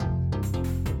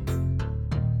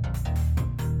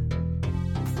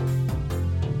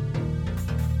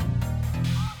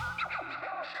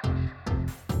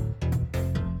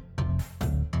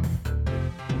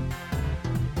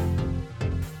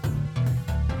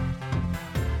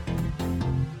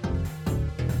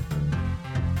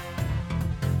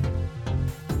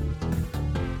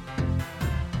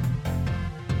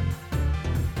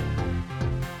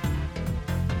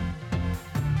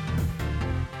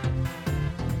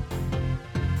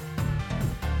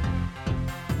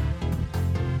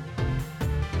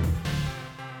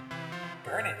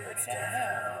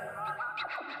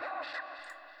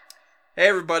Hey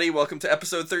everybody, welcome to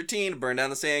episode 13 of Burn Down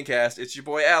the Sandcast. It's your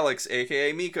boy Alex,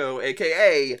 aka Miko,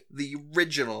 aka the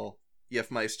original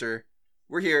Yefmeister.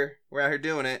 We're here. We're out here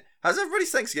doing it. How's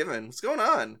everybody's Thanksgiving? What's going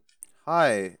on?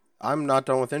 Hi, I'm not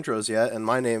done with intros yet, and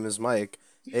my name is Mike,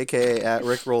 aka at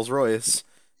Rick Rolls Royce,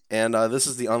 and this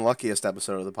is the unluckiest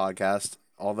episode of the podcast,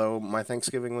 although my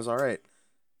Thanksgiving was alright.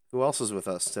 Who else is with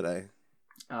us today?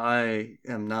 I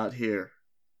am not here.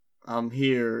 I'm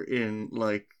here in,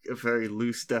 like, a very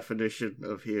loose definition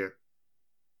of here.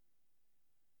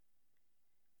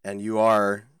 And you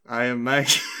are... I am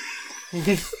Maggie.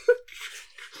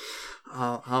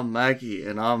 I'm Maggie,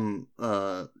 and I'm,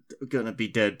 gonna be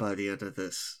dead by the end of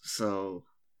this, so...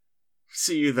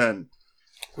 See you then.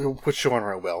 We'll put you on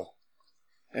our will.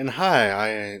 And hi,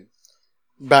 I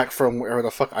back from wherever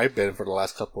the fuck I've been for the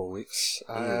last couple of weeks.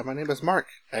 My name is Mark,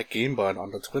 at GameBud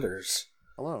on the Twitters.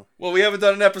 Hello. Well, we haven't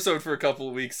done an episode for a couple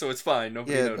of weeks, so it's fine.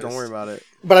 Nobody Yeah, noticed. don't worry about it.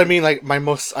 But I mean, like,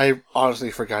 I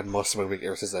honestly forgot most of my week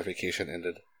ever since that vacation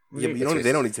ended. Yeah, but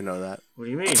they don't need to know that. What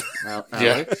do you mean, Yeah,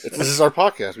 Alex? this is our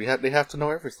podcast. They have to know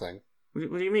everything.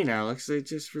 What do you mean, Alex? They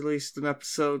just released an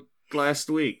episode last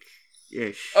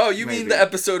week-ish. Oh, you mean maybe. the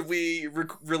episode we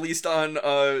released on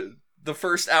the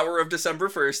first hour of December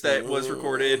 1st that was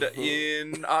recorded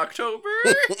in October?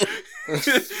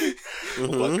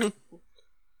 Mhm.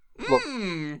 Look.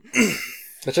 Hmm.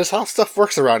 That's just how stuff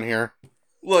works around here.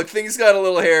 Look, things got a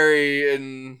little hairy,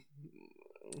 and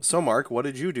So, Mark, what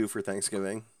did you do for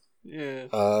Thanksgiving? yeah.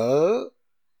 I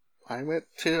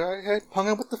hung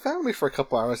out with the family for a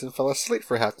couple hours and fell asleep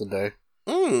for half the day.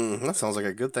 That sounds like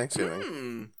a good Thanksgiving.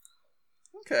 Hmm.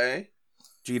 Okay.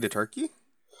 Did you eat a turkey?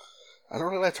 I don't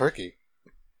really like turkey.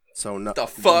 So, no. The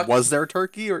fuck? Was there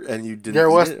turkey, and you didn't There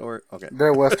eat was- it? Or... Okay.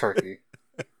 There was turkey.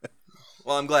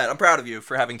 Well, I'm glad. I'm proud of you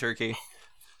for having turkey.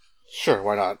 Sure,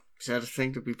 why not? Is that a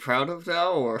thing to be proud of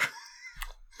now, or...?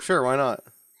 Sure, why not?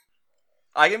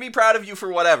 I can be proud of you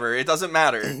for whatever. It doesn't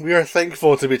matter. We are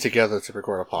thankful to be together to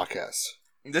record a podcast.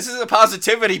 This is a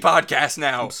positivity podcast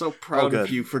now. I'm so proud good. of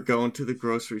you for going to the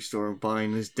grocery store and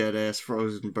buying this dead-ass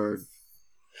frozen bird.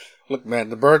 Look, man,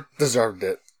 the bird deserved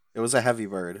it. It was a heavy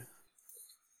bird.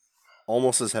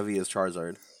 Almost as heavy as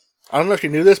Charizard. I don't know if you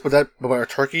knew this, but our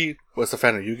turkey was a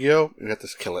fan of Yu-Gi-Oh! We had to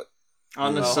kill it.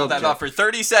 On the Well, hold that subject, thought for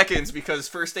 30 seconds because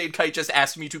First Aid Kite just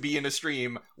asked me to be in a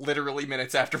stream literally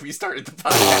minutes after we started the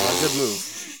podcast. Good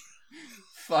move.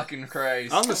 Fucking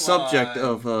Christ. on the Come subject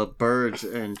on. of birds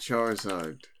and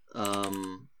Charizard,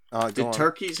 Go did on.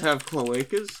 turkeys have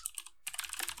cloacas?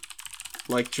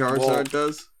 Like Charizard Well-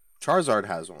 does? Charizard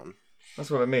has one. That's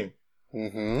what I mean.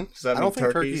 Mm-hmm. Does that I mean don't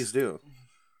think turkeys? turkeys do.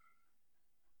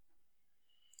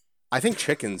 I think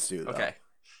chickens do, though. Okay.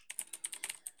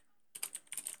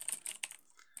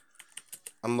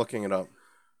 I'm looking it up.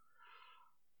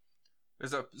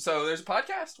 There's a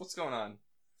podcast? What's going on?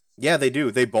 Yeah, they do.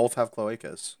 They both have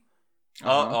cloacas.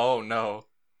 Uh-huh. Oh no.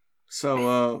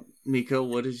 So, Miko,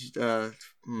 what is,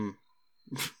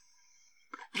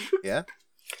 Yeah?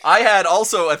 I had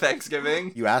also a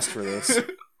Thanksgiving. You asked for this.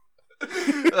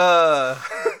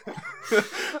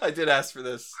 I did ask for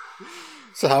this.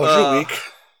 So how was your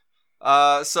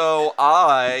week? So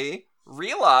I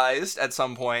realized at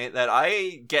some point that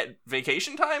I get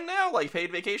vacation time now, like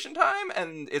paid vacation time,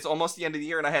 and it's almost the end of the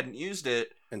year and I hadn't used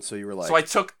it. And so you were like... So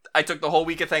I took the whole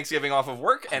week of Thanksgiving off of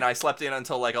work and I slept in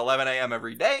until like 11 a.m.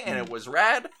 every day and it was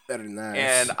rad. Very nice.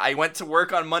 And I went to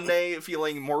work on Monday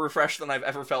feeling more refreshed than I've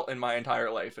ever felt in my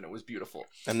entire life and it was beautiful.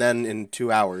 And then in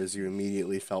 2 hours, you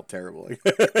immediately felt terrible.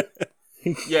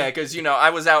 Yeah, because, I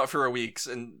was out for a week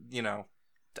and,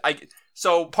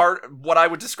 what I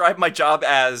would describe my job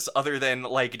as, other than,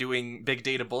 like, doing big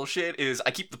data bullshit, is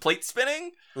I keep the plate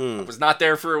spinning. I Mm. was not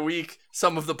there for a week.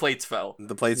 Some of the plates fell.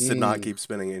 The plates did not keep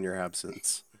spinning in your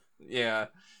absence. Yeah.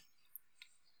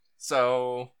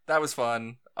 So, that was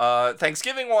fun.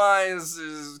 Thanksgiving-wise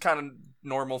is kind of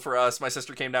normal for us. My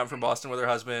sister came down from Boston with her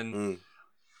husband. Mm.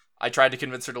 I tried to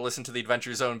convince her to listen to the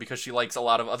Adventure Zone because she likes a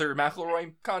lot of other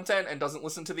McElroy content and doesn't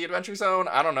listen to the Adventure Zone.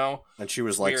 I don't know. And she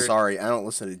was like, Weird. sorry, I don't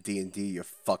listen to D&D, you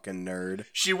fucking nerd.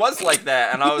 She was like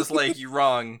that, and I was like, "You're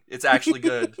wrong. It's actually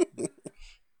good.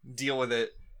 Deal with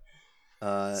it."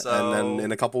 And then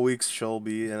in a couple weeks, she'll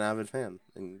be an avid fan.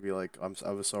 And be like,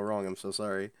 I was so wrong, I'm so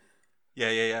sorry.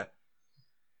 Yeah.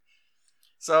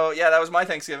 So, yeah, that was my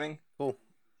Thanksgiving. Cool.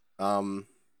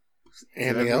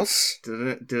 Anything else?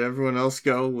 Did everyone else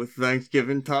go with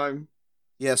Thanksgiving time?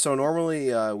 Yeah, so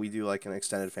normally we do like an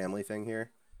extended family thing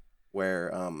here,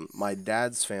 where my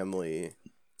dad's family,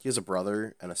 he has a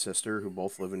brother and a sister who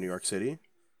both live in New York City.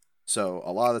 So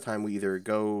a lot of the time we either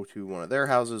go to one of their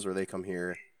houses or they come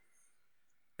here,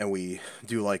 and we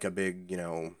do like a big,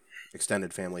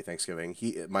 extended family Thanksgiving.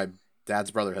 My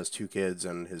dad's brother has 2 kids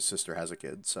and his sister has a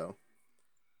kid. So,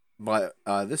 but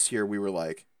this year we were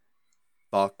like,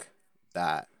 fuck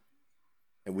that,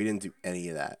 and we didn't do any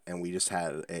of that, and we just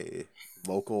had a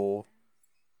local,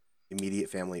 immediate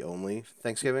family only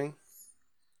Thanksgiving.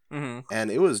 Mm-hmm.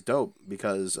 And it was dope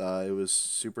because it was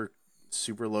super,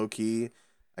 super low key.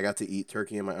 I got to eat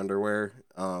turkey in my underwear.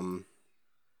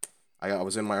 I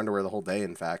was in my underwear the whole day,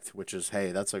 in fact, which is,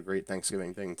 hey, that's a great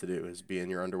Thanksgiving thing to do, is be in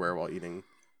your underwear while eating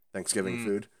Thanksgiving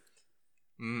food.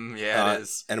 Yeah, it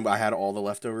is. And I had all the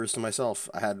leftovers to myself.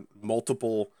 I had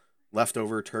multiple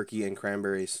leftover turkey and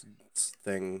cranberries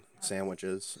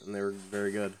sandwiches, and they were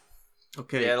very good.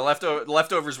 Okay. Yeah, the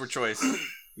leftovers were choice.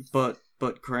 But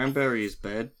cranberry is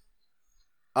bad.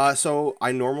 So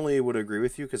I normally would agree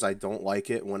with you because I don't like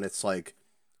it when it's like,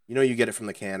 you get it from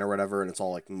the can or whatever, and it's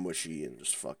all like mushy and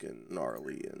just fucking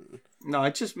gnarly and. No, I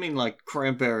just mean like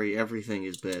cranberry. Everything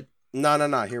is bad. No.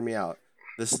 Hear me out.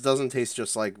 This doesn't taste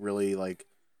just like really like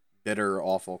bitter,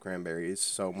 awful cranberries.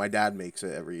 So my dad makes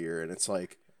it every year, and it's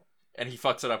like. And he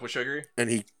fucks it up with sugar. And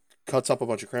he cuts up a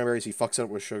bunch of cranberries. He fucks it up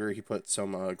with sugar. He puts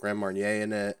some Grand Marnier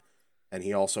in it, and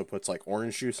he also puts like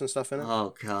orange juice and stuff in it.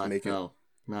 Oh God, no,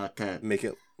 not that. Make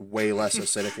it way less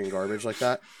acidic and garbage like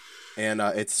that. And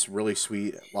it's really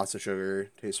sweet, lots of sugar,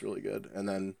 tastes really good. And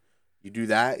then you do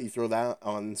that, you throw that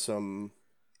on some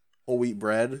whole wheat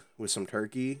bread with some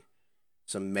turkey,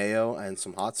 some mayo, and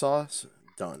some hot sauce.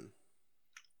 Done.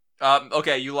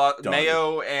 Okay, you lost Done.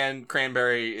 mayo and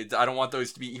cranberry. I don't want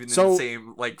those to be even in So, the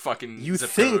same like fucking. You zip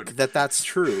think code. that that's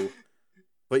true,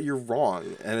 but you're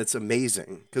wrong, and it's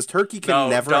amazing because turkey can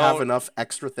never have enough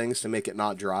extra things to make it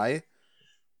not dry,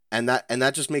 and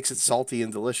that just makes it salty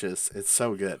and delicious. It's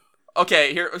so good.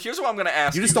 Okay, here's what I'm gonna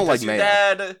ask you. You just don't like your mayo.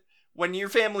 Dad, when your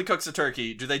family cooks a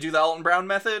turkey, do they do the Alton Brown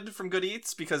method from Good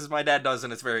Eats? Because my dad does,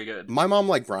 and it's very good. My mom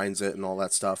like grinds it and all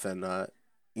that stuff, and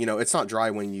it's not dry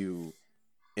when you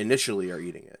initially are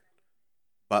eating it.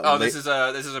 But this is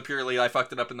a purely I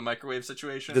fucked it up in the microwave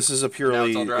situation. This is a purely Now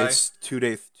it's all dry? it's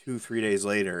 3 days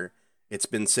later. It's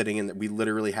been sitting in. We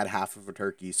literally had half of a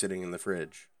turkey sitting in the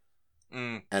fridge,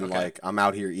 and okay. like I'm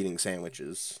out here eating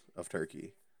sandwiches of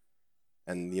turkey.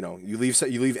 And you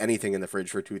leave anything in the fridge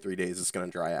for 2-3 days, it's gonna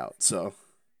dry out. So,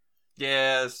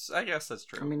 Yes, I guess that's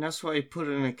true. I mean, that's why you put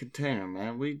it in a container,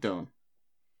 man. We don't.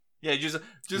 Yeah, just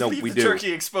No, leave we the do.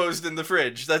 turkey exposed in the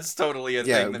fridge. That's totally a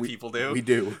thing that people do. We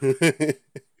do.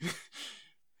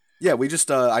 Yeah, we just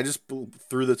I just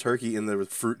threw the turkey in the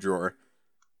fruit drawer.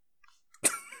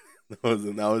 that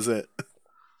was it.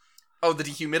 Oh, the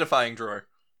dehumidifying drawer.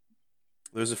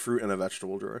 There's a fruit and a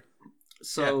vegetable drawer.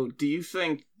 So, do you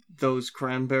think those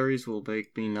cranberries will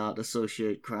make me not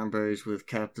associate cranberries with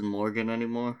Captain Morgan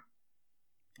anymore?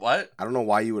 What? I don't know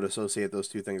why you would associate those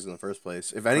two things in the first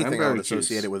place. If anything, I Cranberry would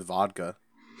associate juice. it with vodka.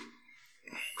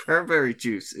 Cranberry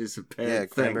juice is a bad Yeah, thing.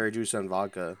 cranberry juice and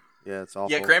vodka. Yeah, it's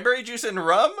awful. Yeah, cranberry juice and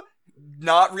rum?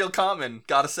 Not real common,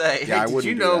 gotta say. Yeah, I Did wouldn't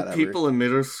you do know that ever. people in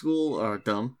middle school are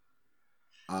dumb?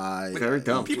 Very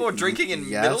dumb. People are drinking in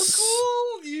Yes. middle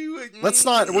school? Let's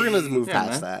not. We're gonna move Yeah,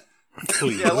 past man. that.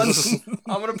 Please. Yeah,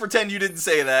 I'm gonna pretend you didn't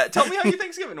say that. Tell me how your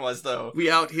Thanksgiving was, though.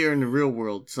 We out here in the real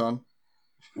world, son.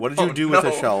 What did you Oh, do with the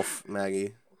no. shelf,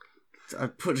 Maggie? I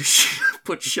put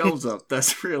put shelves up.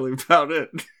 That's really about it.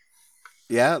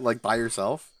 Yeah, like by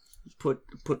yourself. Put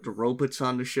the robots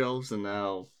on the shelves, and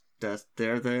now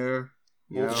they're there.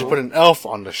 You Did you know? put an elf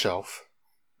on the shelf?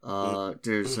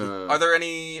 There's Are there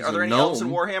any There's a elves in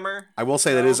gnome. Warhammer? I will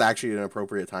say that No. is actually an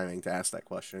appropriate timing to ask that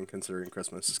question, considering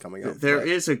Christmas is coming up. there but-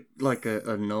 is a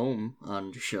gnome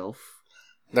on the shelf,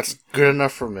 That's good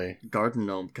enough for me. garden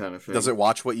gnome kind of thing. Does it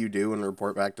watch what you do and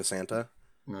report back to Santa?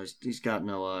 No, he's got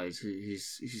no eyes.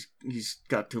 He's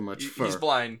got too much fur. He's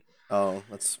blind. Oh,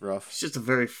 that's rough. It's just a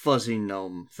very fuzzy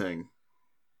gnome thing.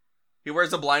 He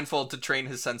wears a blindfold to train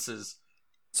his senses.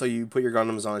 So you put your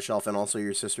Gundams on a shelf, and also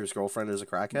your sister's girlfriend is a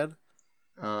crackhead?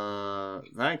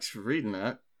 Thanks for reading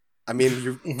that. I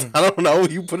mean, I don't know.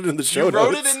 You put it in the show You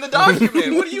wrote notes. it in the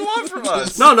document. What do you want from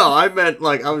us? No, I meant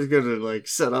like I was gonna like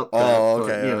set up. That, Oh, but,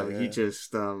 okay, you know, okay. he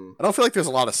just I don't feel like there's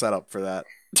a lot of setup for that.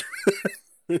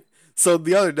 So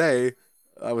the other day,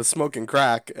 I was smoking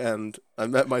crack, and I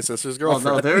met my sister's Oh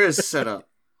girlfriend. no, there is setup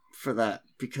for that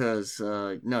because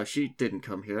no, she didn't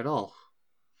come here at all.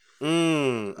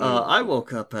 I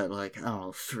woke up at like I don't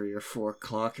know 3 or 4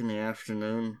 o'clock in the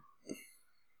afternoon.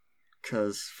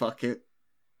 'Cause fuck it,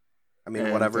 I mean,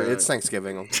 and, whatever. It's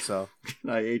Thanksgiving, so.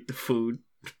 I ate the food.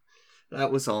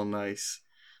 That was all nice.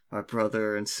 My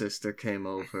brother and sister came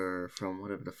over from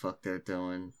whatever the fuck they're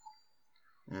doing,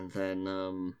 and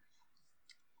then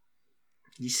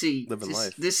You see, Living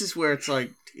life. this is where it's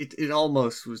like, it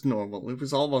almost was normal. It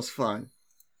was almost fine.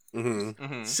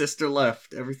 Mm-hmm. Sister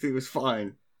left. Everything was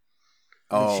fine.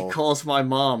 Oh. And she calls my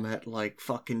mom at like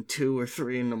fucking 2 or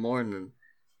 3 in the morning.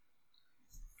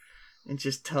 And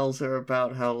just tells her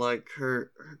about how like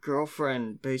her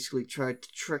girlfriend basically tried to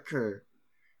trick her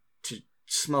to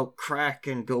smoke crack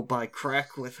and go buy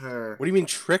crack with her. What do you mean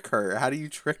trick her? How do you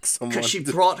trick someone? Because she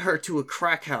brought her to a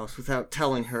crack house without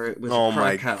telling her it was Oh a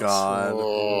my crack house. god.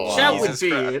 Oh. That Jesus would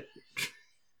be Christ. it.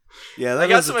 Yeah, I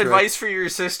got some advice for your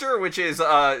sister, which is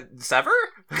sever.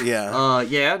 Yeah.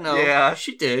 Yeah, no. Yeah.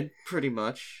 She did, pretty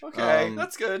much. Okay,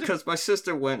 that's good. Because my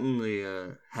sister went in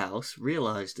the house,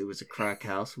 realized it was a crack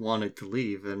house, wanted to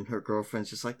leave, and her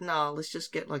girlfriend's just like, nah, let's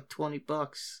just get like $20.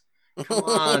 Come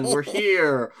on, we're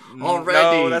here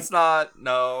already. No, that's not.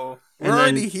 No. We're And then-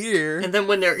 already here. And then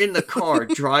when they're in the car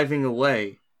driving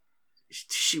away,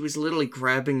 she was literally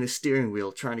grabbing the steering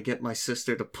wheel, trying to get my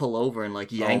sister to pull over and like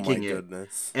yanking oh my it.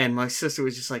 goodness. And my sister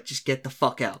was just like, just get the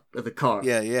fuck out of the car.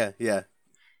 Yeah.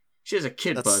 She has a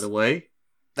kid, by That's the way,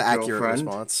 The accurate Girlfriend.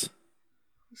 response.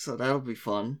 so that'll be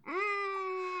fun.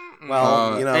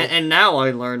 Well, you know. and now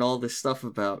I learn all this stuff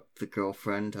about the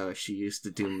girlfriend. She used to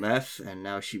do meth, and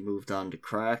now she moved on to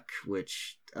crack,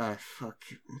 which, fuck.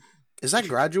 Is that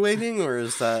graduating or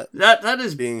is that That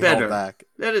is being better. held back?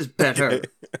 That is better.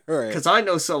 Alright. Because I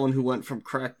know someone who went from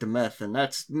crack to meth, and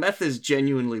meth is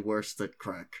genuinely worse than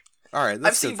crack. Alright,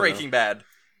 I've seen Breaking Bad.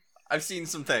 I've seen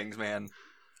some things, man.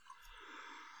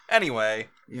 Anyway,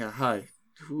 Yeah, hi.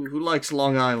 Who likes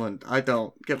Long Island? I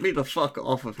don't. Get me the fuck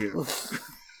off of here.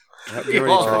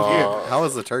 How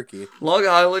was the turkey? Long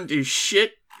Island is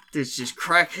shit. There's just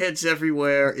crackheads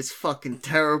everywhere. It's fucking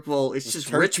terrible. It's There's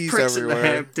just rich turkeys pricks in the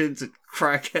everywhere. Hamptons and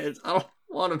crackheads. I don't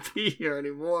want to be here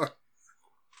anymore.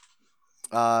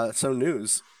 So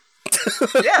news.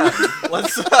 yeah,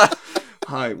 let's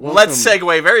Hi, welcome. let's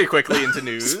segue very quickly into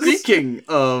news. Speaking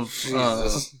of,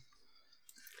 Jesus.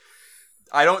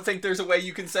 I don't think there's a way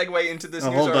you can segue into this.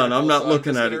 news hold on, I'm article, not so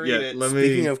looking just at gonna it read yet. Let me.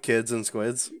 Speaking of kids and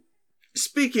squids.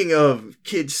 Speaking of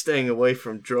kids staying away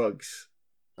from drugs.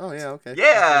 Oh yeah, okay.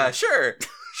 Yeah, sure.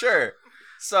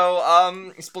 So,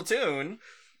 Splatoon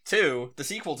 2, the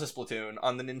sequel to Splatoon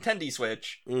on the Nintendo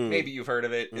Switch. Mm. Maybe you've heard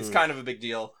of it. It's Mm. kind of a big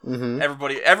deal. Mm-hmm.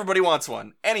 Everybody wants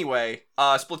one. Anyway,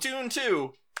 Splatoon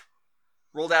 2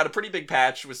 rolled out a pretty big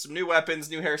patch with some new weapons,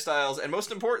 new hairstyles, and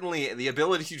most importantly, the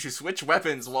ability to switch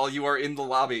weapons while you are in the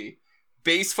lobby.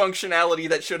 Base functionality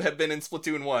that should have been in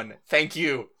Splatoon 1. Thank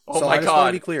you. Oh so my I just want to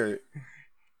god. be clear.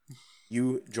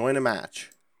 You join a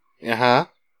match. Uh-huh.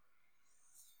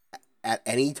 At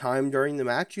any time during the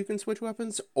match, you can switch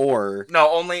weapons, or No,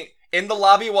 only in the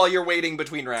lobby while you're waiting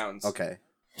between rounds. okay.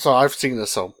 So I've seen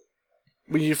this. So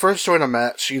when you first join a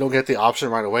match, you don't get the option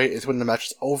right away. It's when the match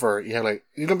is over. You have like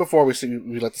even before we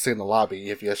like to say in the lobby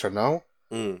if yes or no.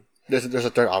 Mm. There's a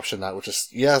third option now, which is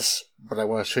yes, but I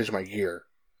want to change my gear.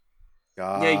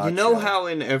 Yeah, you know Gotcha. how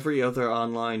in every other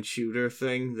online shooter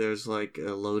thing, there's like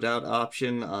a loadout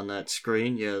option on that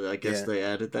screen? Yeah, I guess Yeah. they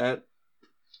added that.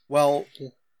 Well,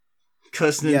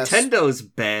 Because Yes. Nintendo's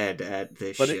bad at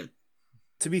this But shit.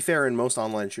 to be fair, in most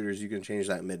online shooters, you can change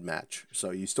that mid-match,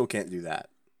 so you still can't do that.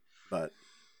 But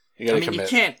You I gotta mean,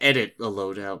 commit. you can't edit a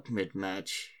loadout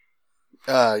mid-match.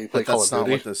 You play but Call that's of not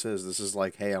Duty. what this is. This is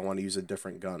like, hey, I want to use a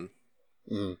different gun.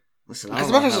 Mm. Listen, I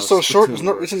Because don't the know matches how are so short. Splatoon There's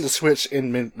no works. reason to switch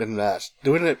in mid match.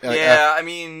 Doing it. Yeah, I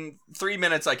mean, 3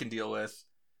 minutes I can deal with.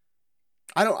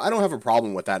 I don't have a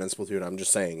problem with that in Splatoon. I'm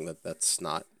just saying that that's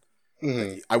not.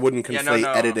 Mhm. I wouldn't Yeah, conflate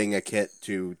no. editing a kit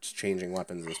to changing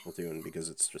weapons in Splatoon because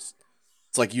it's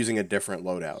like using a different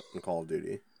loadout in Call of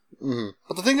Duty. Mhm.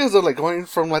 But the thing is, though, like going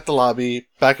from like the lobby,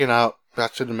 backing out,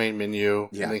 back to the main menu,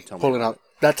 Yeah, and then tell me pulling about out,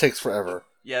 that takes forever.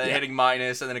 Yeah, then Yeah. hitting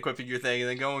minus and then equipping your thing and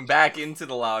then going back into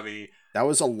the lobby. That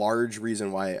was a large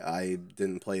reason why I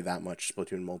didn't play that much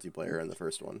Splatoon multiplayer in the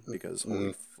first one because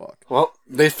holy fuck. Well,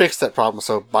 they fixed that problem,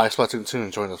 so buy Splatoon 2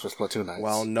 and join us for Splatoon nights.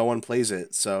 Well, no one plays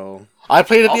it, so I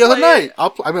played it I'll the other play it. night. I'll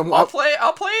Play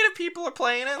it if people are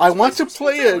playing it. I Let's want to some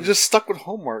play it. Splatoon. I'm just stuck with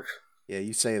homework. yeah,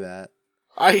 you say that.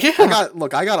 I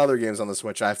I got other games on the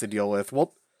Switch I have to deal with.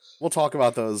 We'll talk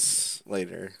about those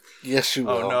later. Yes, you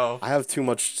will. Oh no. I have too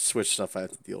much Switch stuff I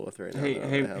have to deal with right now.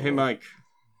 Hey, Mike.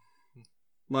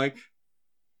 Mike,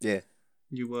 Yeah.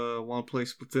 you want to play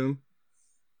Splatoon?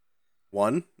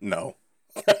 One? No.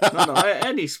 No,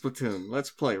 any Splatoon. Let's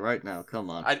play right now. Come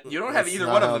on. You don't have That's either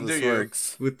not one of how them, do this you?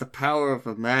 works. With the power of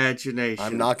imagination.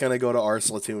 I'm not gonna go to our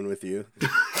Splatoon with you.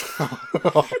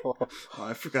 Oh,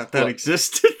 I forgot that Look.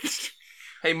 existed.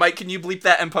 Hey, Mike, can you bleep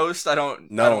that in post? I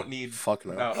don't need. Fuck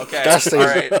no. Oh, okay. That's All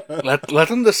right. let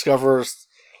them discover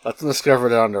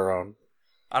it on their own.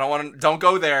 I don't want to. Don't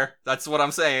go there. That's what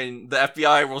I'm saying. The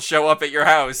FBI will show up at your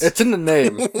house. It's in the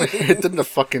name. It's in the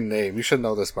fucking name. You should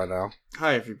know this by now.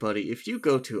 Hi, everybody. If you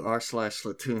go to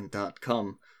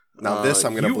r/Splatoon.com, Now this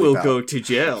I'm gonna you bleep will out. go to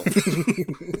jail.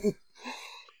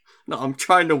 No, I'm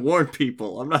trying to warn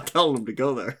people. I'm not telling them to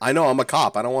go there. I know I'm a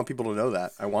cop. I don't want people to know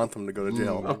that. I want them to go to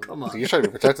jail. Oh, come on. You're trying to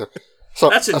be protective. So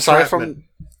That's aside entrapment.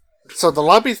 from, so the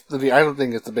lobby, the island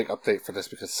thing is the big update for this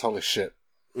because it's holy shit.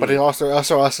 But they also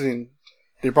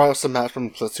they brought up some maps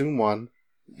from Splatoon 1.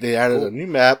 They added a new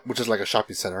map, which is like a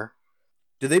shopping center.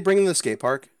 Did they bring in the skate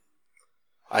park?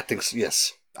 I think so,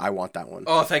 yes. I want that one.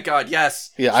 Oh, thank God,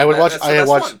 yes. Yeah, I would watch. That's I the had best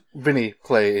watched one. Vinny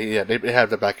play. Yeah, they had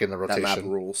that back in the That map rotation.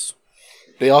 rules.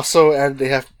 They also added.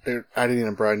 They're adding in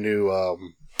a brand new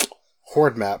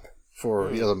horde map for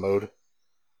the other mode.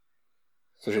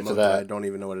 So to I that, don't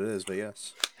even know what it is, but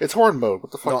yes. it's horde mode.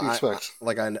 What the fuck No, do you expect?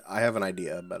 I have an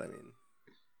idea, but I mean,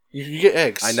 You get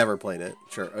eggs. I never played it.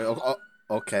 Sure.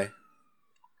 Okay.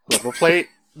 Look, we'll play it.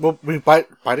 We buy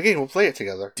the game. We'll play it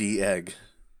together. D-egg.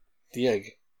 The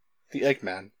egg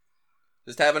man.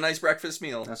 Just have a nice breakfast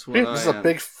meal. That's what This is I a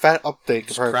big fat update.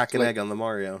 Just compared crack to, an like- egg on the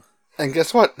Mario. And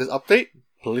guess what? This update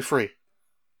totally free.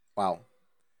 Wow.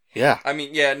 Yeah, I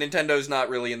mean, yeah, Nintendo's not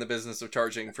really in the business of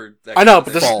charging for that. I know, kind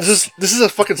but of thing. this is a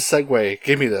fucking segue.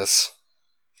 Give me this.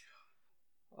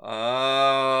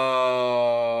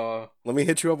 Let me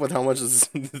hit you up with how much is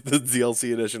the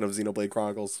DLC edition of Xenoblade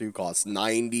Chronicles 2 costs.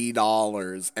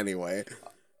 $90 anyway.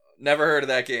 Never heard of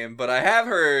that game, but I have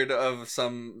heard of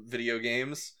some video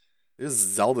games. There's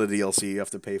Zelda DLC you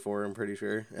have to pay for, I'm pretty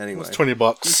sure. Anyway. It's $20.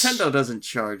 Nintendo doesn't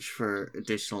charge for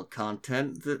additional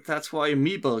content. That's why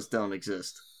amiibos don't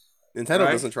exist. Nintendo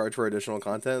Right. doesn't charge for additional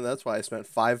content. That's why I spent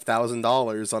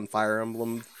 $5,000 on Fire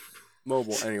Emblem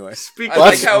Mobile. Anyway. Speaking I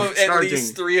like of how at charging,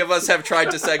 least 3 of us have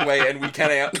tried to segue and we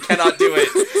cannot do it.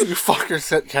 You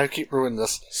fuckers can't keep ruining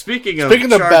this. speaking of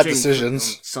Speaking of bad charging-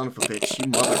 decisions. Oh, son of a bitch, you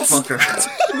motherfucker.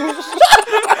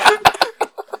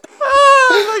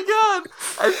 Oh my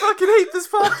god! I fucking hate this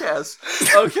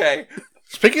podcast. Okay.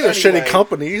 Speaking of Anyway. shitty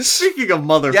companies, Speaking of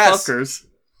motherfuckers,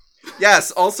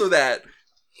 Yes, also that.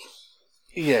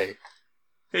 EA. hey,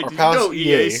 Our did you pals know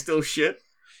EA. EA's still shit?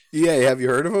 EA, have you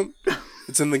heard of him?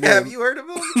 It's in the game. Have you heard of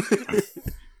them?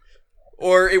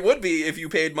 Or it would be if you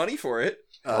paid money for it.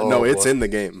 No, it's boy. in the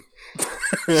game.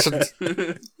 So,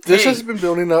 this has been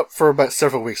building up for about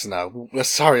several weeks now.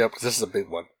 Let's hurry up because this is a big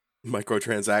one.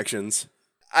 Microtransactions.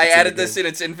 I It's in added the this in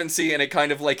its infancy and it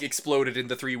kind of like exploded in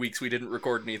the 3 weeks we didn't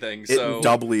record anything. So It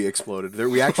doubly exploded.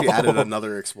 We actually added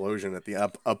another explosion at the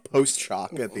a post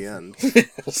shock at the end.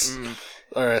 Yes.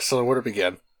 Alright, so where to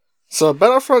begin? So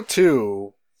Battlefront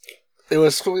 2, it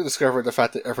was quickly discovered the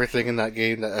fact that everything in that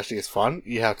game that actually is fun,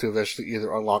 you have to eventually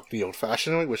either unlock the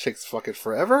old-fashioned way, which takes fucking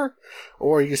forever,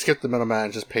 or you can skip the middleman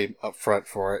and just pay up front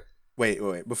for it. Wait.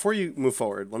 Before you move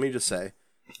forward, let me just say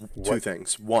two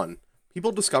things. One,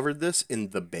 people discovered this in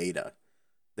the beta.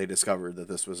 They discovered that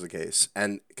this was the case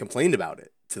and complained about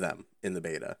it to them in the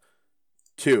beta.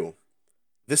 Two,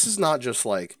 this is not just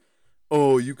like,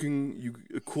 oh, you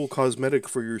a cool cosmetic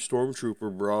for your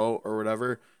stormtrooper, bro, or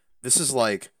whatever. This is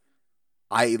like,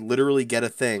 I literally get a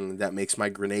thing that makes my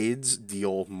grenades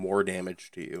deal more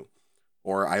damage to you.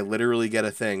 Or I literally get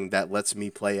a thing that lets me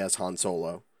play as Han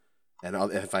Solo. And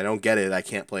if I don't get it, I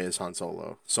can't play as Han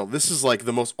Solo. So this is like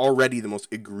the most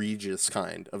egregious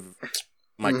kind of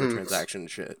microtransaction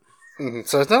shit. Mm-hmm.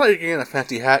 So it's not like you're getting a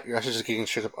fancy hat, you're actually just getting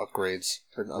straight up upgrades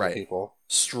for other Right. people.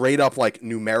 Straight up like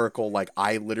numerical, like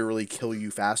I literally kill you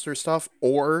faster stuff,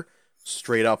 or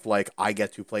straight up like I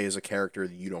get to play as a character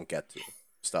that you don't get to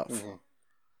stuff. Mm-hmm.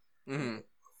 Mhm.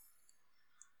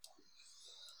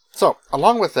 So,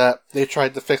 along with that, they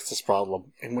tried to fix this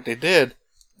problem, and what they did,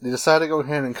 they decided to go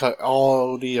ahead and cut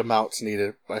all the amounts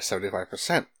needed by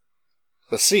 75%.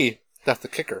 But see, that's the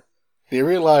kicker. They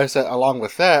realized that along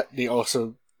with that, they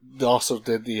also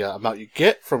did the amount you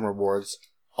get from rewards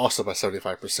also by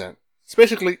 75%. So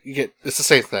basically, it's the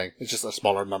same thing, it's just a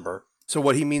smaller number. So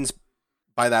what he means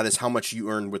by that is how much you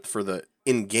earn for the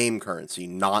in-game currency,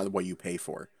 not what you pay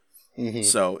for. Mm-hmm.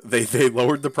 So they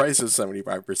lowered the prices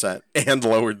 75% and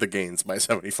lowered the gains by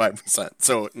 75%.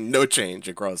 So no change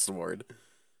across the board.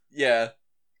 Yeah.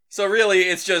 So really,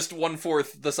 it's just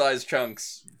 1/4 the size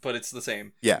chunks, but it's the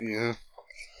same. Yeah.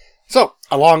 So,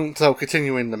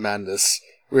 continuing the madness,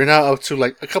 we're now up to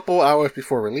like a couple hours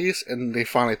before release, and they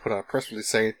finally put out a press release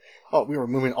saying, oh, we're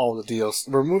removing all the deals.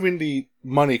 We're removing the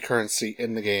money currency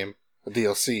in the game, the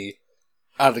DLC,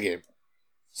 out of the game.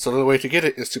 So the way to get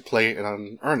it is to play it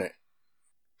and earn it.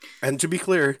 And to be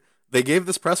clear, they gave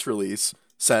this press release,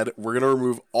 said, we're going to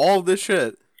remove all this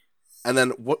shit, And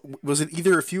then what was it?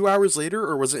 Either a few hours later,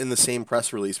 or was it in the same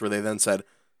press release where they then said,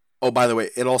 "Oh, by the way,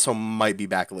 it also might be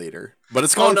back later, but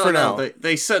it's gone for now."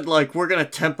 They said like we're gonna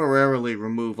temporarily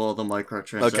remove all the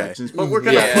microtransactions, but we're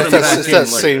gonna Yeah, put them back it's in that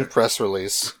later. same press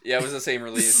release. Yeah, it was the same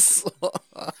release.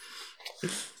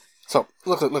 So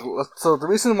look. So the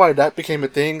reason why that became a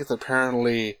thing is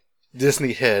apparently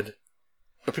Disney hid,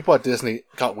 but people at Disney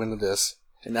got wind of this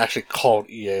and actually called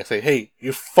EA and say, "Hey,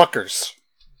 you fuckers,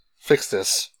 fix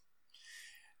this."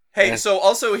 Hey, Yeah. so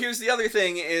also here's the other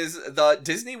thing: is the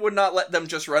Disney would not let them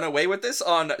just run away with this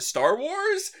on Star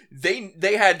Wars.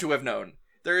 They had to have known.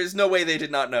 There is no way they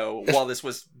did not know while this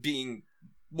was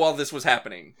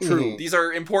happening. True. These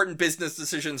are important business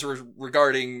decisions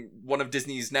regarding one of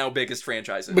Disney's now biggest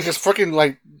franchises. Because freaking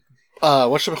like,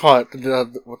 what should we call it?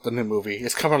 The new movie.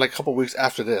 It's coming like a couple weeks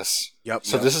after this. Yep.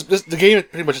 So yep. this the game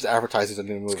pretty much just advertises the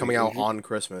new movie. It's coming out on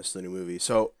Christmas, the new movie.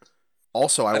 So,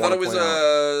 also, I I thought want it to was point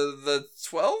out, the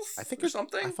 12th. I think or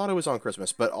something. I thought it was on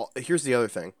Christmas, but here's the other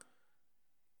thing.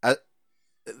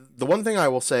 The one thing I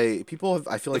will say, people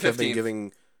I feel like The have been 15th.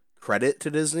 giving credit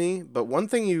to Disney, but one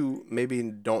thing you maybe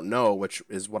don't know, which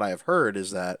is what I have heard,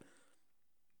 is that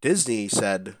Disney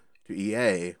said to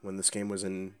EA when this game was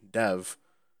in dev,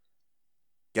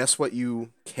 guess what you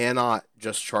cannot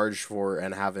just charge for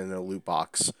and have in a loot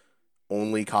box?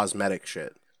 Only cosmetic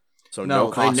shit. So No, no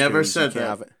they costumes. never you said can't that.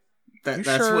 have it. You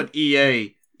That's sure? what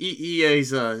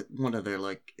EA's one of their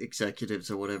like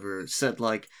executives or whatever said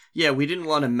like, yeah, we didn't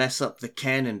want to mess up the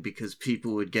canon because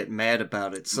people would get mad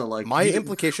about it. So like My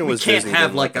implication we was can't Disney have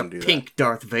didn't let like a them do that. pink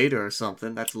Darth Vader or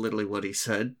something. That's literally what he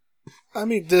said. I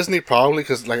mean, Disney probably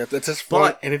because like at this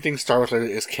point, But- anything Star Wars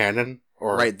related is canon.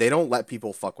 Or Right, they don't let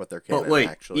people fuck with their canon, But wait,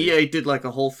 actually. EA did like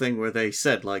a whole thing where they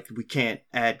said like we can't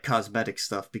add cosmetic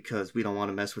stuff because we don't want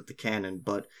to mess with the canon,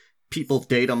 but people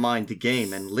data mined the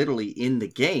game and literally in the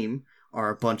game are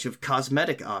a bunch of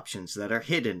cosmetic options that are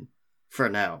hidden for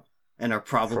now and are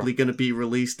probably going to be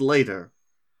released later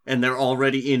and they're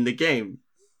already in the game.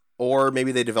 Or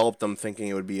maybe they developed them thinking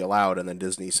it would be allowed, and then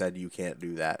Disney said you can't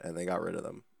do that, and they got rid of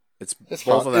them. It's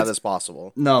Both of that it's- is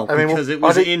possible. No, I mean, because it are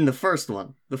was they- in the first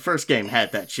one. The first game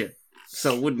had that shit.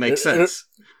 So it would make It- sense.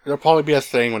 it'll probably be a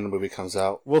thing when the movie comes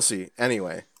out. We'll see.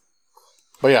 Anyway,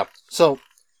 But yeah, so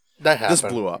that happened. this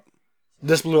blew up.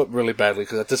 This blew up really badly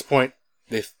because at this point,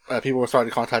 they people were starting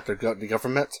to contact the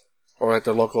government or like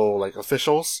the local like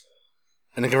officials,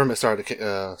 and the government started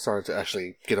to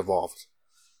actually get involved.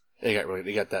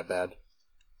 It got that bad.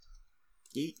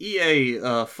 EA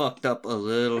fucked up a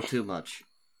little too much,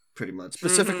 pretty much.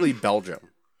 Specifically Belgium,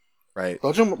 right?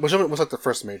 Belgium was like the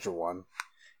first major one.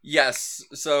 Yes.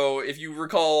 So if you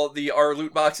recall our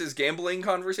loot boxes gambling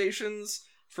conversations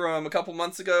from a couple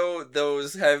months ago,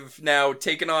 those have now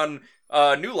taken on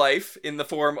new life in the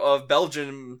form of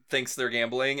Belgium thinks they're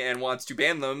gambling and wants to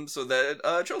ban them so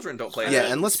that children don't play Yeah,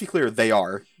 them. and let's be clear, they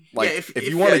are. Like, Yeah, if if-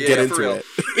 you want to yeah, get yeah, into for real.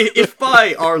 it, If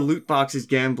by our loot boxes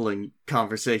gambling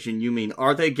conversation you mean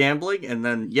are they gambling, and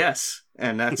then yes,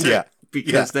 and that's Yeah. it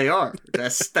because they are.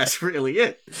 That's really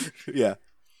it. yeah.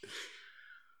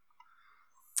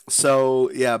 So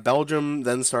yeah, Belgium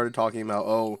then started talking about,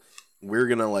 oh, we're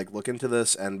gonna like look into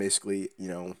this and basically,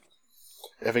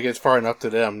 If it gets far enough to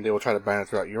them, they will try to ban it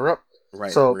throughout Europe.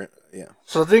 right? So- yeah,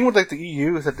 So the thing with like the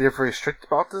EU is that they're very strict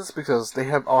about this because they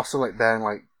have also like banned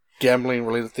like gambling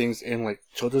related things in like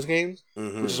children's games,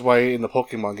 hmm which is why in the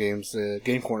Pokemon games the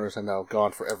game corners are now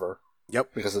gone forever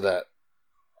yep. because of that.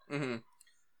 hmm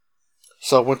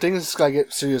So when things gotta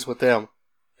get serious with them,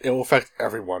 it will affect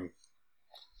everyone.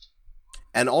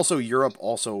 And also, Europe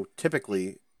also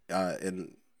typically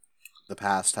in the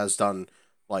past has done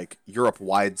like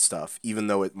Europe-wide stuff, even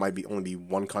though it might be only be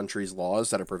one country's laws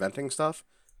that are preventing stuff.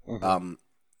 Mhm.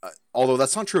 Although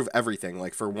that's not true of everything.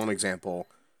 Like for one example,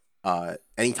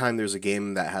 anytime there's a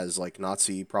game that has like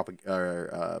Nazi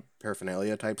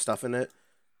paraphernalia type stuff in it,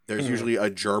 there's Mhm. usually a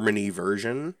Germany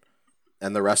version,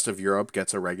 and the rest of Europe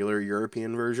gets a regular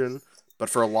European version. But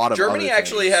for a lot of Germany other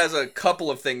actually things- has a couple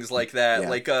of things like that, Yeah,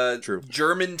 like true.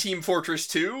 German Team Fortress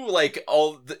 2, like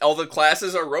all the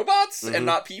classes are robots Mhm, and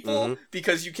not people mhm.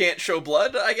 because you can't show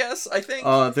blood, I think.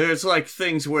 There's like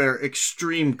things where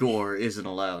extreme gore isn't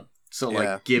allowed. So like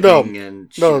Yeah. giving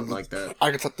and shit no. like that.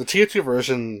 I can tell the tier 2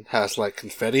 version has like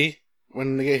confetti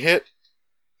when they get hit.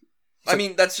 I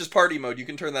mean, that's just party mode. You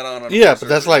can turn that on Yeah, a but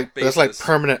that's certain like basis.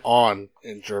 permanent on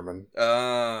in German.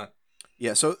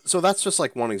 Yeah, so that's just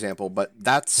like one example, but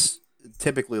that's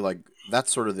typically like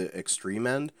that's sort of the extreme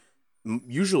end.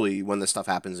 Usually, when this stuff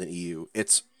happens in EU,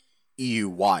 it's EU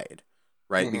wide,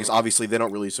 right? Mhm. Because obviously they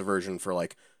don't release a version for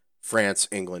like France,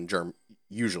 England, Germany.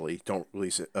 Usually, don't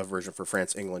release a version for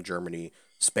France, England, Germany,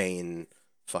 Spain,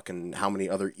 fucking how many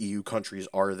other EU countries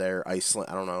are there, Iceland,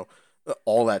 I don't know,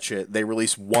 all that shit. They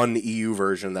released one EU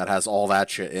version that has all that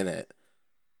shit in it.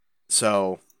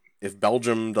 So if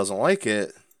Belgium doesn't like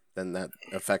it, then that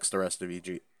affects the rest of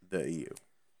the EU.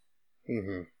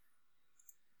 Mm-hmm.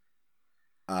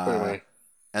 Anyway.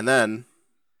 And then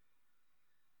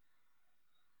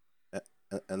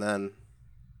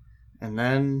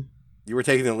you were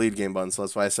taking the lead game, Bun, so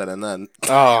that's why I said and then.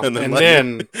 Oh,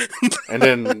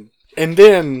 and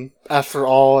then after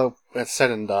all it's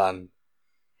said and done,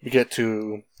 we get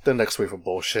to the next wave of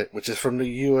bullshit, which is from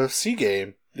the UFC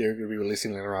game they're going to be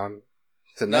releasing later on.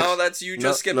 No, that's you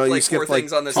just skipped you four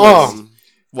things on this list.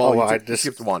 list. I just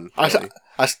skipped one.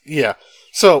 Yeah.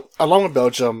 So, along with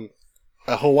Belgium,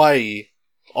 Hawaii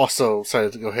also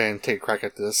decided to go ahead and take a crack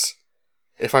at this.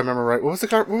 If I remember right, what was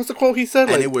the quote he said?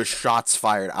 And it was shots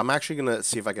fired. I'm actually gonna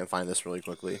see if I can find this really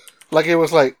quickly. Like it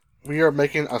was like, we are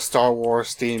making a Star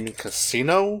Wars themed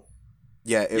casino.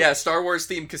 Yeah, Star Wars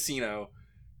themed casino.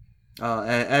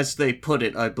 As they put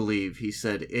it, I believe he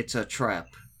said it's a trap,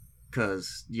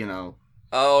 because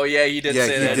Oh yeah, he did say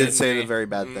that. Yeah, he did say the very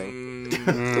bad thing.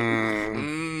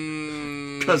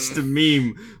 Because the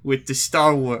meme with the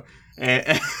Star Wars.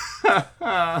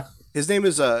 His name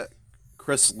is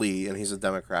Chris Lee, and he's a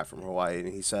Democrat from Hawaii, and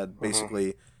he said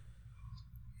basically,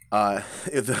 the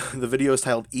video is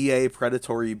titled EA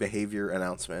Predatory Behavior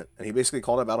Announcement, and he basically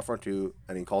called it Battlefront 2,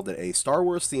 and he called it a Star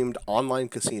Wars themed online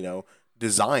casino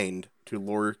designed to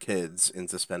lure kids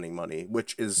into spending money,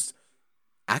 which is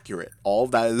accurate. All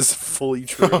of that is fully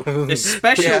true.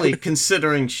 Especially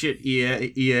considering shit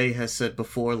EA has said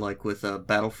before, like with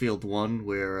Battlefield 1,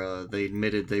 where they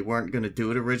admitted they weren't going to do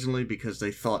it originally because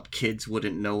they thought kids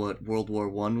wouldn't know what World War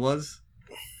I was.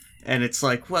 And it's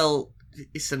like, well,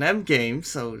 it's an M game,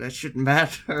 so that shouldn't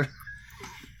matter.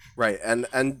 Right,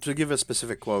 and to give a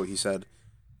specific quote, he said,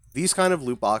 "These kind of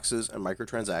loot boxes and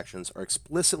microtransactions are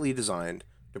explicitly designed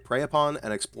to prey upon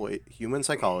and exploit human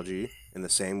psychology in the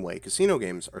same way casino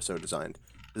games are so designed.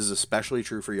 This is especially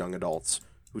true for young adults,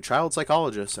 who child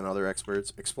psychologists and other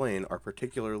experts explain are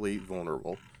particularly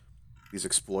vulnerable. These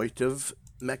exploitive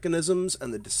mechanisms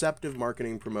and the deceptive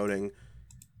marketing promoting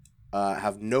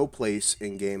have no place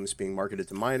in games being marketed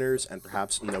to minors, and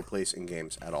perhaps no place in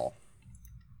games at all."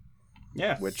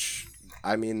 Yeah. Which,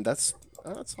 I mean, that's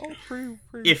all pretty...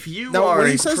 If you now, are when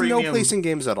a he says premium, no place in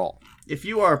games at all, if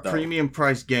you are a premium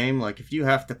price game, like if you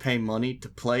have to pay money to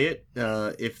play it,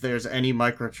 if there's any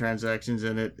microtransactions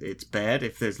in it, it's bad.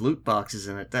 If there's loot boxes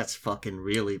in it, that's fucking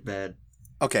really bad.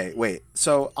 Okay, wait.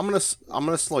 So I'm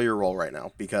gonna slow your roll right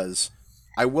now, because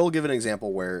I will give an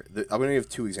example where I'm gonna give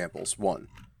two examples. One,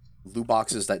 loot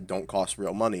boxes that don't cost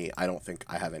real money, I don't think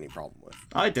I have any problem with.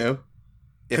 I do.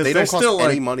 If they don't cost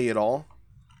any money at all,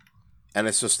 and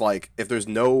it's just like, if there's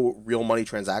no real money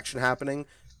transaction happening,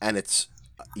 and it's,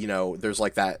 there's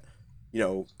like that,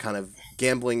 kind of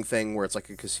gambling thing where it's like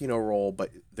a casino roll, but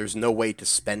there's no way to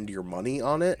spend your money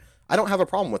on it, I don't have a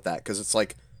problem with that, because it's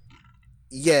like,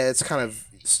 yeah, it's kind of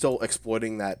still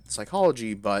exploiting that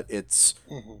psychology, but it's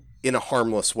in a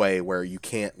harmless way where you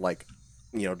can't, like,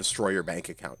 destroy your bank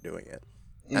account doing it.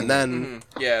 And then,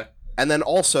 yeah. And then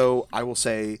also, I will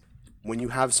say, when you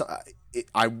have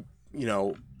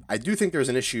I do think there's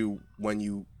an issue when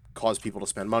you cause people to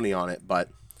spend money on it, but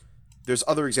there's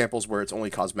other examples where it's only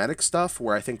cosmetic stuff,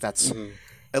 where I think that's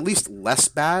at least less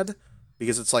bad,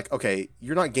 because it's like, okay,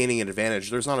 you're not gaining an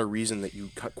advantage. There's not a reason that you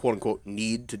quote-unquote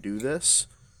need to do this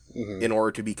in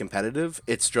order to be competitive.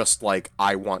 It's just like,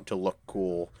 I want to look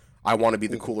cool. I want to be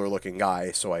the cooler looking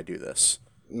guy, so I do this.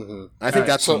 I think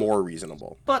that's more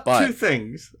reasonable. But two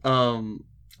things.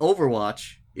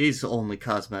 Overwatch is only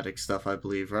cosmetic stuff, I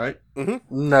believe, right?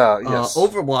 No, yes.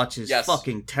 Overwatch is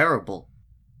fucking terrible.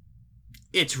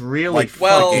 It's really like,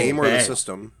 fucking the game or bad. the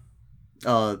system?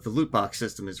 The loot box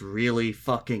system is really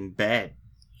fucking bad.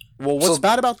 Well, what's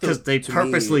bad about because they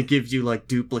purposely give you like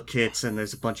duplicates, and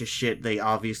there's a bunch of shit they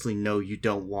obviously know you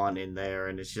don't want in there,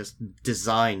 and it's just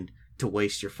designed to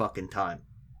waste your fucking time.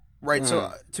 Right.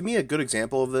 So to me, a good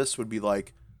example of this would be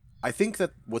like, I think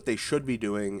that what they should be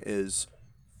doing is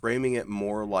framing it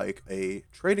more like a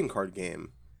trading card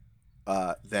game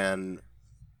than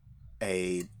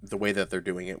the way that they're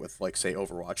doing it with, like, say,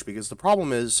 Overwatch. Because the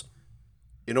problem is,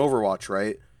 in Overwatch,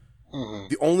 right,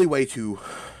 the only way to,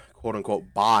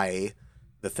 quote-unquote, buy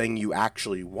the thing you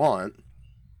actually want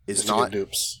is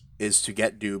to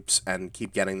get dupes and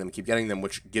keep getting them,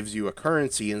 which gives you a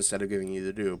currency instead of giving you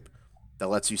the dupe that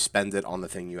lets you spend it on the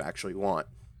thing you actually want.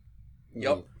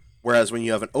 Yep. Whereas when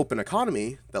you have an open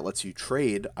economy that lets you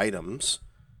trade items,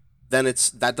 then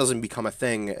that doesn't become a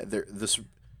thing.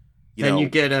 You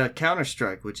get a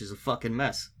Counter-Strike, which is a fucking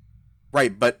mess.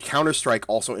 Right, but Counter-Strike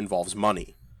also involves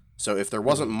money. So if there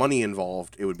wasn't money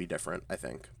involved, it would be different, I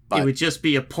think. But, It would just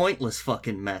be a pointless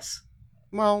fucking mess.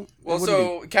 well, Well,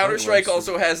 so Counter-Strike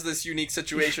also has this unique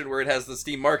situation where it has the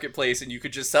Steam Marketplace, and you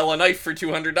could just sell a knife for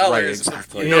 $200. Right,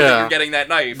 exactly. You know that Yeah. you're getting that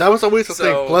knife. That was always the So-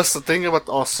 thing. Plus, the thing about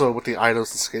also with the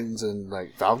items and skins in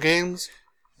like Valve games,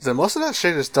 is that most of that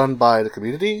shit is done by the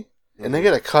community, and they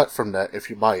get a cut from that if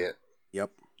you buy it.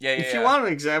 Yep. Yeah, If you want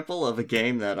an example of a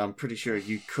game that I'm pretty sure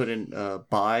you couldn't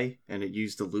buy and it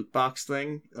used the loot box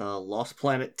thing, Lost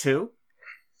Planet 2.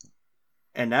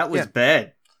 And that was Yeah.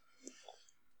 bad.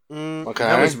 Okay.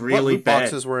 That was What really loot bad.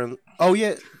 boxes were in? Oh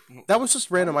yeah, that was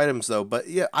just random items though. But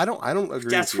yeah, I don't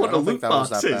agree That's with you. what I a don't think loot that was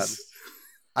box that bad. is.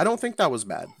 I don't think that was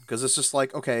bad because it's just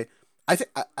like okay. I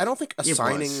don't think was.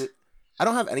 assigning. I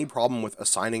don't have any problem with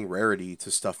assigning rarity to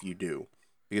stuff you do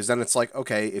because then it's like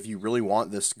okay, if you really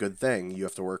want this good thing, you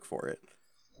have to work for it.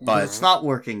 But It's not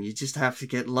working. You just have to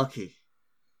get lucky.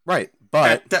 right,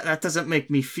 but That doesn't make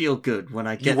me feel good when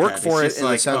I get you work that. for It's it just in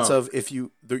the like, sense oh, of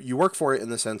you work for it in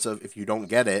the sense of if you don't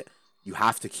get it, you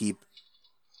have to keep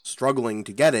struggling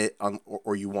to get it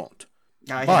or you won't.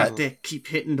 I but- have to keep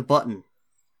hitting the button.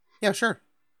 Yeah, sure.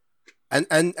 And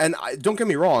don't get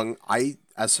me wrong, I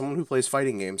as someone who plays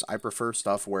fighting games, I prefer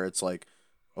stuff where it's like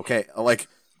okay, like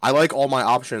I like all my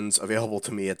options available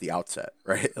to me at the outset,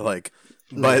 right? Like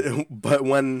but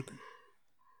when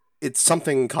it's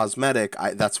something cosmetic,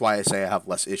 that's why I say I have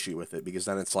less issue with it because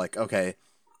then it's like, okay,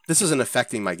 this isn't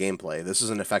affecting my gameplay. This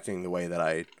isn't affecting the way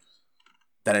that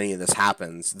any of this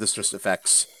happens. This just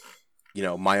affects,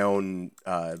 my own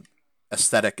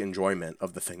aesthetic enjoyment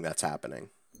of the thing that's happening.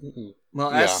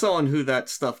 Well, Yeah. as someone who that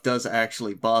stuff does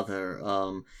actually bother,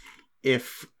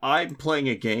 if I'm playing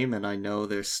a game and I know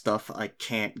there's stuff I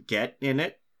can't get in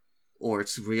it, or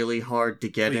it's really hard to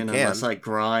get Well, you in can. unless I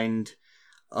grind,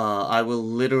 I will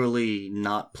literally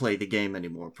not play the game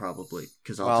anymore, probably,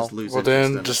 because I'll Well- just lose Well, interest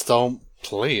then in just don't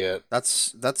play it.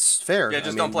 That's fair. Yeah, just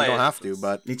I mean, don't play you don't it. have to,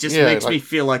 but it. It just Yeah, makes me like-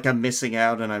 feel like I'm missing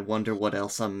out, and I wonder what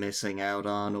else I'm missing out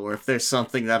on, or if there's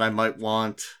something that I might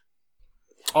want.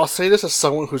 I'll say this as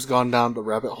someone who's gone down the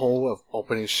rabbit hole of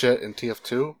opening shit in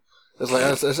TF2. It's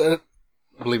like,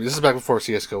 believe me, this is back before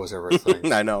CSGO was ever a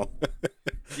thing. I know.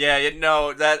 Yeah,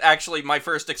 no, that actually my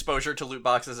first exposure to loot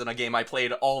boxes in a game I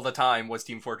played all the time was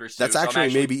Team Fortress 2. That's so I'm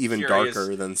actually maybe even curious.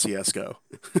 darker than CS:GO.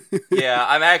 Yeah,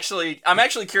 I'm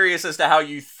actually curious as to how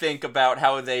you think about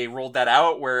how they rolled that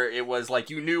out, where it was like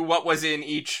you knew what was in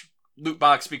each loot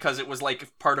box because it was like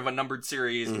part of a numbered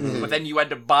series, Mhm. but then you had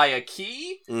to buy a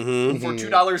key Mm-hmm. for Mhm.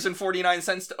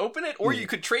 $2.49 to open it, or you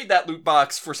could trade that loot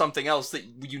box for something else that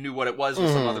you knew what it was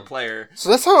with some Mhm. other player. So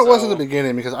that's how it was in So- the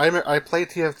beginning, because I played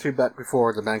TF2 back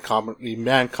before the Man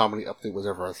Comedy update was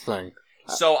ever a thing.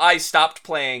 So I stopped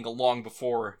playing long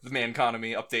before the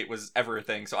Manconomy update was ever a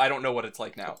thing, so I don't know what it's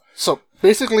like now. So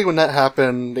basically, when that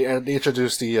happened, they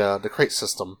introduced the crate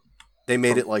system. They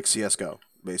made it like CS:GO,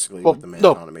 basically, Well, with the man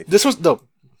no, economy. this was no.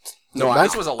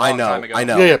 This was a long I know, time ago. I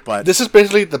know, Yeah, but this is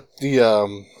basically the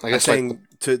I I'm guess saying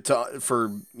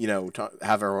for to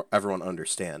have everyone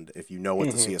understand, if you know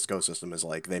what the CS:GO system is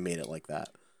like, they made it like that.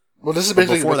 well, this is but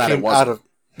basically before what that, it came out wasn't. of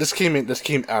this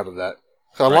came out of that.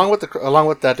 So along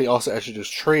with that, they also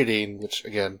introduced trading, which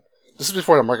again, this is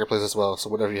before the marketplace as well. So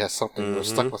whenever you have something, you're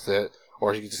stuck with it,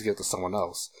 or you can just give it to someone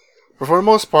else. But for the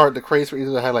most part, the crates were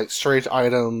either had like strange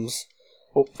items.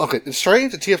 Well, okay, it's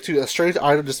strange. The TF2, a strange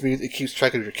item just means it keeps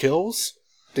track of your kills.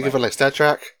 They give it like stat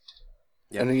track.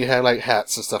 Yep. And then you have like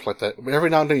hats and stuff like that. But every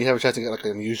now and then you have a chance to get like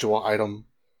an unusual item,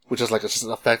 which is like just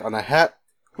an effect on a hat,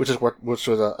 which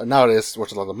was nowadays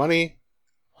worth a lot of money.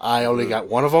 I only got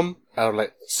one of them out of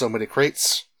like so many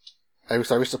crates. I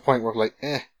reached the point where like,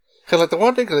 Cause like the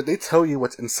one thing, cause they tell you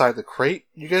what's inside the crate,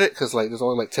 you get it, cause like there's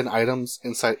only like 10 items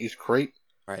inside each crate.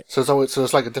 Right. So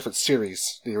it's like a different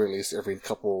series they release every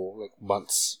couple like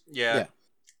months. Yeah. Yeah.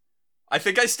 I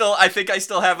think I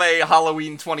still have a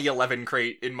Halloween 2011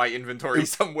 crate in my inventory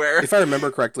somewhere. If I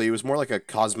remember correctly, it was more like a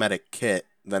cosmetic kit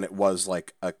than it was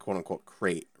like a quote unquote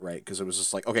crate, right? Because it was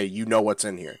just like, okay, you know what's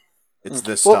in here. It's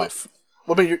this Well, stuff,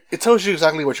 Well, but it tells you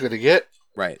exactly what you're gonna get,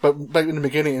 right? but like in the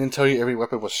beginning, it didn't tell you every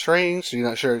weapon was strange, so you're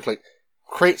not sure. It's like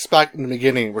crates back in the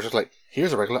beginning were just like,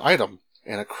 here's a regular item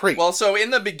and a crate. Well, so in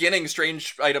the beginning,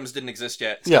 strange items didn't exist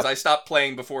yet because Yeah. I stopped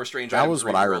playing before strange That items was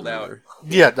were what I rolled out. remember.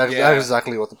 Yeah, that Yeah. is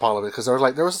exactly what the problem is. Because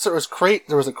there was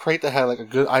a crate that had like a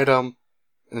good item,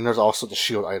 and then there's also the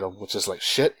shield item, which is like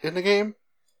shit in the game.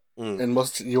 Mm.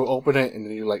 And you open it, and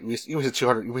then you wasted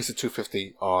 200, you wasted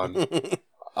 250 on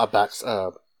a back,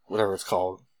 whatever it's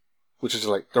called, which is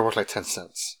like they're worth like 10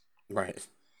 cents. Right.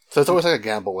 So it's always like a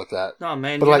gamble with that. No,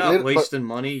 man, But you're like, not but- wasting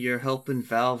money. You're helping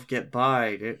Valve get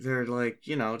by. They're like,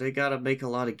 they gotta make a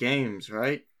lot of games,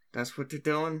 right? That's what they're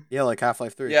doing. Yeah, like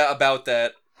Half-Life 3. Yeah, about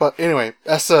that. But anyway,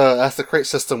 as the crate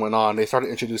system went on, they started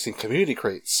introducing community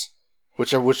crates.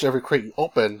 Whichever crate you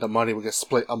open, the money would get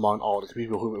split among all the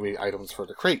people who made items for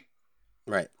the crate.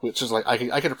 Right. Which is like, I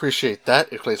can appreciate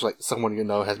that. If it's like someone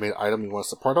has made an item, you want to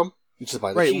support them, you just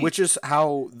buy the key. Right, which is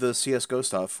how the CSGO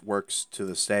stuff works to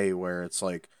this day, where it's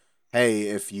like,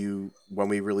 hey, when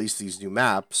we release these new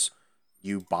maps,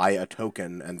 you buy a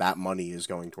token, and that money is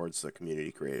going towards the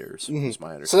community creators, is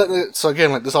my understanding. So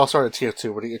again, like this all started at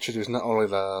TF2, where they introduced not only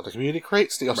the community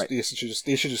crates, they also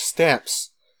introduced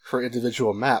stamps for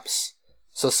individual maps.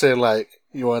 So say like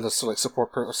you want to like support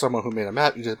someone who made a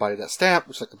map, you just buy that stamp,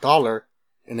 which is like $1,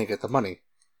 and they get the money,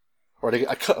 or they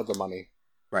get a cut of the money.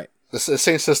 Right. The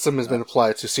same system has been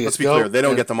applied to CSGO. Let's be clear, they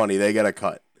don't get the money; they get a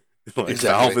cut. Like,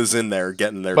 Exactly. Valve is in there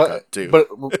getting their cut too. But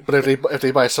if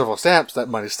they buy several stamps, that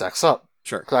money stacks up.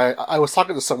 Sure. 'Cause I was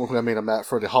talking to someone who had made a map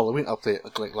for the Halloween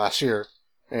update like last year,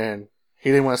 and he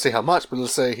didn't want to say how much, but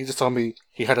let's say he just told me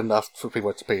he had enough for pretty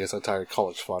much to pay his entire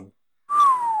college fund.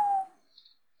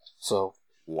 So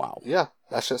Wow. yeah,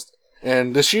 that's just.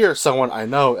 And this year, someone I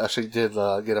know actually did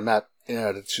get a map,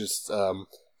 and it's just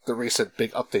the recent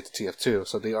big update to TF2,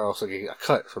 so they are also getting a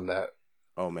cut from that.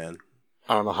 Oh man.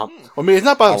 I don't know how. I mean, it's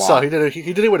not by A himself. lot.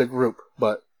 He did it with a group,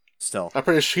 but Still. I'm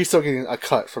pretty sure he's still getting a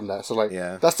cut from that. So like,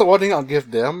 Yeah. that's the one thing I'll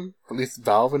give them, at least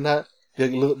Valve in that.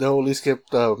 They'll at least give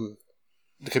the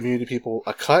community people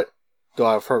a cut. Though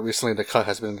I've heard recently the cut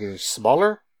has been getting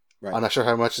smaller. Right. I'm not sure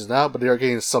how much is now, but they are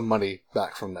getting some money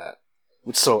back from that.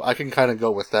 So I can kind of go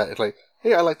with that. It's like,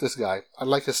 hey, I like this guy. I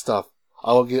like his stuff.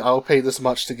 I will pay this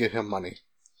much to give him money.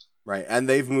 Right. And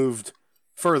they've moved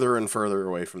further and further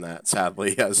away from that,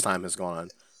 sadly, as time has gone on.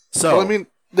 So Well, I mean,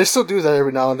 they still do that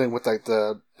every now and then with like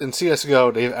in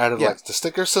CS:GO they've added Yeah. like the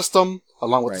sticker system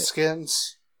along with the Right.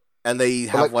 skins. and they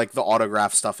have like- like the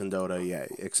autograph stuff in Dota, yeah,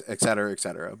 et cetera, et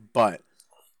cetera. But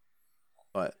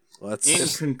let's In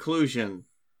conclusion,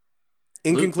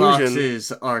 in loot conclusion,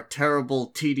 boxes are terrible,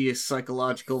 tedious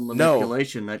psychological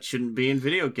manipulation that shouldn't be in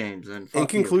video games. And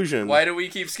fuck in you. conclusion, Why do we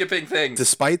keep skipping things?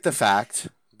 despite the fact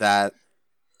that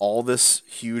all this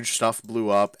huge stuff blew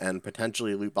up and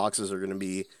potentially loot boxes are going to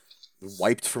be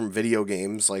wiped from video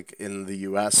games, like in the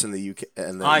US and the UK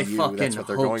and the I EU, fucking that's what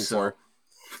they're hope going so. for.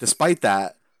 Despite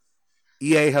that,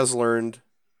 EA has learned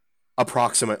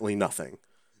approximately nothing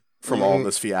from all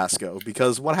this fiasco.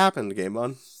 Because what happened, Game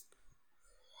Bun?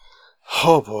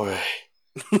 Oh boy.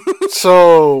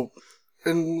 So,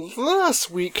 in last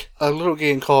week, a little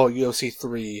game called UFC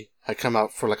 3 had come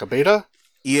out for like a beta.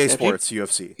 EA If you- Sports,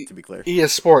 UFC, to be clear. EA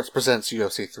Sports presents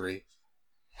UFC 3.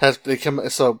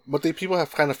 So what people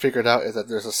have kind of figured out is that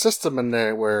there's a system in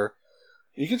there where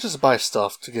you can just buy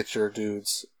stuff to get your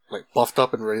dudes like buffed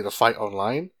up and ready to fight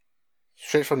online,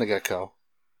 straight from the get-go.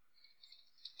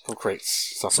 From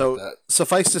crates, stuff So, like that.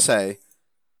 suffice to say,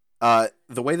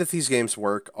 the way that these games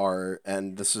work are,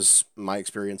 and this is my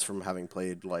experience from having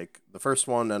played like the first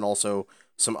one and also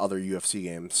some other UFC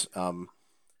games.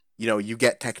 You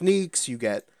get techniques, you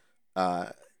get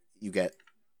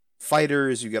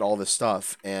fighters, you get all this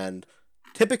stuff, and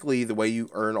typically the way you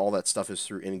earn all that stuff is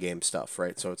through in-game stuff,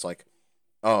 right? So it's like,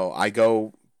 oh, I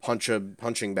go punch a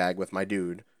punching bag with my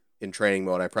dude in training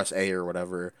mode, I press A or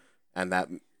whatever, and that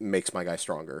makes my guy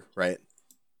stronger, right?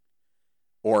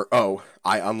 Or, oh,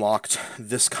 I unlocked a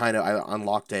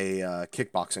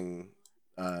kickboxing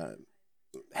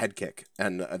head kick,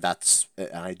 and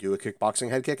I do a kickboxing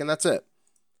head kick, and that's it.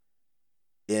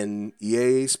 In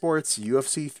EA Sports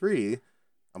UFC 3,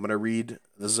 I'm going to read,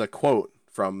 this is a quote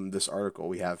from this article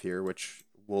we have here, which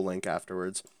we'll link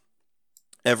afterwards.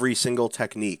 Every single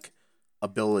technique,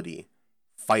 ability,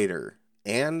 fighter,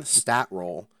 and stat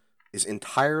roll is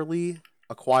entirely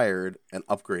acquired and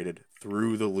upgraded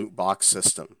through the loot box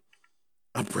system.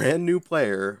 A brand new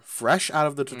player, fresh out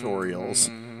of the tutorials,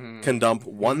 can dump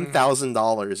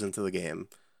 $1,000 into the game,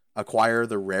 acquire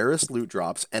the rarest loot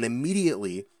drops, and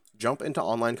immediately jump into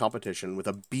online competition with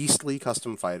a beastly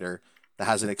custom fighter that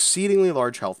has an exceedingly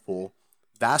large health pool,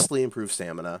 vastly improved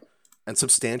stamina, and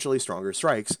substantially stronger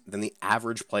strikes than the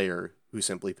average player who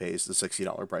simply pays the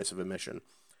 $60 price of admission.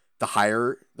 The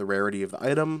higher the rarity of the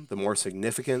item, the more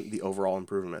significant the overall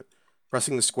improvement.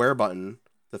 Pressing the square button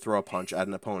to throw a punch at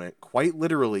an opponent, quite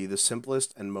literally the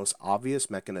simplest and most obvious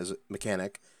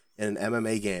mechanic in an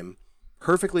MMA game,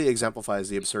 perfectly exemplifies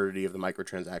the absurdity of the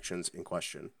microtransactions in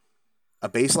question. A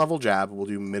base level jab will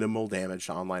do minimal damage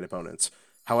to online opponents.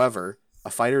 However, a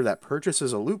fighter that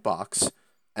purchases a loot box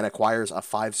and acquires a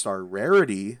 5-star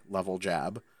rarity level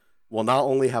jab will not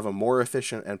only have a more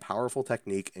efficient and powerful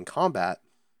technique in combat,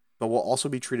 but will also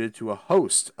be treated to a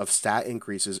host of stat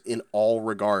increases in all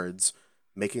regards,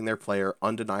 making their player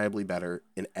undeniably better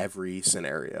in every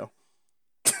scenario.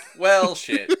 Well,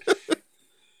 shit.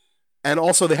 And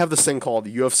also, they have this thing called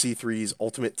UFC 3's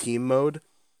Ultimate Team Mode,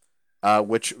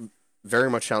 which very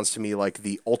much sounds to me like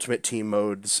the Ultimate Team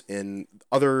modes in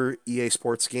other EA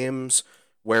Sports games,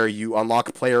 where you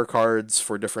unlock player cards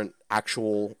for different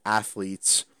actual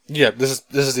athletes. Yeah, this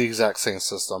is the exact same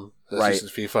system that's Right.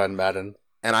 used in FIFA and Madden.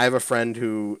 And I have a friend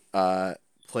who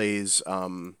plays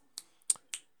Madden,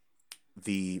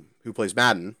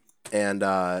 and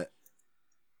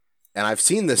I've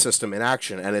seen this system in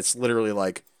action, and it's literally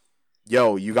like,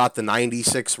 yo, you got the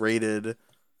 96 rated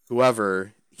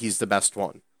whoever, he's the best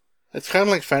one. It's kind of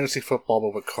like fantasy football,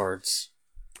 but with cards.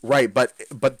 Right, but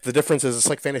the difference is it's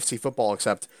like fantasy football,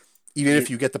 except even if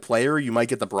you get the player, you might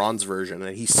get the bronze version,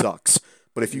 and he sucks.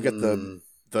 But if you get the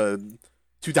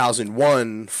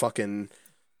 2001 fucking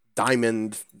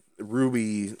diamond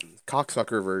ruby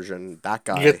cocksucker version, that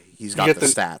guy, he's got the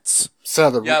stats.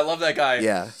 So Yeah, I love that guy.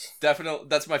 Yeah. Definitely,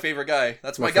 that's my favorure guy.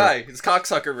 That's my Okay. guy. It's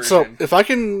cocksucker version. So, if I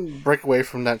can break away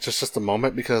from that just a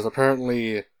moment, because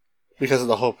apparently, because of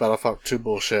the whole Battlefront 2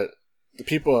 bullshit, the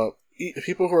people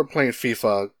who are playing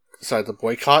FIFA decided to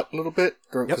boycott a little bit.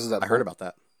 Because of that. I heard about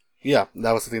that. Yeah,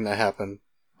 that was the thing that happened.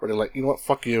 Where they're like, you know what,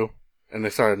 fuck you. And they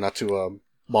started not to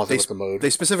bother with the mode. They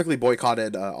specifically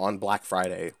boycotted on Black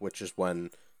Friday, which is when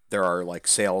there are like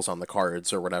sales on the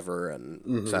cards or whatever,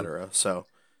 and etc. So,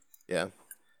 yeah.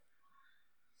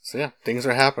 So yeah, things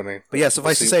are happening. But yeah,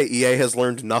 suffice to say, EA has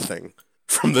learned nothing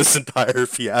from this entire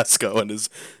fiasco and is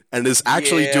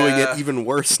actually doing it even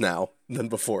worse now than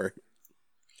before.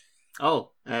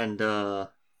 Oh, and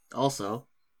also,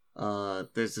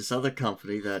 there's this other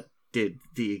company that did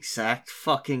the exact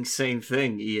fucking same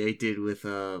thing EA did with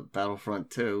Battlefront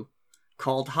 2,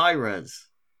 called Hi-Rez.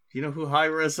 You know who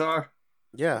Hi-Rez are?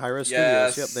 Yeah, Hi-Res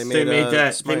Yes. Studios. Yep,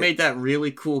 They made that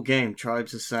really cool game,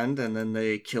 Tribes Ascend, and then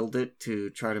they killed it to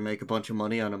try to make a bunch of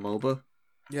money on a MOBA.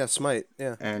 Yeah, Smite.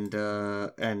 Yeah. And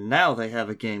now they have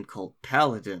a game called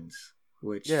Paladins,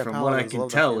 which, Yeah, from what I Paladins, can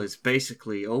love that tell, game. is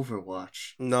basically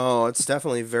Overwatch. No, it's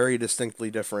definitely very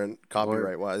distinctly different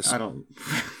copyright-wise. I don't.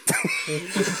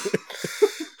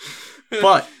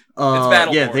 But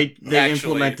Battleborn, yeah, they actually.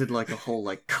 implemented like a whole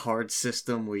like card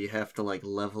system where you have to like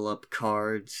level up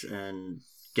cards and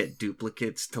get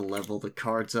duplicates to level the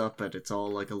cards up, and it's all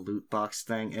like a loot box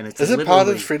thing. And it's Is it literally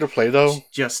Paladins free to play though?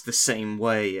 just the same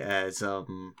way as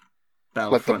Battlefront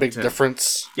Like the big 2.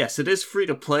 difference? Yes, it is free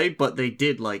to play, but they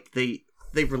did like they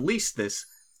released this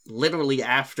literally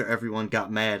after everyone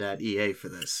got mad at EA for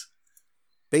this.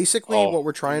 Basically, Oh. what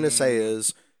we're trying to say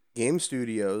is game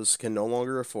studios can no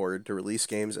longer afford to release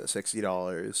games at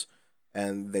 $60,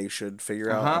 and they should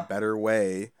figure out a better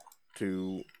way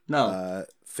to figure No,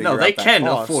 out they that can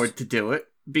cost. afford to do it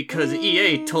because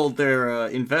EA told their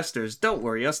investors, "Don't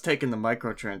worry, us taking the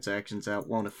microtransactions out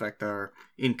won't affect our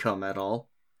income at all."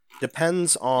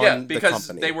 Depends on Yeah, the because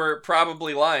company. they were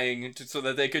probably lying so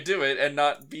that they could do it and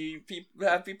not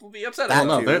have people be upset That about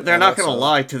No, it. too. they're and not going to also-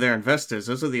 lie to their investors.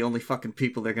 Those are the only fucking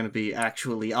people they're going to be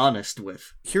actually honest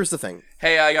with. Here's the thing.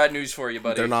 Hey, I got news for you,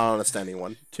 buddy. They're not honest to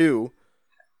anyone. Two,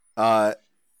 the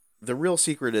real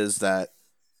secret is that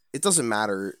it doesn't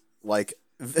matter. Like,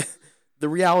 the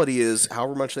reality is,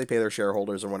 however much they pay their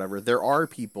shareholders or whatever,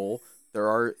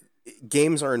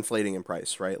 games are inflating in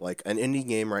price, right? Like, an indie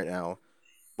game right now,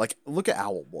 like, look at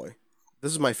Owlboy.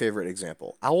 This is my favorite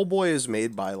example. Owlboy is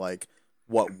made by, like,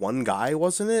 one guy,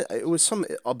 wasn't it? It was some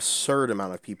absurd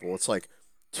amount of people. It's like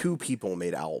 2 people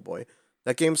made Owlboy.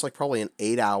 That game's like probably an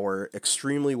 8-hour,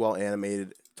 extremely well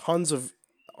animated, tons of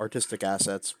artistic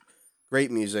assets,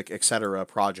 great music, etc.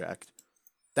 project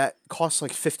that costs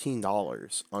like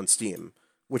 $15 on Steam,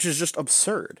 which is just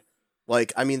absurd.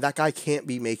 Like, I mean, that guy can't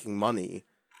be making money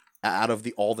out of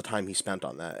all the time he spent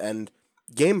on that. And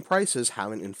game prices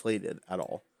haven't inflated at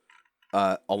all,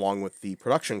 along with the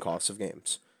production costs of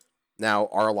games. Now,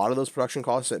 are a lot of those production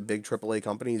costs at big AAA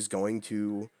companies going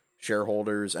to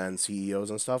shareholders and CEOs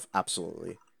and stuff?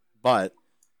 Absolutely. But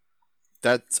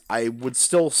I would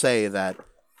still say that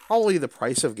probably the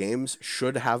price of games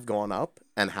should have gone up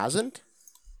and hasn't.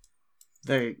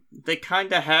 They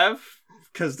kind of have,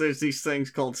 because there's these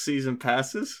things called season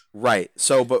passes. Right.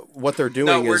 So, but what they're doing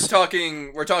No, we're is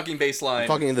talking baseline.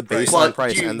 talking the price. baseline But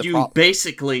price you, and the you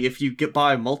basically, if you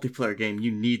buy a multiplayer game,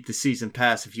 you need the season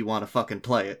pass if you want to fucking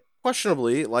play it.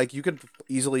 questionably, like, you could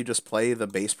easily just play the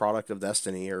base product of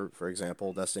Destiny, or, for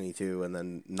example, Destiny 2, and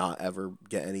then not ever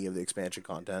get any of the expansion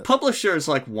content. Publishers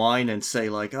like whine and say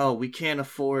like, "Oh, we can't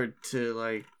afford to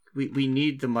like we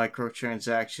need the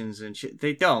microtransactions and shit.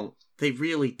 They don't. They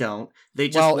really don't. They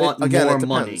just Well, want again, more it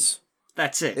money. depends.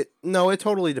 That's it. No, it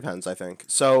totally depends, I think.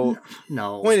 So,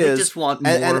 No, point they is, just want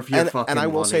more of your fucking and I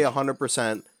will money. say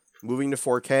 100%, moving to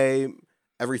 4K,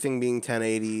 everything being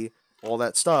 1080, all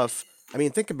that stuff. I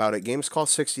mean, think about it. Games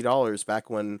cost $60 back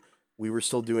when we were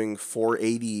still doing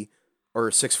 480 or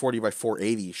 640 by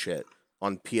 480 shit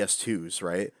on PS2s,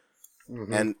 right?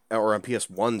 Mhm. Or on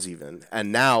PS1s even.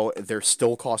 And now they're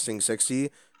still costing 60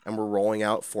 and we're rolling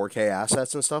out 4K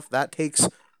assets and stuff. That takes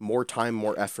more time,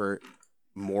 more effort,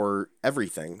 more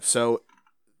everything. So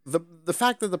the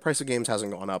fact that the price of games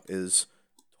hasn't gone up is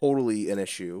totally an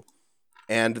issue.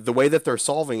 And the way that they're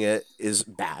solving it is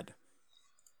bad.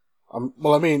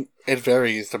 Well, I mean, it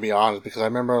varies, to be honest, because I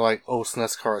remember, like,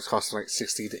 SNES cards costing like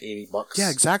 $60 to $80. Yeah,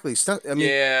 exactly. I mean,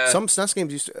 Yeah. some SNES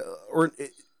games used to,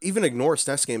 even ignore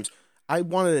SNES games. I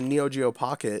wanted a Neo Geo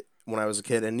Pocket when I was a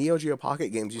kid, and Neo Geo Pocket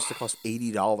games used to cost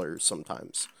 $80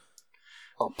 sometimes.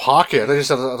 Pocket? I just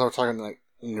said I was talking, like,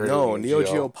 No, Neo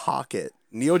Geo Pocket.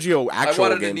 Neo Geo I actual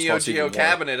wanted a games Neo cost even Geo more.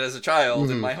 cabinet as a child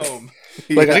in Mhm. my home.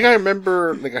 Like, Yeah. I think I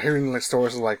remember, like, hearing, like,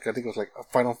 stories of, like, I think it was, like, a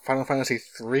Final Fantasy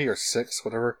 3 or 6,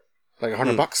 whatever. Like,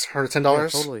 $100,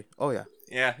 $110. Yeah, totally. Oh, yeah.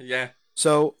 Yeah.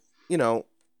 So,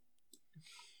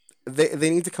 they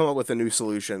need to come up with a new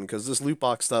solution because this loot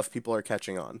box stuff, people are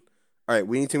catching on. All right,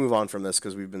 we need to move on from this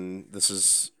because this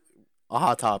is a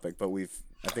hot topic, but I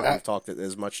think we've talked it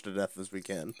as much to death as we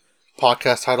can.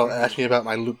 Podcast title, Ask Me About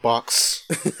My Loot Box.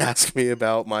 Ask me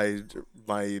about my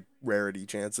rarity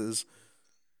chances.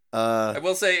 I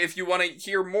will say, if you want to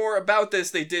hear more about this,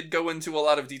 they did go into a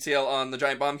lot of detail on the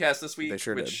Giant Bombcast this week. They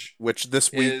sure which did. Which this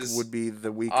week is, would be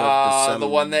the week of December. The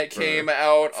one that came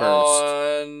out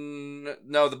 1st. on...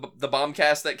 No, the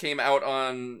Bombcast that came out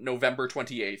on November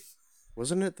 28th.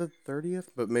 Wasn't it the 30th?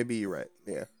 But maybe you're right.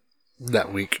 Yeah.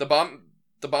 That week. The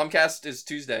Bombcast is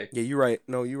Tuesday. Yeah, you're right.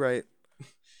 No, you're right.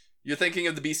 You're thinking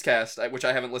of the Beastcast, which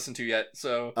I haven't listened to yet,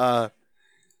 so... All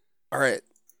right.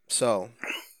 So...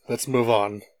 Let's move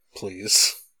on,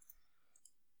 please.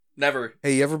 Never.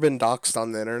 Hey, you ever been doxxed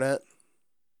on the internet?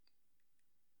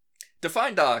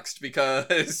 Define doxed,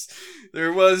 because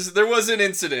there was an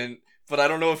incident, but I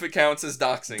don't know if it counts as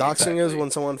doxing. Doxing is exactly.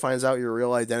 when someone finds out your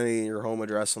real identity and your home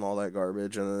address and all that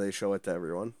garbage, and then they show it to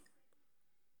everyone.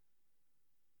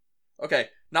 Okay,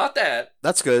 not that,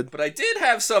 That's good. but I did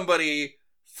have somebody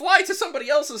fly to somebody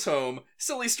else's home,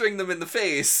 silly string them in the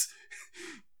face,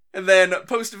 and then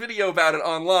post a video about it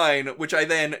online, which I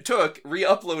then took,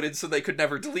 re-uploaded so they could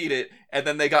never delete it, and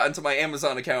then they got into my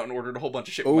Amazon account and ordered a whole bunch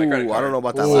of shit with my credit Ooh, card. I don't know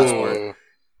about that last part. Ooh.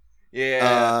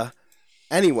 Yeah.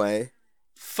 Anyway,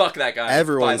 Fuck that guy.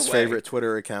 everyone's by the way. favorite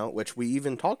Twitter account, which we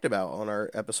even talked about on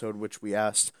our episode, which we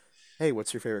asked, hey,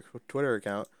 what's your favorite Twitter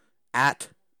account? At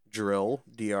Drill,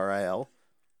 D-R-I-L,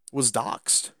 was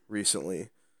doxxed recently.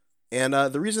 And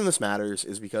the reason this matters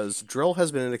is because Drill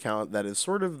has been an account that is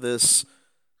sort of this...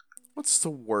 What's the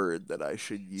word that I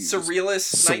should use?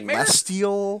 Surrealist nightmare?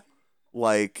 Celestial,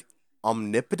 like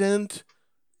omnipotent,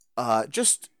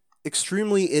 just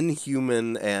extremely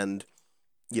inhuman and,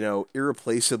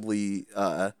 irreplaceably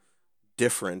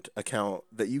different account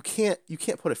that you can't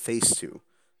put a face to,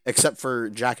 except for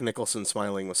Jack Nicholson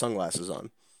smiling with sunglasses on.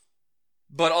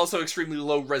 But also extremely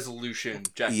low resolution.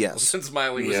 Jack Yes. Nicholson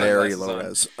smiling with Very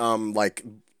sunglasses low on. res. Like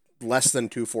less than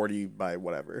 240 by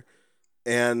whatever,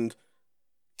 and.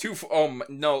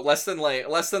 Less than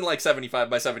like 75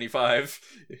 by 75.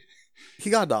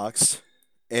 He got doxxed,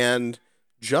 and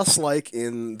just like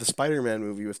in the Spider-Man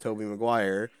movie with Tobey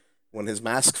Maguire, when his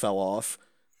mask fell off,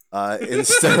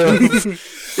 instead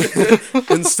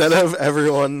of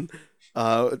everyone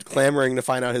clamoring to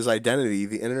find out his identity,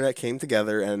 the internet came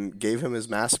together and gave him his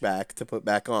mask back to put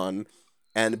back on,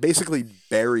 and basically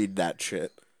buried that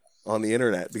shit on the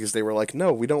internet because they were like,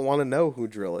 no, we don't want to know who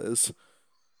Drill is.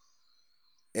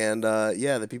 And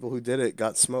the people who did it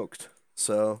got smoked.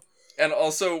 So, And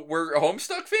also, we're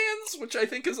Homestuck fans, which I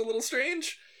think is a little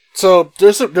strange. So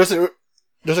there's a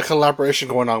collaboration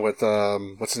going on with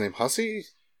what's his name, Hussey?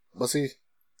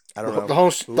 I don't know. The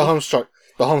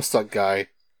Homestuck guy.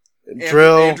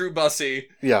 Andrew Bussey.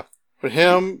 Yeah. But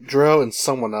him, Drill, and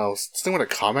someone else. It's with a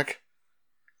comic.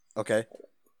 Okay.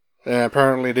 And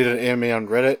apparently they did an AMA on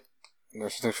Reddit. And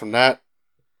there's something from that.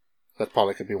 That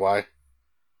probably could be why.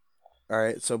 All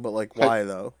right. So, but like, why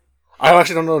though? I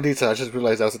actually don't know the details. I just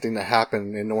realized that was the thing that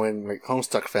happened. And knowing like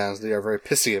Homestuck fans, they are very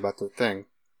pissy about their thing.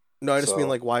 No, I just So- mean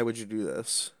like, why would you do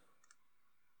this?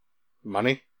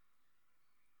 Money?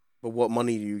 But what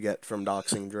money do you get from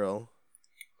doxing Drill?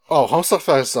 Oh, Homestuck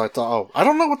fans, I thought, I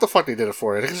don't know what the fuck they did it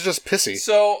for. I think it's just pissy.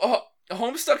 So,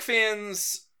 Homestuck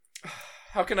fans...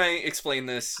 how can I explain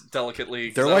this delicately?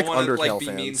 'Cause They're I like don't wanna, Undertale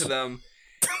be mean fans. to them.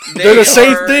 They're the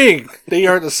same are- thing. They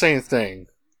are the same thing.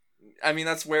 I mean,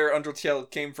 that's where Undertale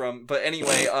came from. But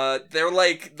anyway, they're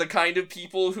like the kind of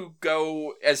people who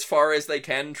go as far as they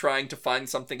can trying to find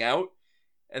something out.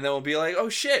 And then we'll be like, oh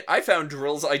shit, I found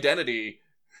Drill's identity.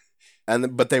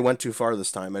 But they went too far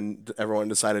this time, and everyone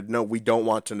decided, no, we don't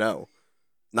want to know.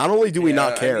 Not only do we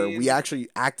not care, we actually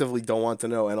actively don't want to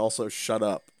know, and also shut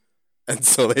up. And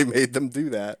so they made them do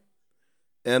that.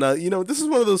 And, this is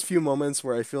one of those few moments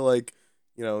where I feel like,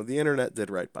 the internet did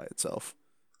right by itself.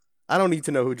 I don't need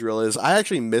to know who Drill is. I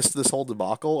actually missed this whole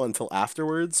debacle until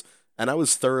afterwards, and I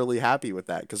was thoroughly happy with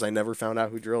that, because I never found out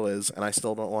who Drill is, and I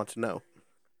still don't want to know.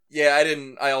 Yeah,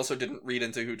 I also didn't read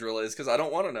into who Drill is, because I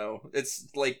don't want to know. It's,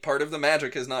 like, part of the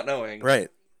magic is not knowing. Right.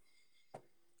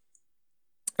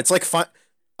 It's like fun.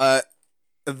 The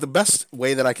best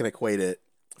way that I can equate it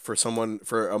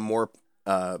for a more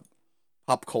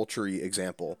pop culture-y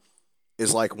example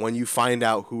is like when you find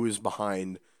out who is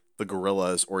behind the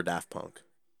Gorillaz or Daft Punk.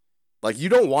 Like, you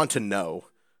don't want to know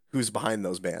who's behind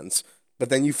those bands, but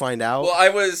then you find out.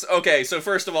 Well, so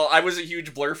first of all, I was a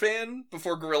huge Blur fan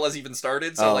before Gorillaz even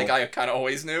started, so, I kind of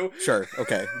always knew. Sure,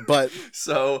 okay, but.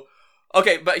 So,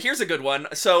 okay, but here's a good one.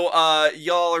 So,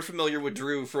 y'all are familiar with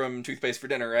Drew from Toothpaste for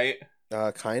Dinner, right?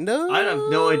 Kinda? I have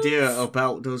no idea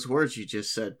about those words you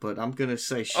just said, but I'm gonna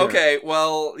say sure. Okay,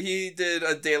 well, he did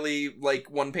a daily,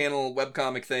 like, one-panel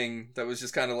webcomic thing that was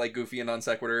just kind of, like, goofy and non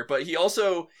sequitur, but he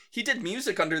did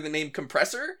music under the name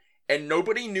Compressor, and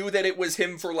nobody knew that it was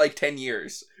him for, like, 10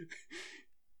 years.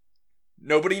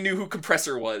 Nobody knew who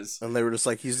Compressor was. And they were just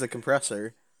like, he's the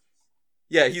compressor.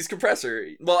 Yeah, he's Compressor.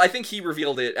 Well, I think he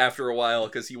revealed it after a while,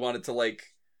 because he wanted to,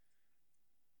 like...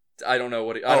 I don't know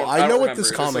what... I know what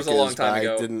this remember. comic This was a long is, time but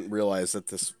ago. I didn't realize that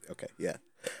this... Okay, yeah.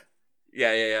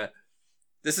 Yeah.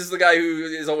 This is the guy who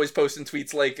is always posting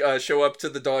tweets like, show up to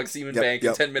the dog semen bank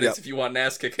in 10 minutes if you want an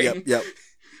ass kicking. Yep.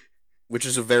 Which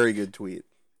is a very good tweet.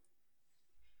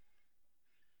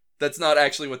 That's not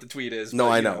actually what the tweet is. No,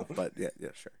 but, I know, but yeah,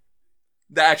 sure.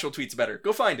 The actual tweet's better.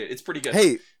 Go find it. It's pretty good.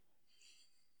 Hey,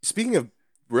 speaking of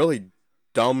really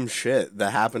dumb shit that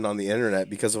happened on the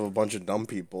internet because of a bunch of dumb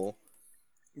people...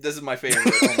 This is my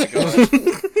favorite. Oh my god.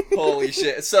 Holy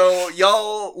shit. So,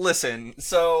 y'all, listen.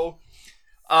 So,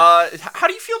 how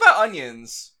do you feel about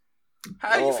onions?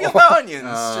 How do you feel about onions?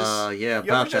 Yeah, you ever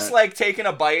about just, that. like, taken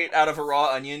a bite out of a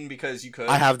raw onion because you could?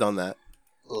 I have done that.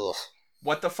 Ugh.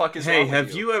 What the fuck is Hey, wrong with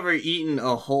have you ever eaten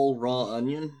a whole raw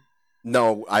onion?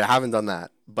 No, I haven't done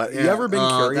that. But you ever been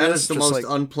curious? That is the just most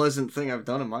like, unpleasant thing I've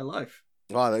done in my life.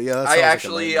 oh, yeah, that sounds I like a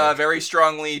actually nightmare. very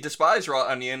strongly despise raw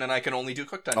onion, and I can only do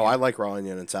cooked onion. Oh, I like raw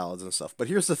onion and salads and stuff. But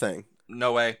here's the thing.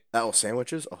 No way. Oh,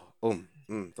 sandwiches? Oh,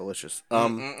 delicious. But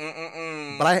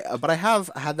But I have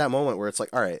had that moment where it's like,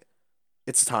 all right,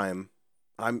 it's time.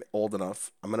 I'm old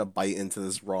enough. I'm gonna bite into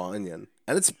this raw onion,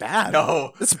 and it's bad.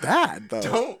 No. It's bad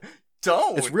though.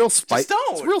 Don't. It's real spicy. Just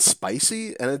don't. It's real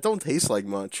spicy, and it don't taste like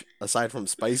much aside from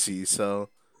spicy. So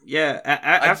Yeah,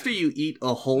 after you eat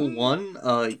a whole one,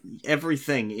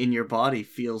 everything in your body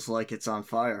feels like it's on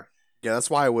fire. yeah, that's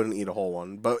why I wouldn't eat a whole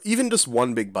one. But even just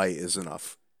one big bite is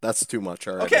enough. That's too much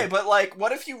already. Okay, but like,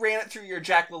 what if you ran it through your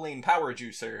Jack LaLanne power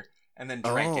juicer and then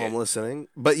drank it? I'm listening.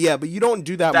 But you don't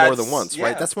do that more than once,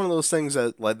 right? yeah. That's one of those things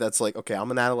that's like, okay, I'm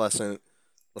an adolescent.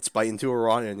 Let's bite into a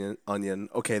raw onion.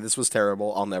 Okay, this was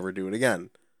terrible. I'll never do it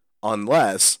again.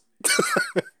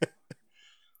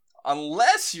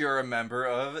 Unless you're a member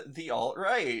of the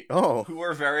alt-right, oh, who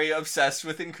are very obsessed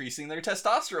with increasing their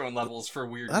testosterone levels for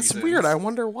weird that's reasons. weird. I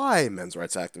wonder why, men's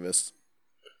rights activists.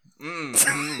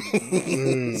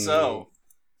 So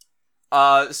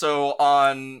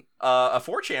on a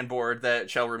 4chan board that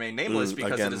shall remain nameless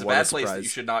because again, it is a what a bad place that surprise. you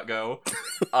should not go,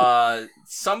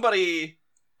 somebody,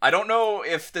 I don't know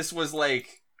if this was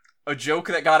like a joke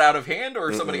that got out of hand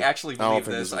or somebody actually I don't believed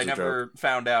think this. this was I a never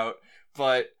found out,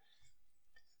 but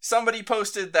somebody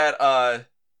posted that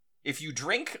if you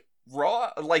drink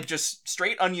raw, like just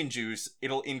straight onion juice,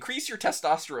 it'll increase your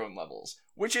testosterone levels,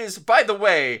 which is, by the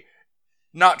way,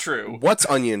 not true. What's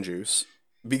onion juice?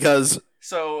 Because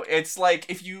So it's like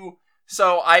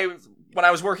when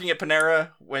I was working at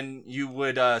Panera, when you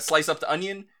would slice up the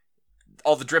onion,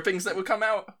 all the drippings that would come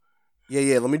out.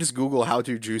 yeah. Let me just Google how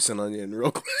to juice an onion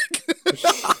real quick.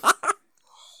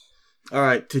 All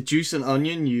right, to juice an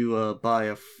onion, you buy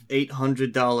a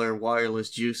 $800 wireless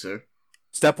juicer.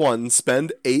 Step 1: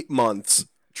 spend 8 months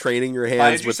training your Buy a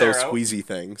hands with those Juicero. squeezy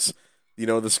things. You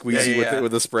know, the squeezy Yeah.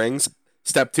 with the springs.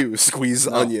 Step 2: squeeze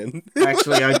No. onion.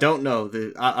 Actually, I don't know.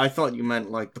 I thought you meant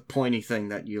like the pointy thing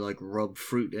that you like rub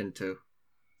fruit into.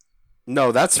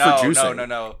 No, that's for No, juicing.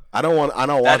 no. I don't want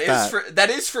that. That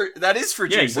is for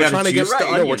Yeah, juicing. you gotta juice the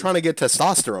onion. We're trying to get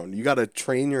testosterone. You got to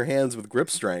train your hands with grip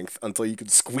strength until you can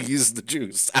squeeze the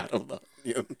juice out of the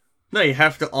onion. No, you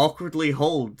have to awkwardly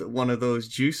hold one of those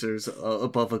juicers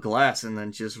above a glass and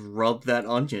then just rub that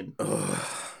onion.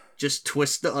 Just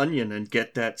twist the onion and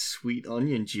get that sweet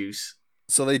onion juice.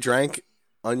 So they drank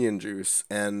onion juice,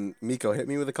 and Miko hit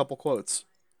me with a couple quotes.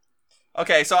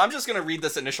 Okay, so I'm just gonna read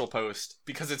this initial post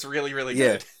because it's really, really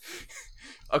good.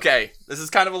 Okay, this is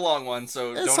kind of a long one,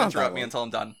 so It's don't not interrupt that me long. until I'm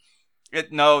done.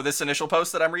 No, this initial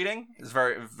post that I'm reading is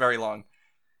very, very long.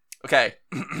 Okay.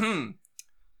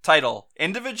 Title: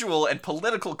 Individual and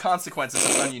Political Consequences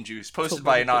of Onion Juice, posted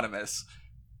by Anonymous.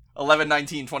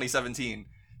 11/19/2017.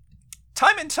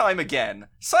 Time and time again,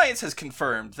 science has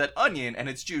confirmed that onion and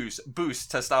its juice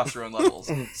boost testosterone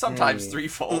levels, sometimes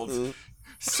threefold.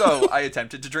 So, I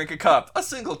attempted to drink a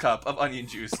single cup of onion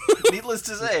juice. Needless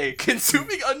to say,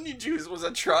 consuming onion juice was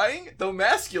a trying, though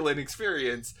masculine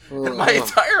experience, and my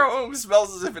entire home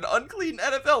smells as if an unclean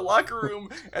NFL locker room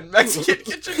and Mexican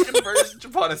kitchen converged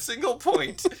upon a single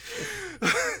point.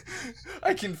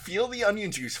 I can feel the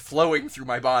onion juice flowing through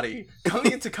my body,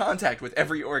 coming into contact with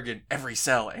every organ, every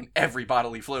cell, and every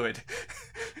bodily fluid.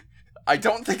 I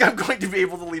don't think I'm going to be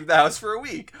able to leave the house for a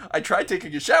week. I tried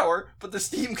taking a shower, but the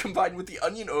steam combined with the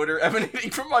onion odor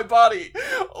emanating from my body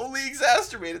only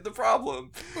exacerbated the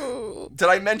problem. Did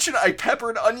I mention I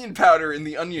peppered onion powder in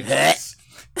the onion juice?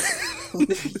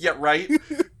 Yeah, right?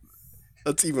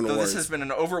 That's even Though worse. this has been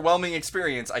an overwhelming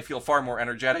experience, I feel far more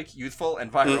energetic, youthful,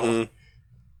 and viral.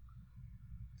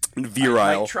 I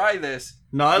Virile. might try this.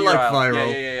 No, I like Virile.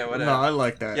 viral. Yeah, whatever. No, I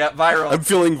like that. Yeah, viral. I'm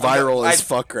feeling viral as I-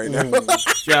 fuck right now.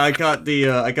 Yeah, I got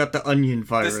the onion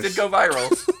virus. This did go viral.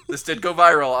 This did go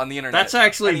viral on the internet. That's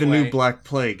actually the Anyway. new Black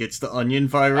Plague. It's the onion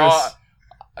virus.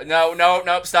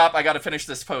 No, stop. I gotta finish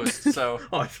this post. So,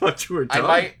 Oh, I thought you were I done.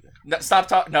 might... No, stop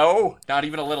talking. No, not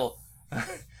even a little.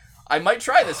 I might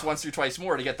try this once or twice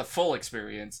more to get the full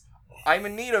experience. I'm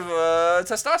in need of a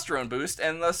testosterone boost,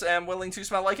 and thus am willing to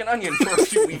smell like an onion for a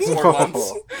few weeks or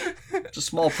months. It's a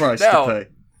small price No. to pay.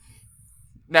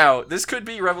 Now, this could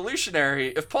be revolutionary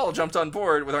if Paul jumped on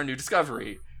board with our new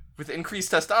discovery. With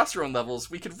increased testosterone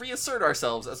levels, we could reassert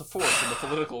ourselves as a force in the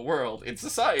political world, in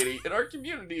society, in our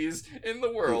communities, in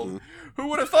the world. Who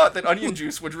would have thought that onion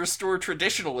juice would restore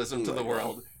traditionalism to the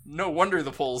world? No wonder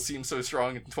the polls seem so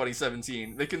strong in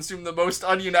 2017. They consume the most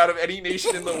onion out of any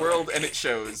nation in the world, and it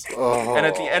shows. And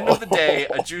at the end of the day,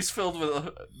 a juice filled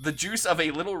with the juice of a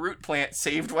little root plant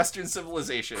saved Western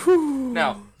civilization.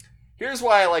 Now, here's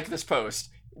why I like this post.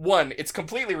 1, it's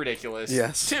completely ridiculous.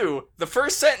 Yes. 2, the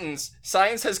first sentence,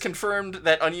 science has confirmed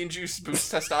that onion juice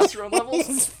boosts testosterone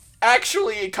levels.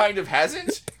 Actually, it kind of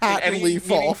hasn't in any Patently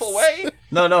false. meaningful way.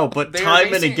 No, but They are time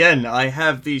and basing- again, I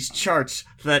have these charts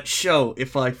that show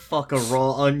if I fuck a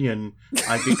raw onion,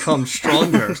 I become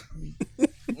stronger.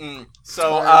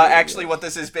 So, actually, what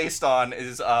this is based on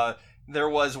is, there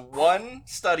was one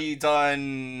study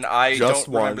done, I Just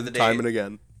don't one, remember the date. time and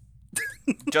again.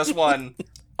 Just one,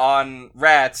 on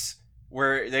rats,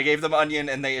 where they gave them onion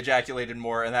and they ejaculated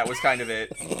more, and that was kind of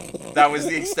it. That was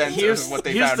the extent Here's of what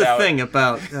they here's found the out. thing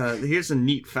about here's a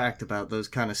neat fact about those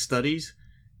kind of studies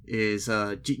is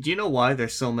do you know why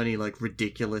there's so many like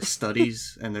ridiculous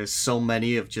studies and there's so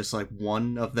many of just like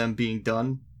one of them being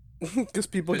done? Because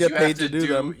people 'Cause get you paid have to do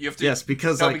them. You have to, Yes,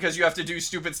 because no, like because you have to do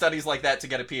stupid studies like that to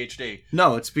get a PhD.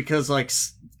 no, it's because like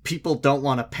people don't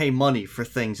want to pay money for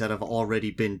things that have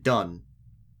already been done.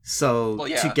 So Well,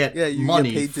 yeah. to get Yeah, you get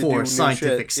money paid to do for new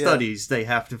scientific shit, yeah. studies, they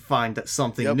have to find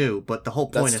something Yep. new. But the whole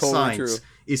point That's of totally science true.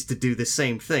 is to do the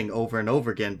same thing over and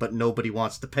over again, but nobody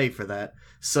wants to pay for that.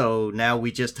 So now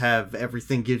we just have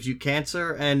everything gives you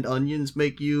cancer, and onions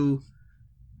make you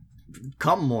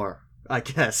come more. I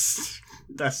guess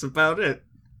that's about it.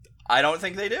 I don't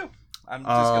think they do. I'm just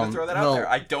going to throw that out well, there.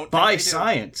 I don't think By they do.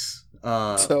 science,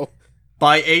 So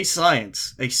by a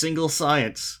science, a single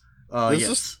science. This Yes.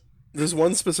 is- there's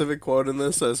one specific quote in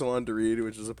this I just wanted to read,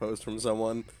 which is a post from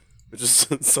someone, which is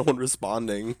someone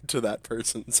responding to that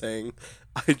person saying,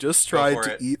 "I just Go tried for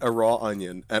to it. eat a raw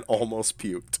onion and almost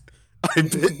puked. I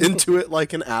bit into it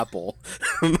like an apple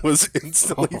and was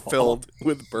instantly filled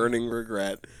with burning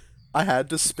regret. I had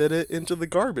to spit it into the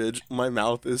garbage. My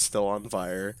mouth is still on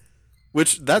fire."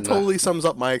 Which, that totally sums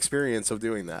up my experience of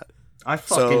doing that. I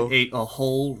fucking So- ate a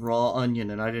whole raw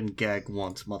onion and I didn't gag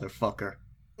once, motherfucker.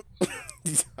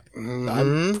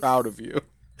 I'm proud of you.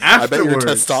 I bet your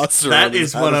Afterwards, testosterone that is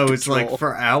is out when of I was control. like,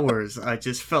 for hours, I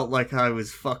just felt like I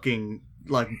was fucking,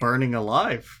 like, burning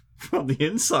alive from the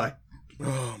inside.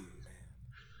 Oh,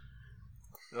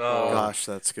 Oh. gosh,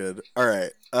 that's good. All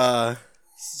right.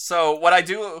 So what I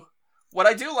do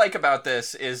like about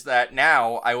this is that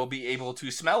now I will be able to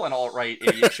smell an alt-right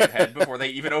idiot shithead before they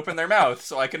even open their mouth,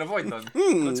 so I can avoid them.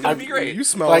 That's gonna be great. You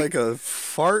smell Like- like a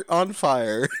fart on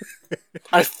fire.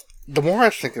 The more I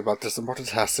think about this, the more this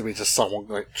has to be just someone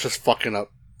like just fucking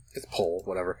up his poll,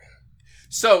 whatever.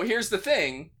 So here's the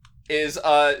thing: is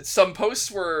some posts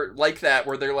were like that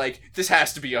where they're like, "This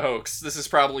has to be a hoax. This is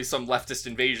probably some leftist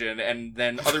invasion," and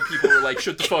then other people were like,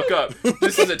 "Shut the fuck up.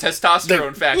 This is a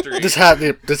testosterone factory." This has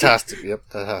to be. Yep,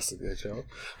 that has to be a joke.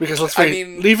 Because let's I face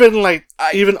mean,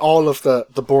 even all of the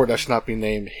board that should not be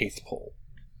named hates poll.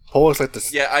 Poll is like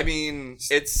this. Yeah, I mean,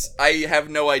 I have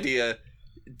no idea.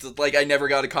 Like, I never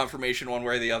got a confirmation one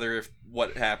way or the other if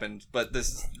what happened, but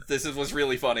this was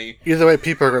really funny. Either way,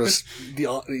 people are gonna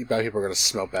the bad people are gonna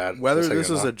smell bad. Whether Just so this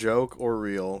you is know. a joke or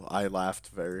real, I laughed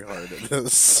very hard at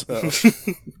this. So.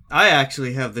 I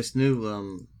actually have this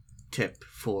new tip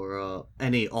for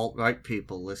any alt-right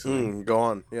people listening. Go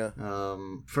on, yeah.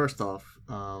 First off,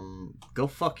 go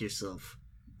fuck yourself.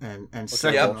 And Okay,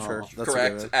 second Yep, off, sure. That's a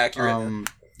Correct, good accurate.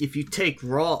 if you take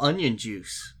raw onion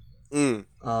juice, Mm.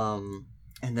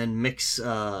 and then mix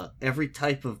every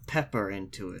type of pepper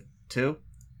into it too,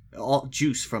 all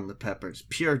juice from the peppers,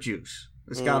 pure juice.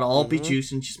 It's got to all be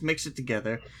juice, and just mix it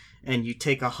together. And you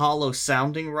take a hollow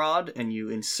sounding rod and you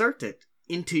insert it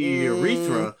into your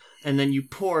urethra, and then you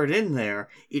pour it in there.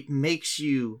 It makes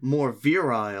you more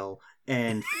virile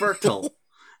and fertile,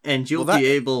 and you'll Well, that- be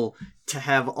able to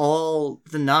have all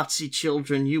the Nazi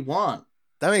children you want.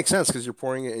 That makes sense because you're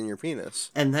pouring it in your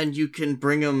penis. And then you can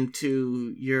bring them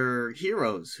to your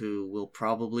heroes, who will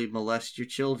probably molest your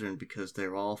children because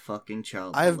they're all fucking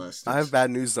child I molesters. have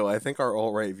bad news though. I think our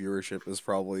alt-right viewership is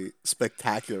probably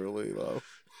spectacularly low.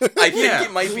 I think Yeah.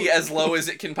 it might be as low as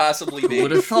it can possibly be. Who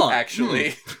would've thought?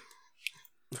 Actually,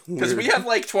 because we Weird. have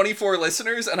like 24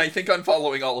 listeners, and I think I'm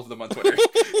following all of them on Twitter.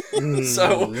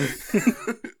 So,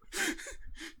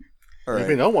 All We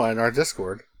right. know one in our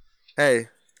Discord. Hey,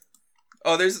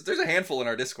 oh, there's a handful in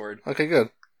our Discord. Okay, good.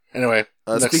 Anyway,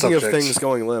 next speaking of subject. things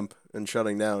going limp and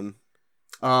shutting down,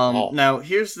 Now,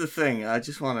 here's the thing. I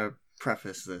just want to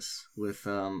preface this with,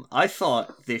 I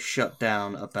thought this shut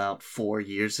down about 4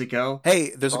 years ago. hey,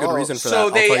 there's a good reason for that. So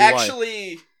I'll they tell you why.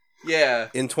 actually, yeah.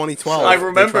 In 2012, I they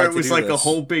remember tried it to was do like a this.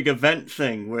 whole big event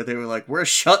thing where they were like, we're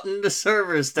shutting the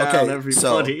servers down, Okay,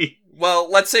 everybody. Well,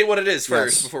 let's say what it is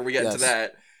first Yes, before we get into yes.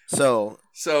 that. So,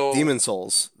 So, Demon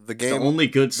Souls, the It's the game, only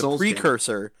good the Souls game.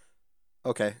 precursor.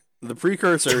 Okay, the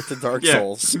precursor to Dark Yeah.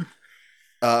 Souls,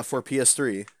 for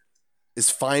PS3, is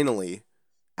finally,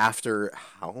 after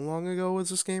how long ago was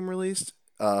this game released?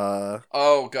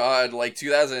 oh god, like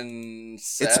 2007.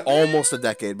 It's almost a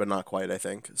decade, but not quite. I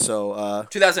think so.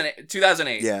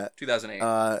 2008. Yeah.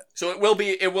 2008. So it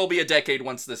will be a decade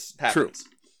once this happens.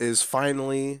 Is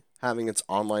finally having its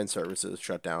online services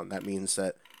shut down. That means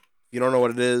that if you don't know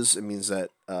what it is, it means that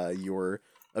your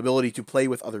ability to play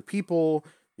with other people,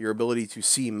 your ability to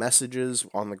see messages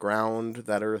on the ground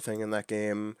that are a thing in that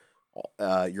game,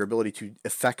 your ability to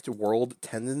affect world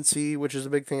tendency, which is a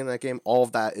big thing in that game, all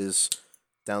of that is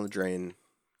down the drain,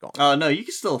 gone. No, you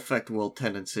can still affect world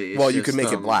tendency. It's well, you just, can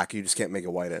make it black, you just can't make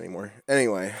it white anymore.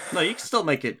 Anyway, No, you can still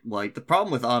make it white. The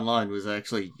problem with online was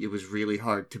actually it was really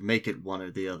hard to make it one or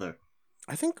the other.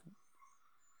 I think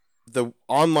the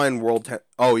online world...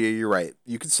 oh, yeah, you're right.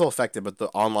 You can still affect it, but the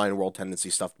online world tendency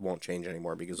stuff won't change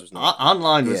anymore because there's no...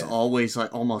 Online was Yeah. always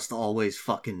almost always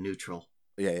fucking neutral.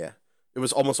 Yeah. It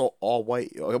was almost all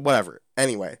white. Whatever.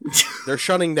 Anyway, they're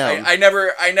shutting down. I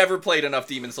never played enough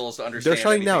Demon Souls to understand. They're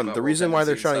shutting anything down. about The world reason why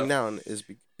they're tendency and shutting stuff.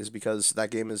 down is because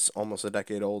that game is almost a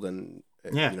decade old and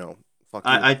Yeah. fuck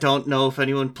you. I don't know if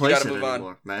anyone plays gotta it move on.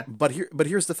 anymore, man. But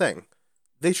here's the thing.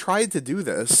 They tried to do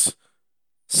this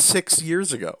 6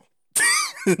 years ago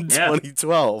in Yeah.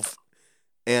 2012.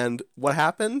 And what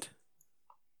happened?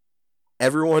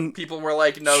 Everyone People were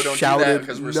like, "No, don't shouted, do that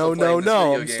because we're no, still playing this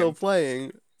video I'm game." still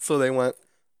playing. So they went,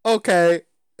 okay,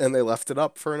 and they left it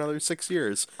up for another 6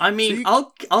 years. I mean, you-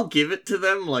 I'll give it to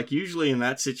them. Like usually in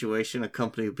that situation, a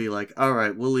company would be like, "All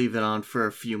right, we'll leave it on for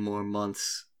a few more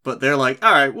months," but they're like,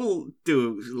 "All right, we'll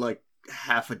do like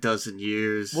half a dozen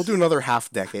years. We'll do another half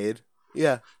decade.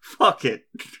 Yeah. Fuck it."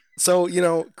 So,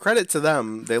 credit to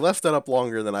them. They left it up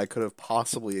longer than I could have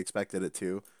possibly expected it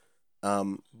to.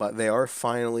 But they are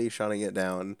finally shutting it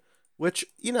down, which,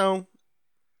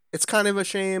 it's kind of a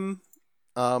shame.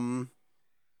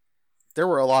 There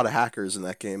were a lot of hackers in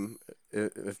that game,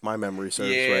 if my memory serves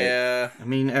right. Yeah. I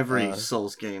mean, every Uh,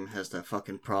 Souls game has that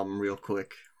fucking problem real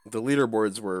quick. The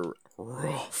leaderboards were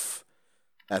rough.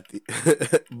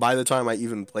 By the time I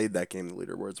even played that game, the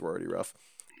leaderboards were already rough.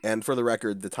 And for the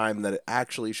record, the time that it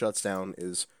actually shuts down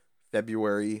is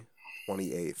February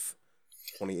 28th,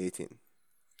 2018.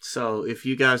 So, if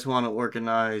you guys want to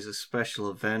organize a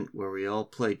special event where we all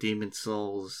play Demon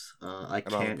Souls, I I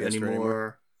don't have can't a PS3 anymore.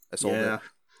 anymore. I sold Yeah. it.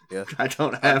 Yeah. I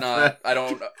don't I'm have not. that.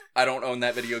 I don't own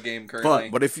that video game currently.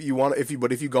 But if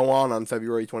you go on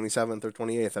February 27th or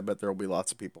 28th, I bet there will be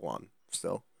lots of people on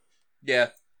still. Yeah,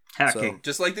 Hacking.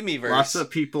 just like the Miiverse. Lots of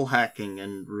people hacking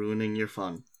and ruining your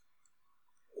fun.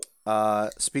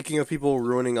 Speaking of people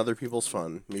ruining other people's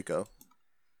fun, Miko.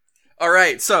 All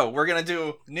right, so we're gonna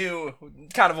do new,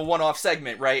 kind of a one-off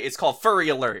segment, right? It's called Furry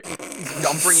Alert.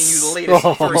 I'm bringing you the latest.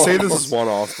 Oh. furry We say news. this is one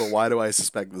off, but why do I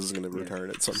suspect this is going to return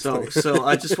at some So, point? so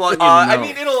I just want you to know. I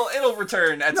mean, it'll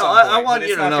return at no, some point. I want but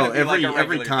you it's to not know gonna be like a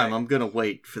every regular time thing. I'm gonna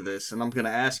wait for this, and I'm gonna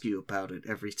ask you about it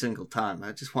every single time.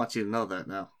 I just want you to know that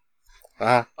now.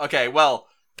 Okay, well,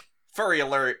 Furry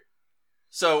Alert.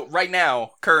 So right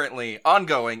now, currently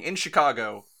ongoing in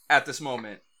Chicago at this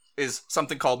moment is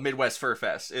something called Midwest Fur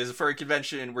Fest. It is a furry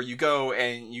convention where you go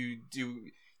and you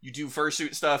do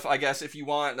fursuit stuff, I guess, if you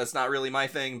want. That's not really my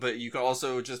thing, but you can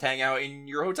also just hang out in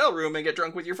your hotel room and get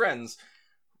drunk with your friends.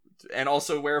 And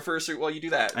also wear a fursuit while you do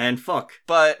that. And fuck.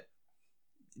 But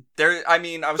I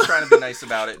was trying to be nice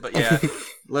about it, but yeah.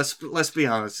 Let's be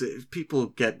honest. If people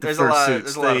get the There's a lot of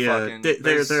fursuits, fucking- they're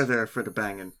there's- there for the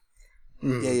banging.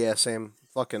 Yeah, same.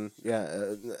 Fucking,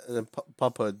 yeah,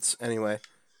 pup hoods. Anyway.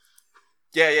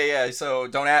 Yeah. So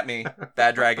don't at me,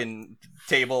 Bad Dragon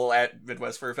table at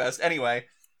Midwest Fur Fest. Anyway,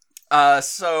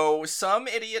 so some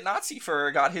idiot Nazi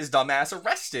fur got his dumbass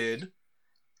arrested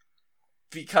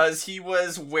because he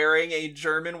was wearing a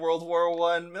German World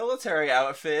War I military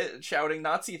outfit, shouting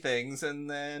Nazi things, and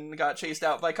then got chased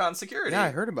out by con security. Yeah,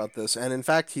 I heard about this. And in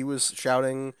fact, he was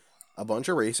shouting a bunch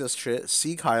of racist shit,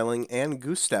 sea-kyling, and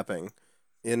goose-stepping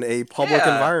in a public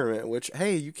Yeah. environment, which,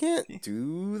 hey, you can't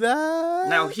do that.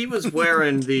 Now he was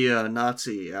wearing the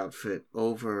Nazi outfit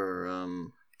over.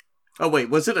 Oh wait,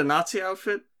 was it a Nazi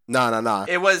outfit? Nah.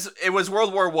 It was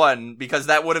World War I because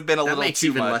that would have been a That little makes too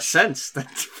even much. less sense.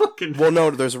 That's fucking. Well,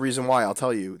 no, there's a reason why. I'll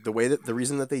tell you. The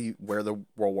reason that they wear the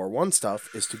World War I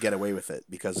stuff is to get away with it.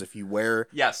 Because if you wear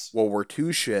Yes. World War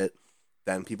II shit,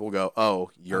 then people go,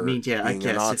 "Oh, you're I mean, yeah, I being a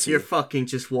guess if Nazi." you're fucking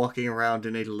just walking around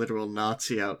in a literal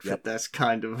Nazi outfit, Yep. that's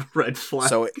kind of a red flag.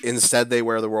 So instead, they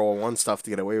wear the World War I stuff to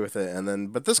get away with it, and then,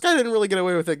 but this guy didn't really get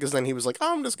away with it because then he was like,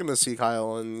 "Oh, I'm just gonna see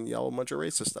Kyle and yell a bunch of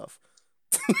racist stuff."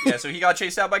 Yeah, so he got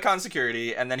chased out by con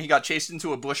security, and then he got chased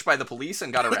into a bush by the police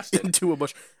and got arrested. Into a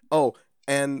bush. Oh,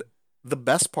 and the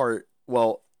best part,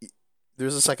 well,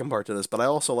 there's a second part to this, but I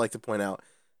also like to point out,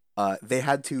 they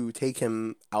had to take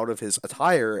him out of his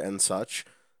attire and such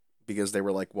because they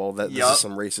were like, well, this Yup. is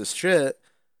some racist shit.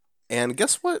 And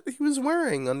guess what he was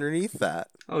wearing underneath that?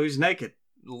 Oh, he's naked.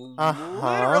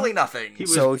 Literally nothing. He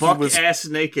was So he buck was ass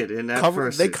naked in that They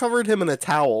fursuit. covered him in a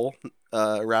towel,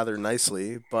 rather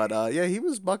nicely, but yeah, he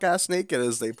was buck ass naked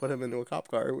as they put him into a cop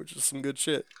car, which is some good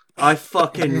shit. I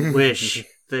fucking wish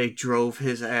they drove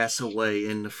his ass away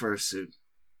in the fursuit.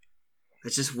 I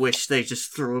just wish they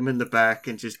just threw him in the back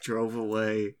and just drove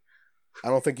away. I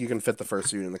don't think you can fit the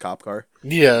fursuit in the cop car.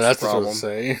 Yeah, that's the what I problem. was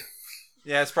saying.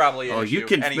 Yeah, it's probably an Oh, you issue.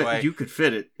 can anyway. you could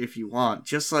fit it if you want,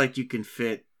 just like you can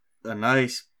fit a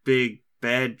nice big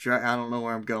bad I don't know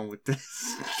where I'm going with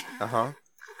this. Uh-huh.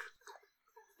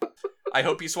 I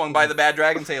hope he swung by the Bad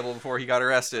Dragon table before he got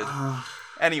arrested.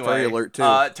 Anyway, Furry alert,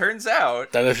 too. Turns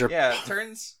out, That is your.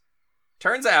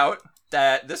 turns out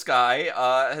that this guy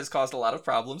has caused a lot of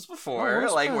problems before,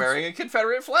 Oh, like surprise. wearing a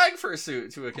Confederate flag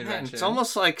fursuit to a convention. It's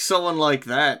almost like someone like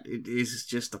that it is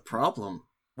just a problem.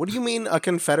 What do you mean a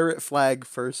Confederate flag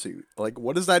fursuit? Like,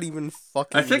 what does that even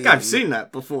fucking I think mean? I've seen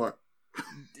that before.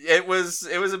 It was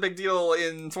a big deal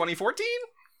in 2014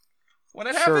 when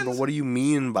it Sure, happened. but what do you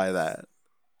mean by that?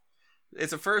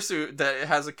 It's a fursuit that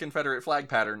has a Confederate flag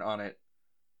pattern on it.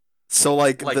 So,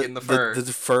 like in the fur.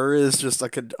 the fur is just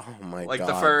like a... Oh, my Like God,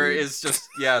 the fur dude. is just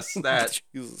that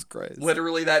Jesus Christ.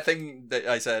 literally that thing that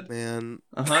I said. Man.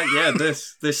 Yeah,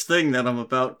 this thing that I'm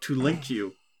about to link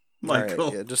you, Michael.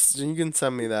 Alright, yeah, just, you can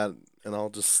send me that, and I'll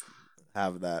just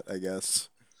have that, I guess.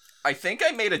 I think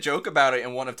I made a joke about it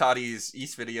in one of Toddy's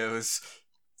East videos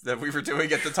that we were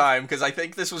doing at the time, because I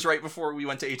think this was right before we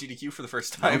went to AGDQ for the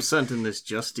first time. I'm sending this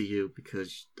just to you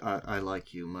because I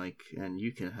like you, Mike, and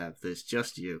you can have this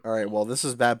just you. Alright, well, this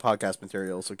is bad podcast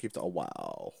material, so keep the... Oh,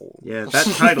 wow. Yeah, that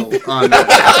title on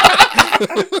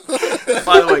that.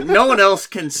 By the way, no one else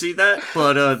can see that,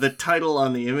 but the title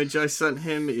on the image I sent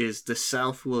him is "The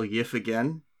South Will Yiff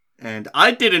Again," and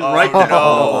I didn't Oh, write that. no.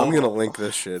 Oh, I'm gonna link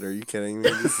this shit. Are you kidding me?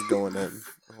 This is going in.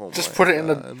 Oh Just my put it in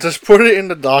the. God. Just put it in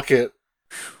the docket.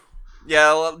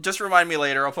 Yeah, well, just remind me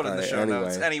later. I'll put it in the Alright, show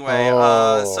notes. anyway. Anyway,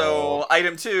 Oh. so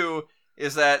item 2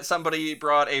 is that somebody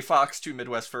brought a fox to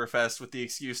Midwest Fur Fest with the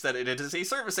excuse that it is a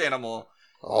service animal,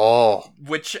 Oh.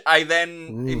 which I then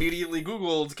Ooh. immediately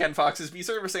Googled, can foxes be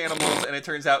service animals? And it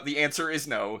turns out the answer is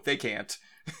no, they can't.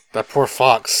 That poor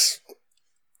fox.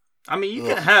 I mean, you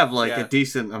Ugh. can have like Yeah. a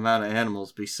decent amount of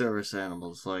animals be service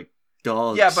animals, like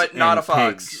dogs. Yeah, but not and a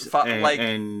fox. pigs, Fo- like-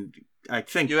 and I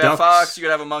think You ducks, have fox, you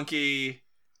could have a monkey.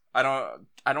 I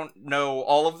don't know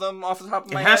all of them off the top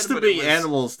of It my has head. to but be it was-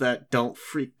 animals that don't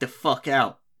freak the fuck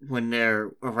out when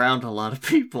they're around a lot of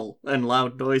people and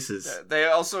loud noises. They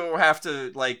also have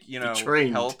to, like, you know,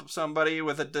 trained. help somebody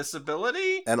with a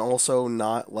disability. And also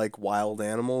not like wild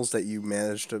animals that you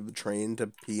manage to train to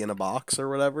pee in a box or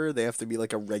whatever. They have to be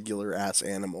like a regular ass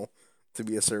animal to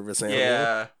be a service animal.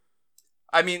 Yeah.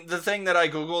 I mean, the thing that I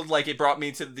Googled, like, it brought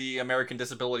me to the American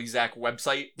Disabilities Act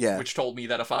website, Yeah. which told me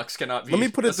that a fox cannot be Let me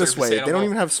put a it this service way: they don't animal.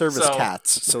 even have service So-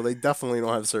 cats, so they definitely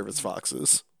don't have service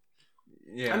foxes.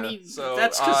 Yeah, I mean, so,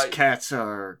 that's because cats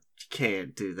are. You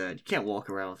can't do that. You can't walk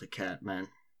around with a cat, man.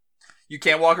 you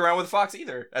can't walk around with a fox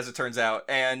either, as it turns out.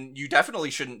 And you definitely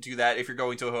shouldn't do that if you're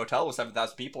going to a hotel with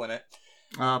 7,000 people in it.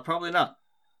 Probably not.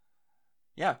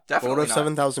 Yeah, But definitely what if not.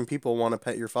 7,000 people want to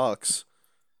pet your fox?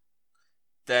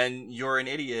 Then you're an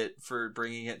idiot for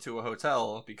bringing it to a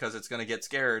hotel because it's going to get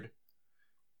scared.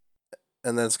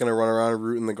 And then it's gonna run around and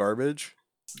root in the garbage?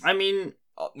 I mean,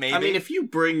 Maybe. if you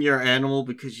bring your animal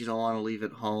because you don't want to leave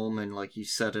it home and like you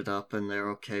set it up and they're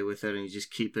okay with it and you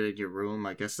just keep it in your room,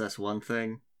 I guess that's one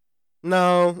thing.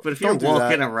 No, But if you're don't do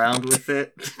walking that. around with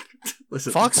it,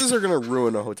 listen, Foxes are gonna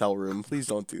ruin a hotel room. Please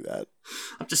don't do that.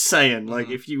 I'm just saying, like,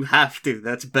 Mhm. if you have to,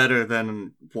 that's better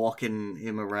than walking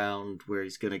him around where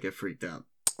he's gonna get freaked out.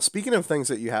 Speaking of things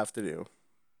that you have to do,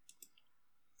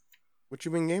 what you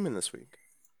been gaming this week?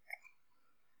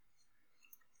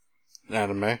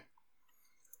 Anime.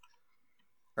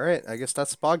 All right, I guess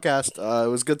that's the podcast. It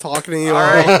was good talking to you. All all.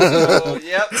 right. So,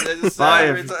 yep. This is, Bye,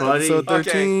 it's- everybody. Episode Okay.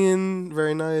 13,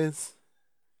 very nice.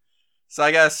 So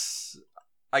I guess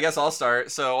I'll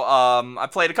start. So I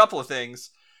played a couple of things.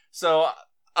 So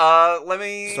let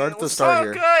me Start at the let's start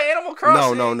talk, here. Animal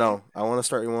Crossing. No. I want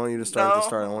you to start at the No.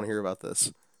 start. I want to hear about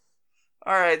this.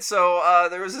 All right. So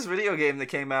there was this video game that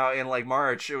came out in like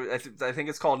March. I think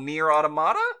it's called Nier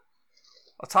Automata.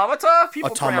 Automata. People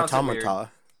pronounce it weird.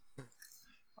 Automata.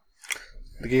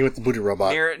 The game with the booty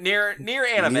robot. Near anime. Near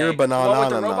The one with the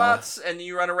banana. robots, and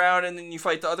you run around and then you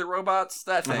fight the other robots.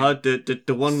 That thing.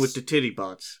 The one with the titty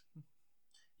bots.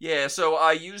 Yeah. So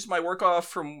I used my work off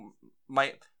from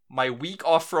my week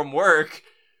off from work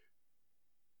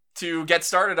to get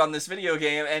started on this video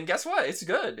game, and guess what? It's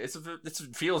good. It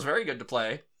feels very good to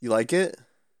play. You like it?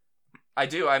 I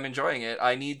do. I'm enjoying it.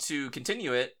 I need to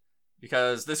continue it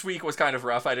because this week was kind of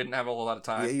rough. I didn't have a whole lot of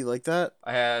time. Yeah, you like that?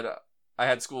 I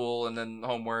had school and then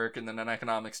homework and then an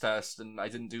economics test, and I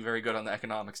didn't do very good on the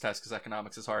economics test because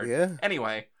economics is hard. Yeah.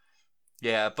 Anyway,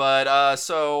 yeah, but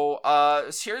so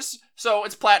it's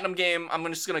a platinum game. I'm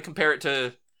just gonna compare it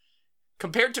to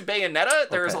Bayonetta.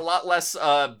 There's Okay. a lot less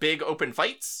big open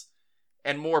fights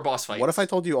and more boss fights. What if I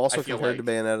told you also I feel compared to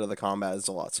like- Bayonetta, the combat is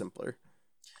a lot simpler?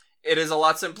 It is a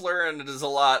lot simpler and it is a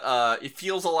lot. It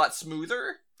feels a lot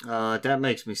smoother. That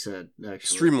makes me sad,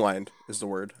 actually. Streamlined is the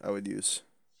word I would use.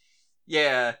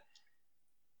 Yeah.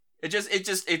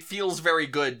 It feels very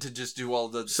good to just do all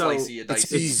the So, slicey and It's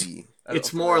dicey. easy. It's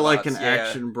of more like an robots, yeah.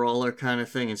 action brawler kind of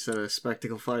thing instead of a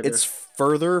spectacle fighter. It's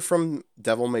further from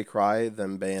Devil May Cry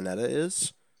than Bayonetta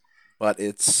is, but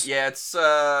it's Yeah, it's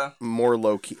more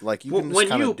low key. Like you can just when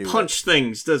kind you of do punch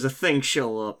things, does a thing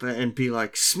show up and be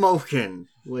like smoking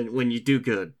when you do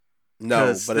good? it. No,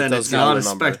 'Cause but it then does it's give not you a a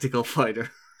number. spectacle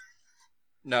fighter.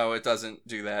 no, it doesn't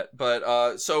do that.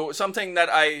 But so something that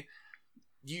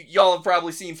y'all have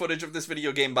probably seen footage of this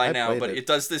video game by I now, played but it. it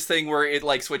does this thing where it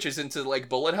like switches into like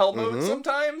bullet hell mode Mhm.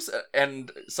 sometimes,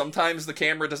 and sometimes the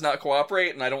camera does not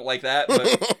cooperate, and I don't like that.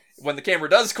 But when the camera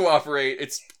does cooperate,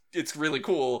 it's really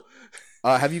cool.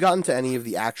 Have you gotten to any of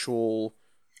the actual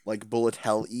like bullet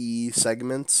hell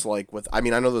segments? Like with, I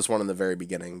mean, I know there's one in the very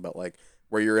beginning, but like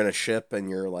where you're in a ship and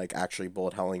you're like actually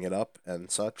bullet helling it up and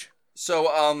such.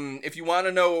 So, if you want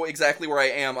to know exactly where I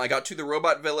am, I got to the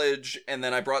robot village, and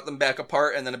then I brought them back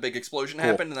apart, and then a big explosion Cool.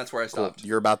 happened, and that's where I Cool. stopped.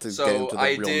 You're about to get So into the I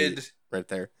real did, meat right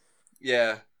there.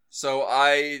 yeah. So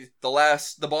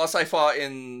the boss I fought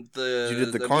in the You did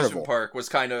the amusement carnival. park was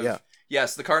kind of Yeah.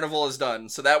 Yes, the carnival is done.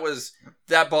 So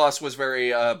that boss was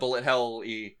very bullet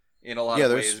hell-y in a lot Yeah,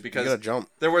 of there's ways you because gotta jump.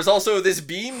 there was also this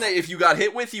beam that if you got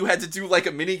hit with, you had to do like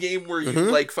a mini game where you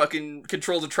Mhm. like fucking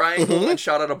controlled a triangle Mhm. and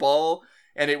shot at a ball.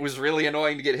 and it was really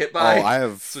annoying to get hit Oh, by. I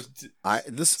have. So,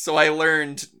 This so I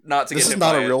learned not to this get is hit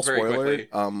not by a real it very spoiler.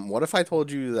 quickly. What if I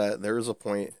told you that there's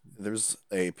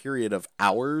a period of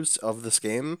hours of this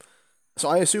game? So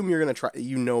I assume you're gonna try.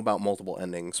 You know about multiple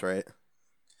endings, right?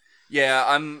 Yeah,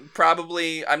 I'm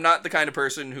not the kind of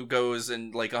person who goes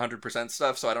and like 100%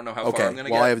 stuff, so I don't know how far Okay. I'm gonna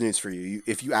Well, I get. have news for you.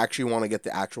 If you actually want to get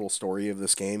the actual story of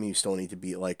this game, you still need to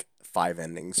beat like 5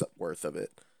 endings worth of it.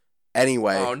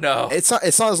 Anyway, Oh no. it's not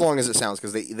as long as it sounds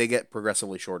because they get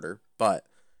progressively shorter. But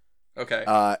Okay.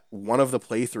 one of the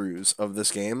playthroughs of this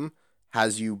game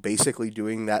has you basically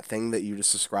doing that thing that you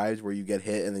just described, where you get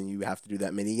hit and then you have to do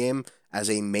that mini game as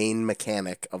a main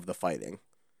mechanic of the fighting.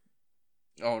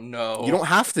 Oh no. You don't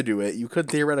have to do it. You could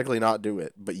theoretically not do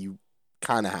it, but you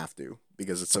kind of have to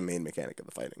because it's a main mechanic of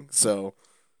the fighting. So,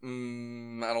 I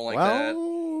don't like that.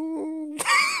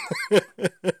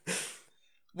 that.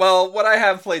 Well, what I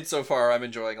have played so far, I'm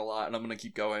enjoying a lot, and I'm gonna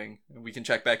keep going. We can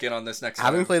check back in on this next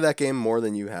Having time. played that game more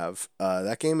than you have,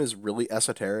 that game is really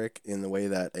esoteric in the way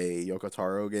that a Yoko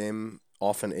Taro game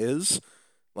often is.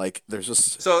 Like, there's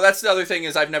just So that's the other thing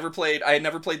is I had never played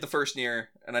the first Nier,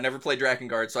 and I never played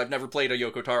Drakengard, so I've never played a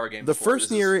Yoko Taro game The before. first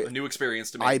This Nier is a new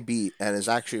experience to me. I beat, and is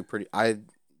actually pretty. I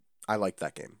like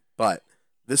that game, but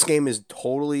this game is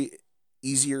totally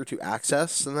easier to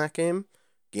access than that game,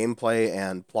 gameplay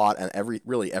and plot and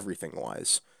everything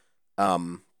wise.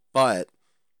 But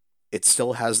it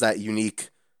still has that unique.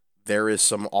 There is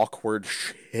some awkward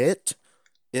shit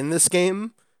in this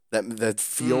game that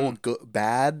feel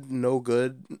bad, no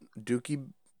good, dookie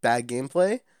bad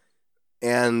gameplay,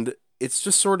 and it's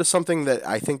just sort of something that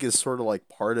I think is sort of like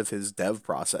part of his dev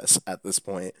process at this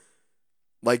point.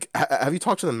 Like, have you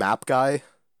talked to the map guy?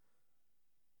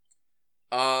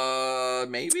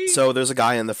 Maybe? So there's a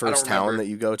guy in the I first don't town remember. that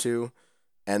you go to,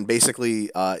 and basically,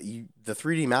 the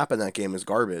 3D map in that game is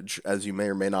garbage, as you may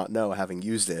or may not know, having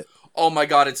used it. Oh my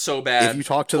god, it's so bad. If you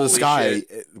talk to Holy this guy,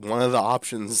 shit. one of the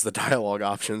options, the dialogue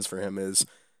options for him is,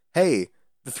 "Hey,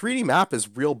 the 3D map is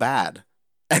real bad,"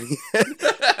 and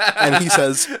he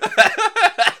says,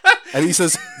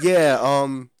 "Yeah,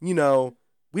 you know,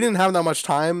 we didn't have that much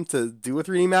time to do a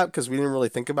 3D map because we didn't really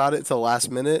think about it till the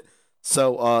last minute.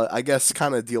 So, I guess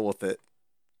kind of deal with it."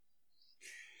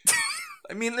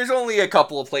 I mean, there's only a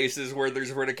couple of places where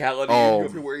there's verticality and Oh, you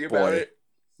have to worry about boy. it.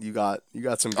 You got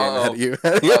some game Uh-oh. ahead of you.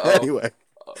 Uh-oh. Anyway,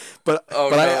 but Oh,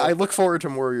 but no. I look forward to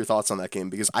more of your thoughts on that game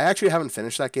because I actually haven't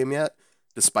finished that game yet,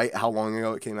 despite how long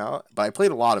ago it came out. But I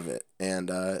played a lot of it, and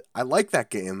I like that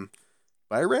game.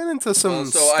 But I ran into some Well,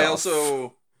 so stuff.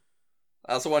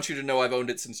 I also want you to know I've owned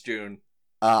it since June.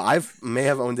 May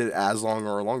have owned it as long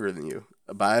or longer than you,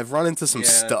 but I've run into some Yeah.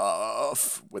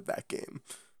 stuff with that game.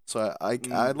 So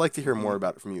I'd like to hear more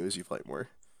about it from you as you play more.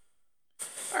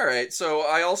 All right, so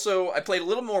I played a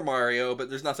little more Mario, but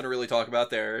there's nothing to really talk about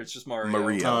there. It's just Mario.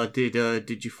 Maria.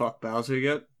 Did you fuck Bowser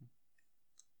yet?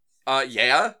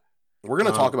 Yeah. We're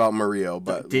gonna talk about Mario,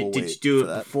 but did we'll you wait do for it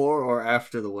that. before or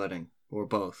after the wedding, or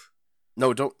both?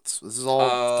 No, don't. This is all.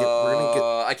 We're gonna get.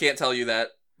 I can't tell you that.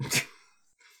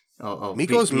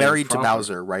 Miko's be married to improper.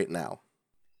 Bowser right now.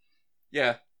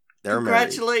 Yeah. They're married.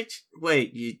 Congratulations!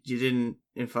 Wait, you didn't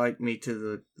invite me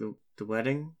to the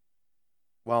wedding?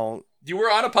 Well, You were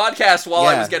on a podcast while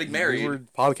I yeah, was getting married. We were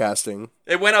podcasting.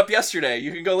 It went up yesterday.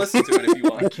 You can go listen to it if you I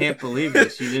want. can't believe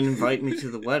this. You didn't invite me to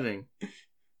the wedding.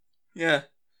 Yeah.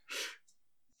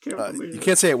 Can't believe You it.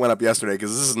 can't say it went up yesterday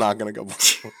because this is not gonna go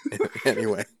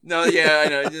anyway. No, yeah, I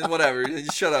know. Just whatever.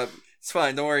 Just shut up. It's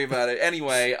fine. Don't worry about it.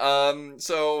 Anyway,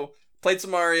 so played some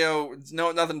Mario.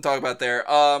 No, nothing to talk about there.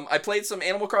 I played some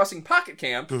Animal Crossing Pocket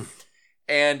Camp,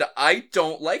 and I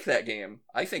don't like that game.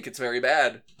 I think it's very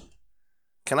bad.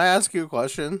 Can I ask you a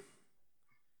question?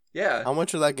 Yeah. How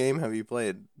much of that game have you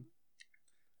played?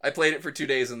 I played it for 2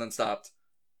 days and then stopped.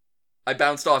 I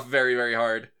bounced off very, very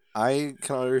hard. I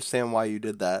can understand why you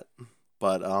did that,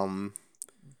 but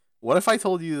what if I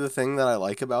told you the thing that I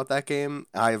like about that game?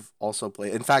 I've also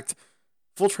played. In fact,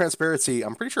 full transparency,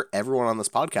 I'm pretty sure everyone on this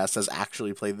podcast has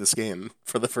actually played this game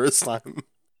for the first time.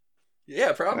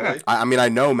 Yeah, probably. I mean, I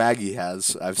know Maggie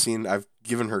has. I've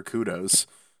given her kudos.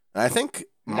 And I think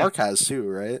Mark has too,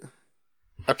 right?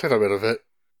 I played a bit of it.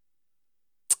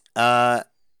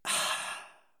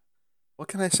 What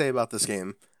can I say about this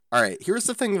game? All right, here's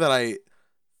the thing that I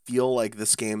feel like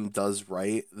this game does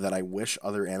right that I wish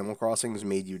other Animal Crossings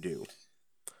made you do.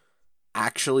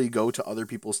 Actually go to other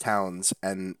people's towns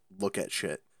and look at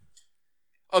shit.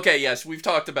 Okay, yes, we've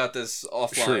talked about this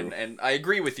offline, True. and I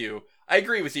agree with you. I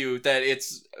agree with you that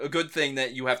it's a good thing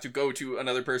that you have to go to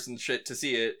another person's shit to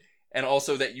see it, and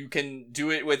also that you can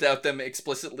do it without them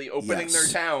explicitly opening their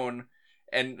Yes. town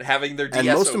and having their DS And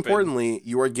most open. importantly,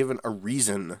 you are given a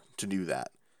reason to do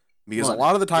that. Because Money. a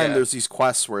lot of the time Yeah. there's these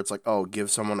quests where it's like, oh,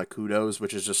 give someone a kudos,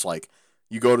 which is just like,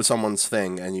 you go to someone's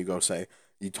thing and you go say,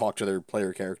 you talk to their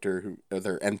player character, or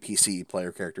their NPC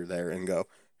player character there, and go,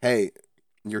 hey,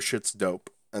 your shit's dope.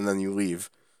 And then you leave.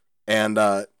 And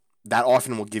that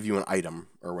often will give you an item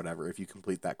or whatever if you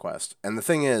complete that quest. And the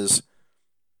thing is,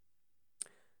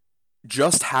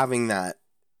 just having that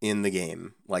in the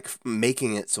game, like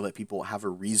making it so that people have a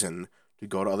reason to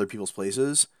go to other people's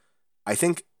places, I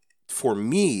think for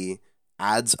me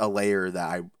adds a layer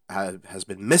that has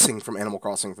been missing from Animal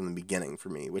Crossing from the beginning for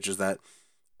me, which is that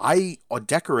I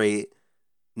decorate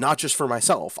not just for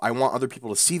myself. I want other people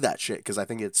to see that shit because I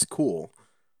think it's cool.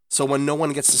 So when no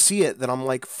one gets to see it, then I'm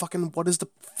like, fucking, what is the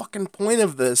fucking point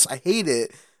of this? I hate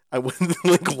it. I wouldn't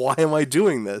like, why am I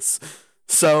doing this?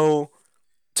 So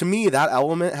to me, that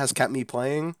element has kept me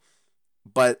playing,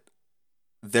 but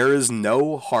there is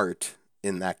no heart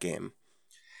in that game.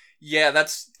 Yeah,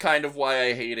 that's kind of why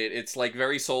I hate it. It's like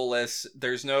very soulless.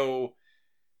 There's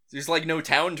like no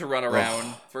town to run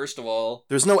around, first of all.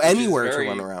 There's no which is anywhere to very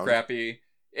run around. Crappy.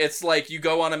 It's like you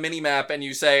go on a mini map and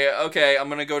you say, okay, I'm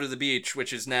gonna go to the beach,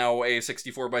 which is now a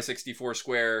 64 by 64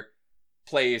 square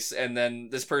place, and then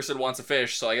this person wants a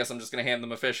fish, so I guess I'm just gonna hand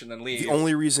them a fish and then leave. The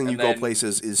only reason And you go then-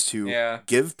 places is to Yeah.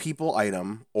 give people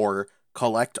item or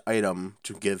collect item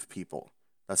to give people.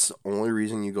 That's the only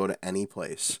reason you go to any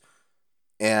place.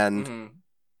 And Mhm.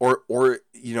 or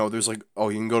you know, there's like, oh,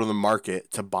 you can go to the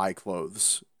market to buy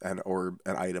clothes or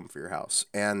an item for your house.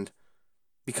 And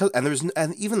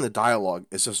even the dialogue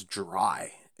is just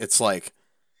dry. It's like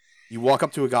you walk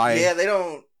up to a guy, Yeah, they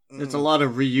don't. There's a lot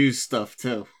of reused stuff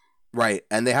too. right,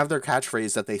 and they have their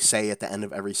catchphrase that they say at the end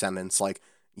of every sentence, like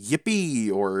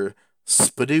yippee or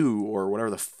spadoo or whatever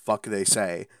the fuck they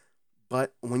say.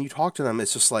 But when you talk to them,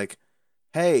 it's just like,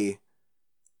 hey,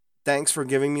 thanks for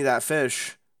giving me that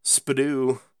fish,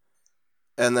 spadoo.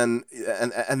 And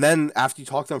then after you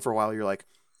talk to them for a while, you're like,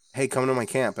 hey, come to my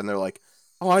camp. And they're like,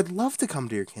 oh, I'd love to come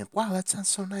to your camp. Wow, that sounds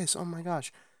so nice. Oh my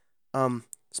gosh.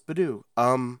 Spadoo,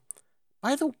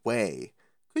 by the way,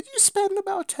 could you spend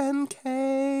about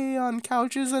 10K on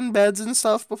couches and beds and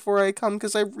stuff before I come?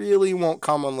 Because I really won't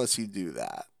come unless you do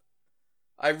that.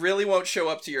 I really won't show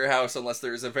up to your house unless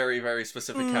there's a very, very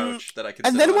specific couch that I can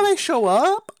And sit then on. when I show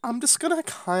up, I'm just gonna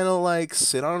kind of like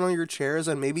sit on all your chairs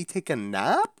and maybe take a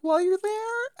nap while you're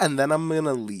there, and then I'm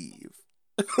gonna leave.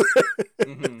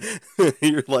 Mhm.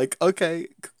 You're like, okay,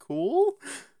 cool.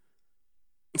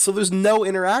 So there's no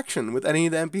interaction with any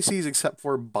of the NPCs except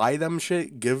for buy them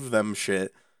shit, give them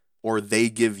shit, or they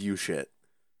give you shit.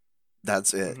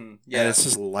 That's it. Mhm. And Yeah. it's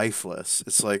just lifeless.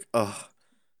 It's like, ugh.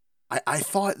 I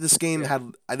thought this game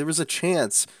there was a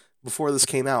chance before this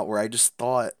came out where I just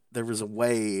thought there was a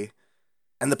way.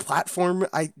 And the platform,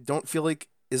 I don't feel like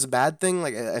is a bad thing.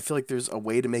 Like, I feel like there's a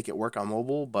way to make it work on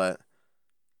mobile, but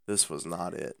this was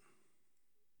not it.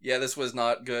 Yeah, this was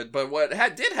not good. But what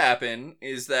did happen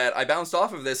is that I bounced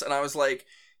off of this and I was like,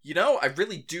 you know, I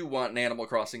really do want an Animal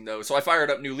Crossing though. So I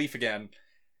fired up New Leaf again.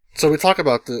 So we talk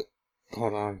about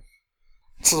hold on.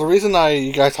 So the reason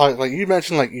you guys talk, like, you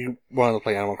mentioned, like, you wanted to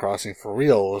play Animal Crossing for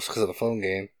real was because of the phone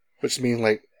game. Which means,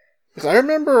 like, because I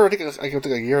remember, I think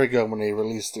a year ago when they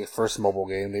released the first mobile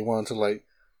game, they wanted to, like,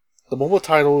 the mobile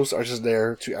titles are just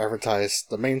there to advertise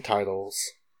the main titles.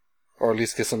 Or at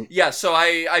least get some... Yeah, so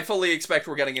I fully expect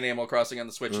we're getting an Animal Crossing on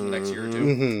the Switch in the next year or two.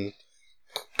 Mm-hmm.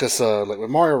 Because, like,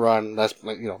 with Mario Run, that's,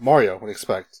 like, you know, Mario would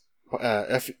expect.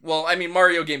 Well, I mean,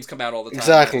 Mario games come out all the time.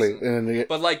 Exactly. Right? And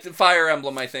But, like, the Fire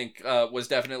Emblem, I think, was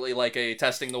definitely, like, a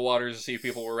testing the waters to see if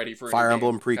people were ready for a Fire new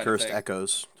Emblem game pre-cursed kind of thing.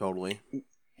 Echoes, totally.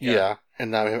 yeah. And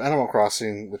now we have Animal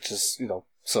Crossing, which is, you know,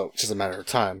 so it's just a matter of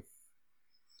time.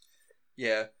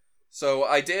 Yeah. So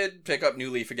I did pick up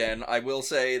New Leaf again. I will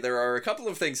say there are a couple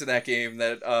of things in that game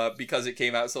that, because it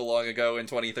came out so long ago in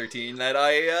 2013, that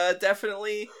I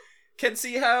definitely can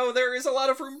see how there is a lot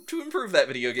of room to improve that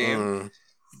video game.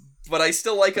 But I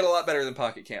still like it a lot better than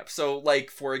Pocket Camp. So, like,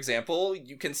 for example,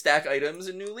 you can stack items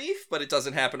in New Leaf, but it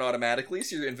doesn't happen automatically,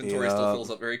 so your inventory still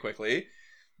fills up very quickly.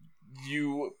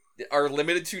 You are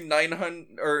limited to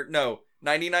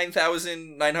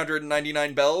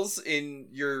 99,999 bells in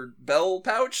your bell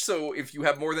pouch, so if you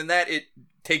have more than that, it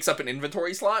takes up an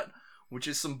inventory slot, which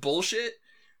is some bullshit.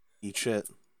 Eat shit.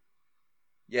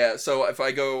 Yeah, so if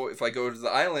I go to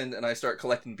the island and I start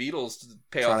collecting beetles to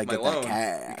pay Trying off to my get that loan,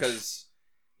 cash.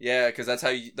 because that's how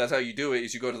you do it.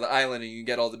 Is you go to the island and you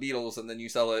get all the beetles, and then you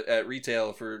sell it at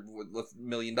retail for $1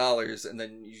 million, and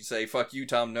then you say, "Fuck you,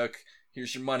 Tom Nook.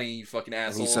 Here's your money, you fucking And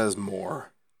asshole." he says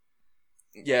more.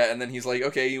 Yeah, and then he's like,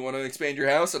 "Okay, you want to expand your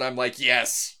house?" And I'm like,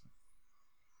 "Yes."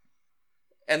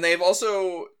 And they've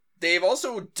also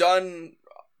done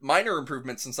minor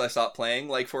improvements since I stopped playing.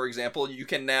 Like, for example, you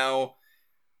can now,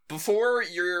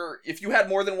 if you had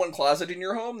more than one closet in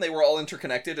your home, they were all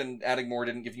interconnected, and adding more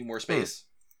didn't give you more space,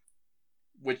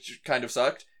 which kind of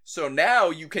sucked. So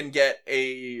now you can get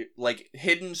a, like,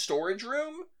 hidden storage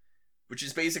room, which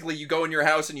is basically you go in your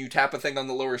house and you tap a thing on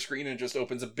the lower screen and it just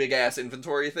opens a big-ass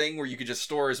inventory thing where you could just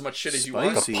store as much shit as you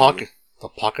want. Spicy. The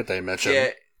pocket dimension.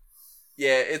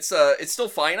 Yeah, it's still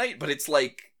finite, but it's,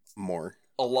 like, more.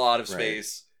 a lot of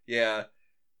space. Right. Yeah.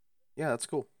 Yeah, that's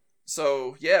cool.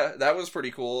 So, yeah, that was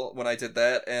pretty cool when I did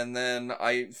that. And then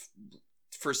I,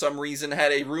 for some reason,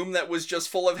 had a room that was just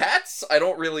full of hats. I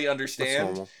don't really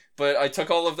understand. But I took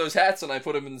all of those hats and I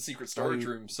put them in the secret storage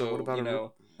room. So, what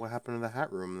about what happened to the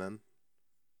hat room then?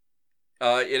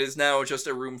 It is now just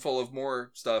a room full of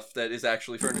more stuff that is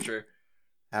actually furniture.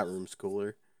 Hat room's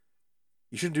cooler.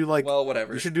 You should do like... Well,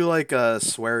 whatever. You should do like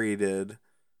Swery did.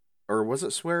 Or was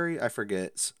it Swery? I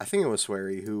forget. I think it was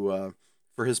Swery who,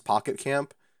 for his pocket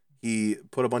camp, he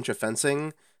put a bunch of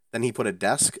fencing, then he put a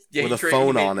desk with a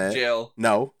phone on it. Jail.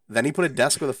 No, then he put a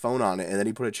desk with a phone on it, and then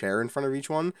he put a chair in front of each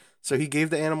one, so he gave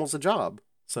the animals a job.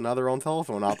 So now they're on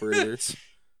telephone operators.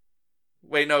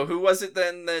 Wait, no, who was it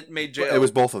then that made jail? It was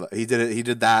both of them. He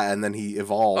did that, and then he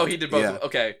evolved. Oh, he did both. Yeah.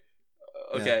 Okay.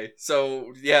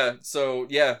 Yeah. So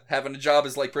having a job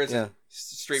is like prison. Yeah.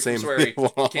 Straight from Swery.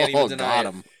 Well, can't even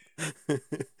deny it.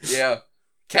 Yeah.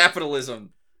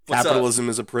 Capitalism. Capitalism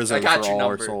is a prison for all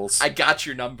our souls. I got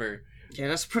your number. Yeah,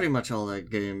 that's pretty much all that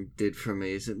game did for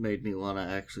me, is it made me want to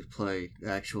actually play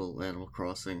actual Animal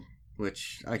Crossing,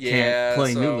 which I can't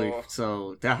play New Leaf,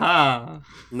 so aha!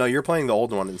 No, you're playing the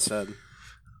old one instead.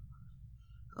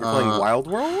 You're playing Wild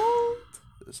World?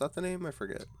 Is that the name? I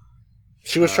forget.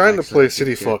 She was trying to play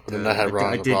City Folk, but then I had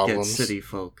problems. I did get City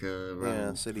Folk.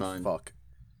 City Folk.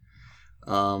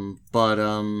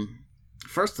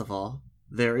 First of all,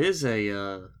 there is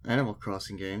a Animal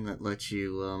Crossing game that lets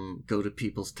you go to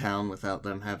people's town without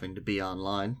them having to be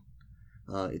online.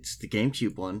 It's the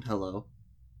GameCube one. Hello,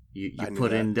 you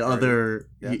put in the other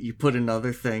you put in the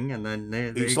other thing, and then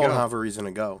there you still don't have a reason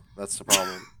to go. That's the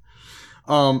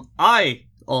problem. I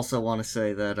also want to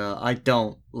say that I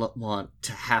don't want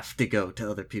to have to go to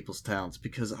other people's towns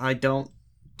because I don't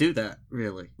do that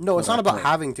really. No, it's not about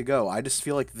having to go. I just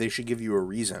feel like they should give you a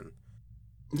reason.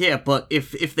 Yeah, but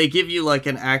if they give you like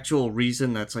an actual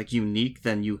reason that's like unique,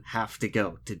 then you have to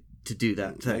go to do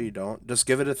that thing. No, you don't. Just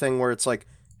give it a thing where it's like,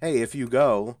 hey, if you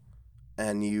go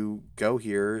and you go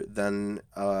here, then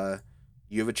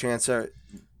you have a chance at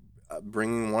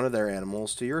bringing one of their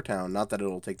animals to your town. Not that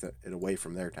it'll take it away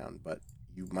from their town, but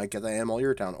you might get the animal at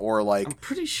your town. Or like, I'm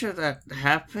pretty sure that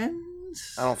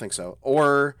happens. I don't think so.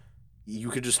 Or you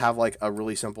could just have like a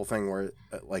really simple thing where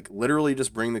like literally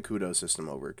just bring the Kudo system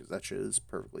over, because that shit is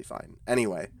perfectly fine.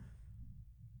 Anyway,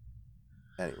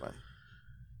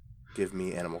 give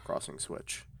me Animal Crossing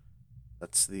Switch.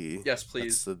 That's the yes,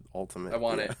 please. That's the ultimate. I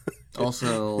want it.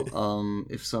 Also,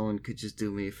 if someone could just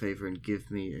do me a favor and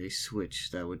give me a Switch,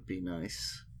 that would be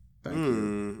nice. Thank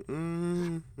you.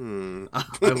 I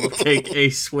will take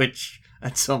a Switch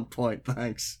at some point.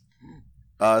 Thanks.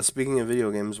 Speaking of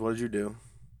video games, what did you do?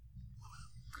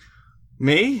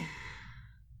 Me?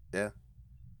 Yeah.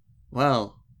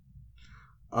 Well,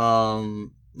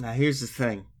 now here's the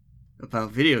thing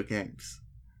about video games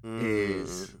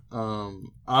is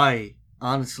I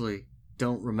honestly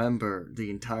don't remember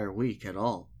the entire week at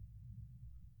all.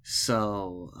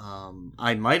 So,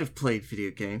 I might have played video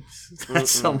games at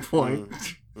some point.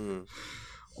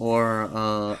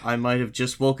 Or I might have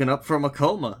just woken up from a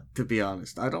coma, to be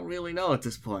honest. I don't really know at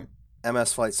this point.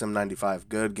 MS Flight Sim 95,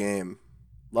 good game.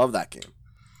 Love that game.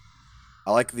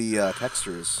 I like the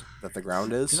textures that the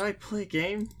ground is. Did I play a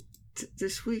game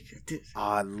this week?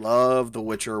 I love The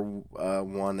Witcher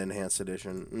 1 Enhanced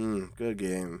Edition. Good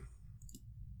game.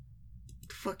 What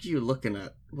the fuck are you looking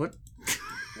at? What?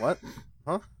 What?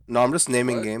 Huh? No, I'm just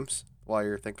naming games while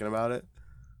you're thinking about it.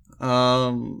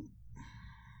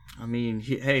 I mean,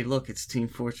 hey, look, it's Team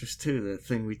Fortress 2, the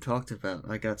thing we talked about.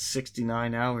 I got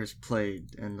 69 hours played,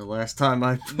 and the last time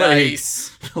I played,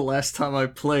 the last time I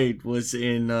played was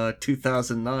in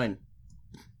 2009.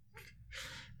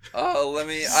 Oh,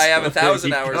 I have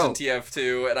 1,000 hours in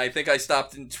TF2, and I think I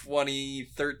stopped in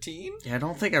 2013. Yeah, I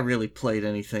don't think I really played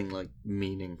anything like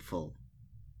meaningful.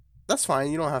 That's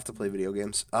fine. You don't have to play video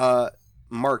games.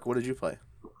 Mark, what did you play?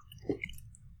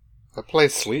 I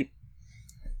played Sleep.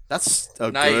 That's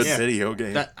a good video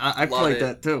game. I played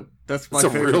that too. That's my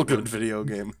favorite. It's a real good video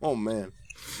game. Oh, man.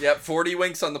 Yep, 40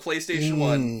 winks on the PlayStation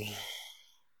 1.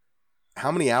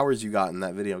 How many hours you got in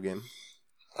that video game?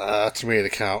 Too many to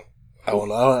count. I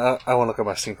want to look at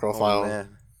my Steam profile. Oh,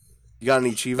 man. You got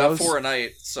any Chivos? About 4 a night.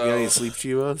 You So got any sleep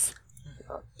Chivos?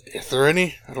 Is there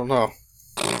any? I don't know.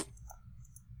 I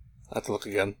have to look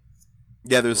again.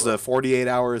 Yeah, there's the 48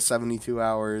 hours, 72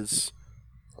 hours.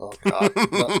 Oh god.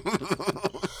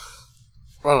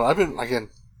 Well, I've been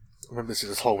busy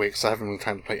this whole week, so I haven't had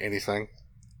time to play anything.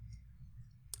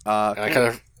 And I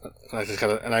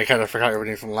kind of forgot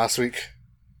everything from last week.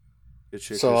 Good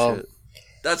shit, So, good shit.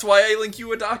 that's why I link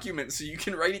you a document so you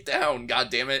can write it down. God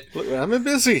damn it! Look, man, I've been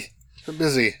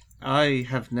busy. I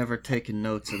have never taken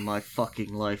notes in my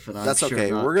fucking life, and I'm That's sure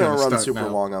okay. not We're gonna run start super now.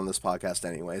 long on this podcast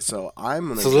anyway, so I'm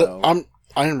gonna So go.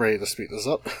 I'm ready to speed this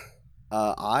up.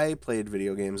 I played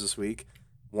video games this week.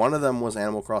 One of them was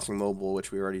Animal Crossing Mobile,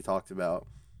 which we already talked about.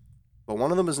 But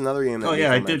one of them is another game that Oh yeah,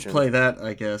 Nico I did mentioned. play that,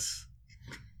 I guess.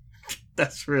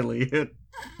 That's really it.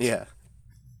 Yeah.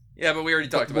 Yeah, but we already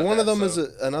talked But about one that. of them so.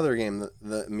 is another game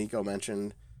that Miko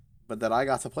mentioned, but that I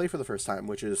got to play for the first time,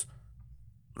 which is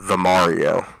the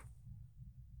Mario.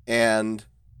 And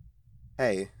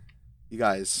hey, you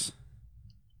guys,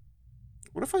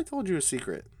 what if I told you a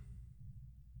secret?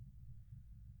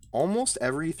 Almost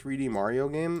every 3D Mario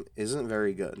game isn't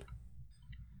very good.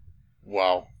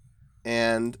 Wow.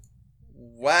 And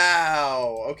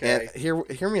Wow. Okay. And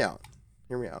hear me out.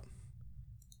 Hear me out.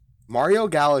 Mario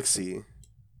Galaxy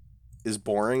is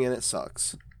boring and it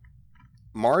sucks.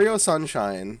 Mario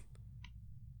Sunshine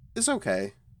is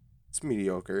okay. It's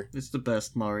mediocre. It's the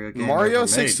best Mario game Mario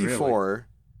ever made, 64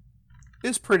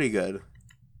 is pretty good.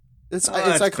 It's Oh,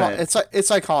 that's bad. it's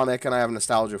iconic and I have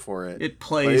nostalgia for it. really. It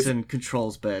plays if- and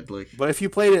controls badly. But if you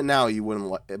played it now, you wouldn't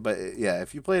like. But yeah,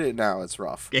 if you played it now, it's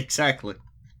rough. Exactly.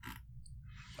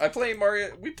 I played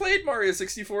Mario. We played Mario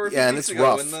 64 a few Yeah, and weeks it's ago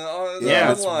rough. in the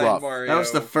Yeah, it's online rough. Mario. That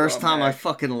was the first time I Mac.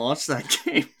 fucking launched that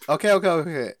game.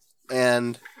 Okay.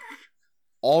 And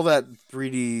all that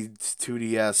 3D,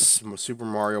 2DS, Super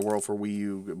Mario World for Wii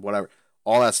U, whatever,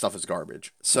 all that stuff is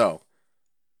garbage. So,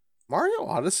 Mario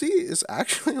Odyssey is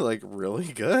actually, like,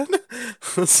 really good.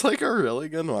 It's, like, a really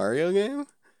good Mario game.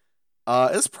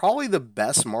 It's probably the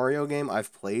best Mario game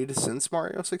I've played since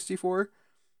Mario 64.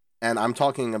 And I'm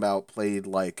talking about played,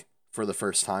 like, for the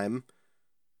first time.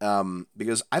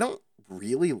 Because I don't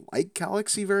really like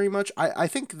Galaxy very much. I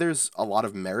think there's a lot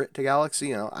of merit to Galaxy.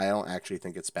 You know, I don't actually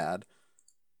think it's bad.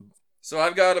 So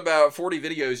I've got about 40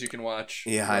 videos you can watch.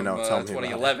 Yeah, from, I know. Tell me about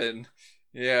 2011.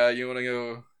 Yeah, you want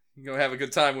to go have a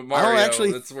good time with I Mario. don't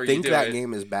actually That's where think you do that it.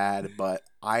 game is bad, but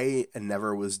I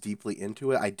never was deeply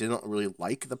into it. I didn't really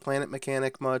like the planet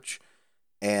mechanic much,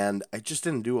 and it just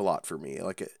didn't do a lot for me.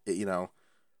 Like, you know,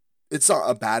 it's not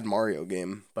a bad Mario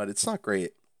game, but it's not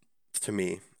great to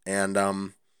me. And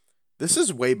this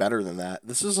is way better than that.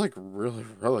 This is like really,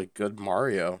 really good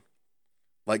Mario.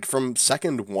 Like from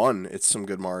second one, it's some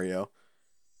good Mario.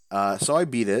 So I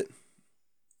beat it.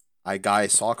 I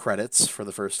saw credits for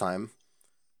the first time.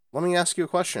 Let me ask you a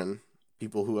question,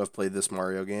 people who have played this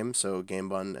Mario game. So Game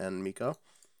Bun and Miko,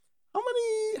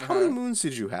 how many moons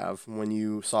did you have when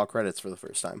you saw credits for the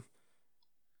first time?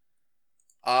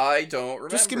 I don't remember.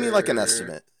 Just give me like an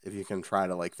estimate if you can try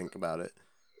to like think about it.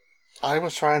 I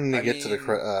was trying to I get to mean-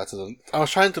 the I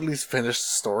was trying to at least finish the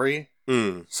story.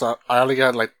 Mm. So I only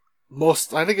got like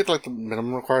I didn't get like the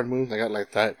minimum required moves. I got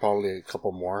like that, probably a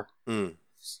couple more. Mm.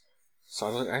 So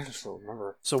I just don't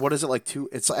remember. So what is it like?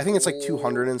 I think it's like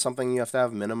 200 and something. You have to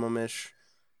have minimum ish,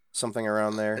 something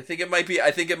around I there. think it might be.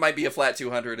 I think it might be a flat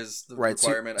 200 is the Right.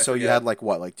 requirement. I So you forget. had like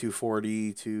what, like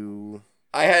 240 to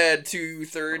I had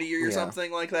 230 or Yeah.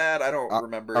 something like that. I don't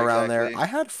remember around exactly. there. I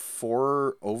had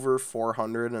over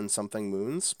 400 and something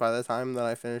moons by the time that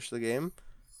I finished the game.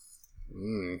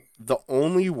 The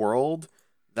only world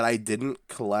that I didn't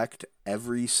collect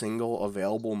every single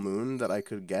available moon that I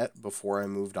could get before I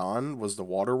moved on was the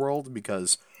water world,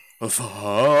 because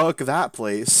fuck that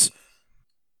place.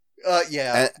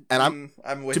 Yeah. And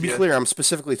I'm with to be you. clear, I'm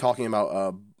specifically talking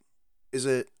about is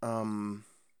it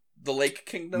The Lake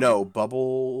Kingdom. no,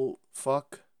 Bubble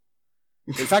Fuck.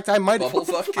 In fact, I might Bubble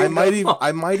Fuck I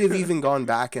Kingdom? might have even gone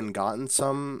back and gotten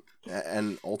some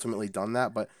and ultimately done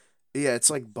that, but yeah, it's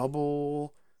like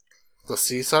Bubble. The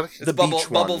Seaside? It's The Bubble beach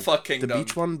one. Bubble Fuck Kingdom. The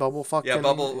beach one, Bubble Fuck. Yeah,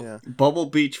 Kingdom? Bubble- Yeah. Bubble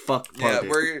Beach fuck Yeah, party.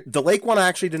 we're The lake one I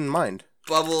actually didn't mind.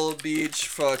 Bubble Beach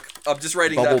Fuck. I'm just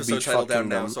writing Bubble the episode Beach title Fuck down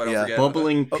now, Kingdom. so I don't Yeah. forget.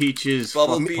 Bubbling Peaches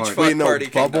Bubble fuck Beach party. fuck- Wait, no, Party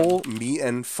Kingdom. Bubble, Meat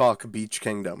and Fuck Beach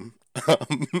Kingdom.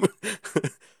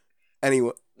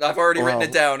 Anyway, I've already written Well,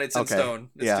 it down. It's in okay. stone.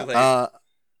 It's yeah. too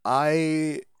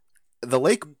late. The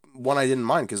lake one I didn't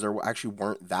mind because there actually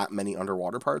weren't that many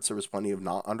underwater parts. There was plenty of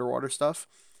not underwater stuff,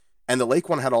 and the lake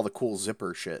one had all the cool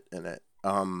zipper shit in it.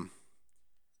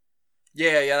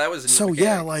 Yeah, that was a neat So mechanic.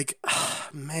 yeah, like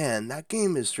man, that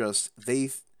game is just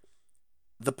the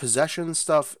possession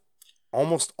stuff.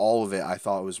 Almost all of it, I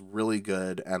thought was really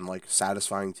good and like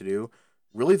satisfying to do.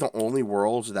 Really, the only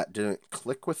worlds that didn't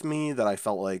click with me that I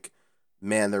felt like,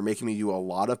 man, they're making me do a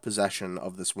lot of possession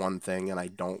of this one thing and I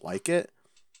don't like it,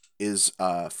 is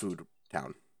Food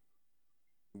Town,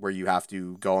 where you have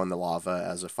to go in the lava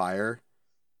as a fire.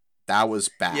 That was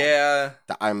bad. Yeah.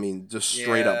 I mean, just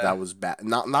straight up, Yeah. that was bad.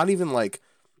 Not even like,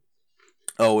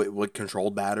 oh, it would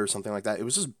controlled bad or something like that. It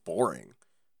was just boring.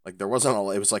 Like there wasn't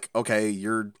a. It was like, okay,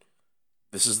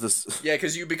 this is this. Yeah,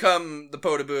 because you become the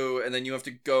Podoboo, and then you have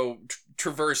to go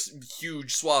traverse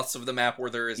huge swaths of the map where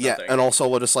there is Yeah, nothing. and also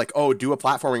we're just like, oh, do a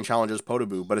platforming challenge as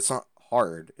Podoboo, but it's not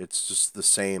hard. It's just the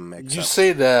same. Except... You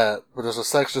say that, but there's a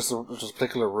section, just a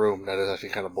particular room that is actually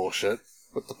kind of bullshit.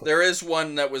 There is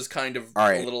one that was kind of All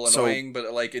right, a little so- annoying,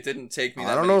 but like it didn't take me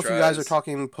that I don't many know if you guys are tries.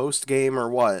 talking post game or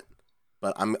what,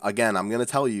 but I'm gonna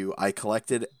tell you, I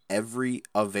collected every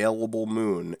available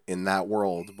moon in that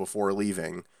world before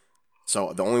leaving.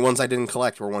 So the only ones I didn't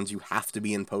collect were ones you have to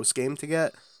be in post game to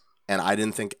get, and I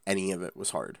didn't think any of it was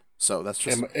hard. So that's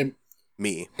just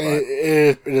me. But...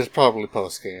 It is probably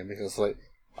post game because, like,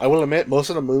 I will admit, most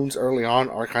of the moons early on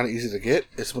are kind of easy to get.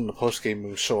 It's when the post game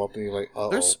moons show up and you're like, uh-oh.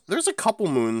 There's a couple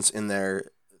moons in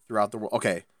there throughout the world.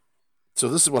 Okay, so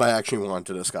this is what I actually wanted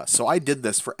to discuss. So I did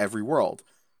this for every world,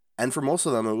 and for most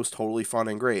of them, it was totally fun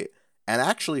and great. And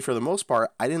actually, for the most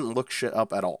part, I didn't look shit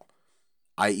up at all.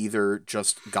 I either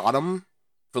just got them.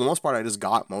 For the most part, I just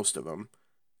got most of them.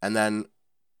 And then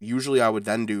usually I would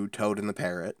then do Toad and the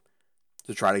Parrot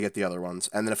to try to get the other ones.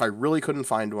 And then if I really couldn't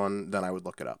find one, then I would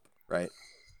look it up, right?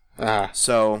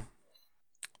 So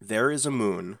there is a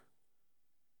moon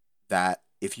that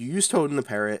if you use Toad and the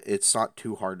Parrot, it's not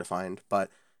too hard to find.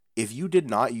 But if you did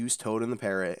not use Toad and the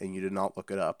Parrot and you did not look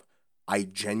it up, I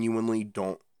genuinely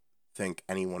don't think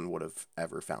anyone would have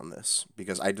ever found this,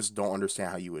 because I just don't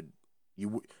understand how you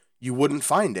wouldn't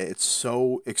find it. It's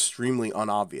so extremely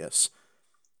unobvious.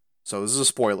 So this is a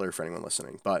spoiler for anyone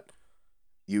listening, but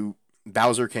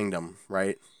Bowser Kingdom,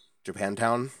 right?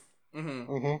 Japantown.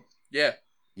 Mm-hmm. Mm-hmm. Yeah.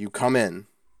 You come in,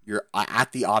 you're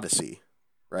at the Odyssey,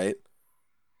 right?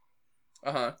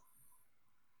 Uh-huh.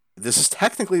 This is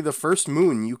technically the first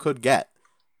moon you could get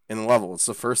in the level. It's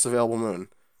the first available moon.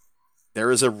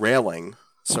 There is a railing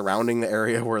surrounding the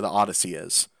area where the Odyssey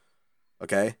is.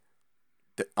 Okay?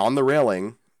 On the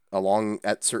railing, along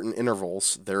at certain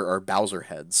intervals, there are Bowser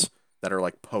heads that are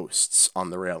like posts on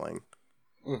the railing.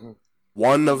 Mm-hmm.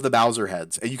 One of the Bowser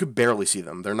heads, and you could barely see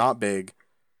them. They're not big.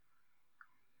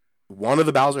 One of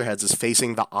the Bowser heads is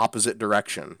facing the opposite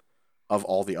direction of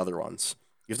all the other ones.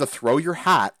 You have to throw your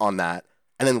hat on that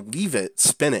and then leave it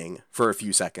spinning for a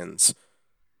few seconds,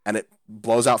 and it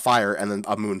blows out fire, and then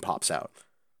a moon pops out.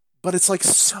 But it's like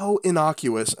so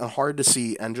innocuous and hard to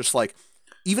see, and just like,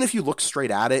 even if you look straight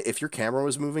at it, if your camera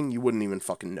was moving, you wouldn't even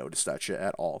fucking notice that shit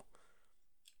at all.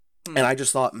 And I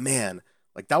just thought, man,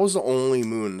 like that was the only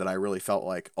moon that I really felt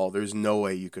like, oh, there's no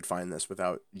way you could find this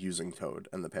without using Toad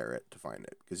and the Parrot to find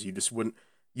it, because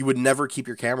you would never keep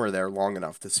your camera there long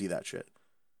enough to see that shit.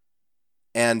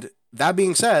 And that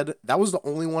being said, that was the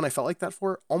only one I felt like that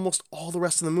for. Almost all the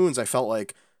rest of the moons, I felt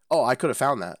like, oh, I could have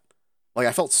found that. Like,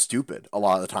 I felt stupid a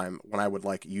lot of the time when I would,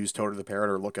 like, use Toad or the Parrot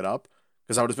or look it up.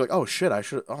 Because I would just be like, oh, shit,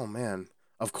 oh, man.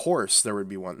 Of course there would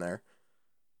be one there.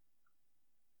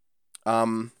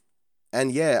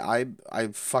 And yeah, I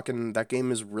fucking, that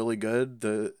game is really good.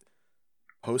 The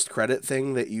post-credit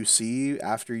thing that you see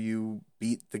after you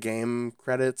beat the game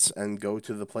credits and go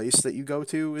to the place that you go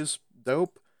to is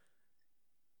dope.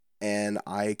 And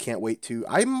I can't wait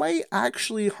I might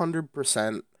actually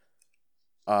 100%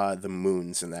 the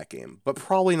moons in that game, but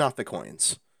probably not the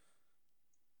coins.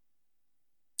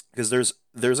 Because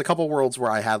there's a couple worlds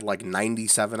where I had like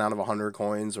 97 out of 100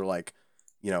 coins, or like,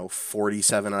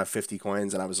 47 out of 50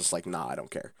 coins, and I was just like, nah, I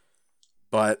don't care.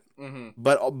 But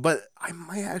but I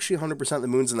might actually 100% the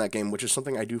moons in that game, which is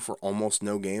something I do for almost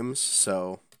no games.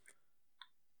 So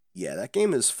yeah, that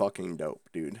game is fucking dope,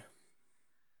 dude.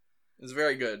 It's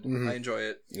very good. Mm-hmm. I enjoy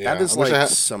it. Yeah, that is like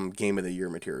some game of the year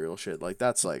material shit. Like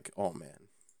that's like, oh man.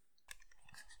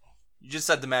 You just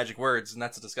said the magic words, and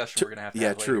that's a discussion we're gonna have to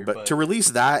have true. later, But to release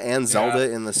that and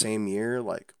Zelda in the same year,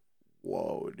 like,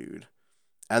 whoa, dude.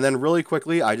 And then really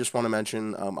quickly, I just want to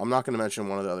mention, I'm not going to mention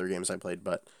one of the other games I played,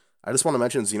 but I just want to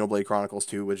mention Xenoblade Chronicles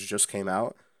 2, which just came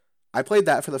out. I played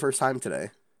that for the first time today.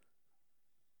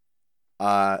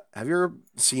 Have you ever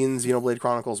seen Xenoblade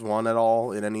Chronicles 1 at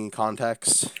all in any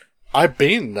context? I've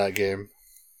beaten that game.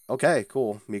 Okay,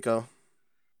 cool. Miko?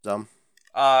 Zum?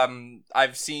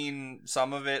 I've seen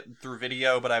some of it through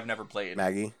video, but I've never played.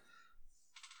 Maggie?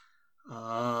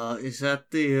 is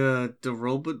that the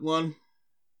robot one?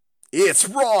 It's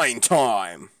rhyme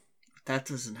time! That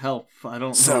doesn't help. I don't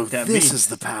know So what that this means. is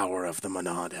the power of the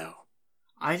Monado.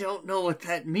 I don't know what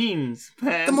that means,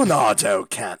 man. The Monado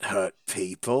can't hurt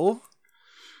people.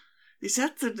 Is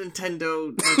that the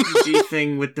Nintendo RPG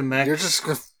thing with the mech? You're just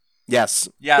gonna... Yes.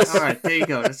 Yes. Alright, there you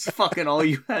go. That's fucking all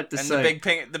you had to And say.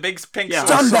 the big pink Yeah,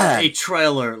 sword. I Done saw that. a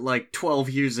trailer like 12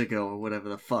 years ago or whatever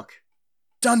the fuck.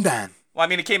 Dunban. Well, I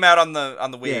mean, it came out on the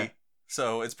Wii, Yeah.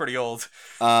 so it's pretty old.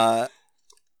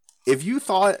 If you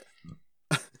thought...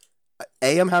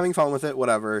 I'm having fun with it,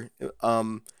 whatever.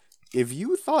 If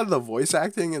you thought the voice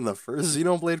acting in the first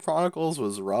Xenoblade Chronicles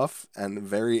was rough and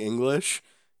very English,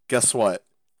 guess what?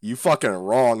 You fucking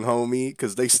wrong, homie,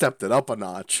 because they stepped it up a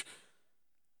notch.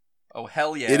 Oh,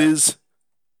 hell yeah. It is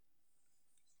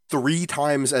 3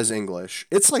 times as English.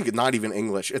 It's like not even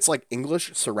English. It's like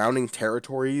English surrounding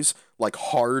territories, like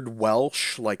hard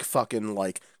Welsh, like fucking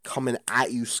like coming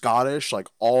at you Scottish, like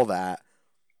all that.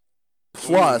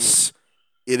 Plus,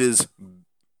 it is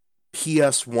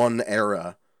PS1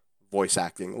 era voice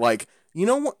acting. Like, you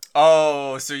know what?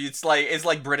 Oh, so it's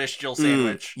like British Jill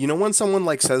Sandwich. You know when someone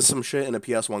like says some shit in a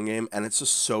PS1 game and it's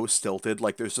just so stilted,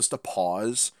 like there's just a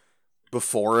pause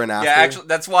before and after. Yeah, actually,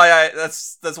 that's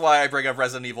why I bring up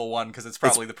Resident Evil 1 because it's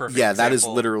probably the perfect. Yeah, that is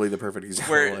example. literally the perfect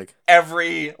example. Where Like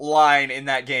every line in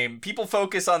that game, people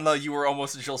focus on the "you were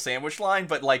almost a Jill Sandwich" line,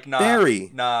 but like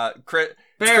Barry. Chris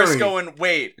Barry. going,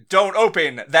 wait, don't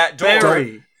open that door.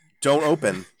 Barry. don't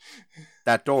open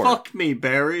that door. Fuck me,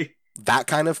 Barry. That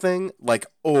kind of thing. Like,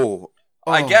 oh,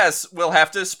 I guess we'll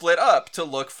have to split up to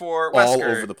look for all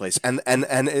Wesker. over the place. And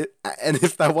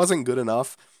if that wasn't good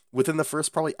enough, within the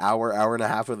first probably hour and a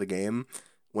half of the game,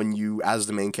 when you as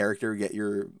the main character get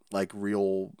your like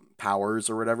real powers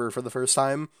or whatever for the first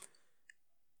time,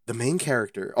 the main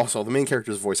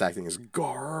character's voice acting is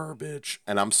garbage.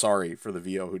 And I'm sorry for the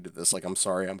VO who did this. Like, I'm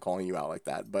sorry I'm calling you out like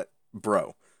that, but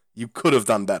bro, you could have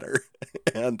done better.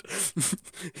 And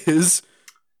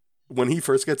when he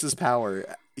first gets his power,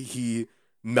 he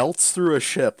melts through a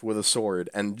ship with a sword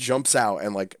and jumps out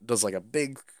and like does like a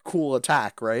big cool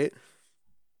attack, right?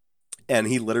 And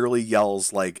he literally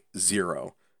yells like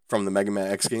Zero from the Mega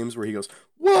Man X games where he goes,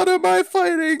 "What am I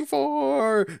fighting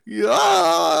for?"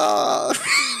 Yeah.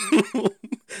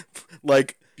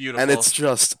 Like, Beautiful. and it's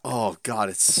just, oh god,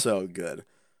 it's so good.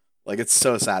 Like, it's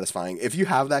so satisfying. If you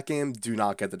have that game, do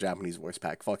not get the Japanese voice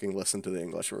pack. Fucking listen to the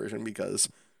English version because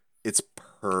it's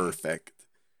perfect.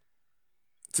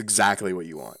 It's exactly what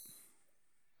you want.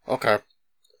 Okay.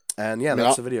 And yeah, Yeah.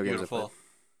 that's the video games I play.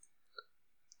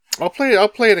 Beautiful. I'll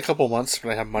play in a couple months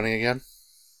when I have money again.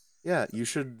 Yeah, you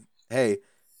should. Hey,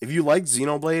 if you like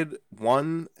Xenoblade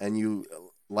 1 and you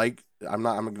like, I'm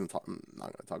not gonna talk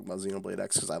about Xenoblade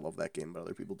X because I love that game, but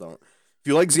other people don't. If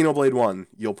you like Xenoblade 1,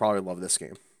 you'll probably love this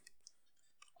game.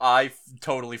 I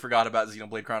totally forgot about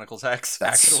Xenoblade Chronicles X.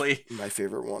 That's Actually, my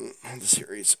favorite one in the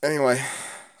series. Anyway,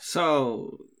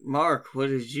 So, Mark, what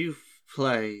did you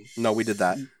play? no, we did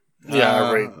that. Yeah, I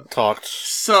already talked.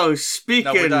 So, speaking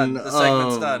No, we're done. The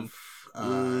segment's of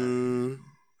done.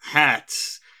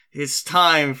 Hats, it's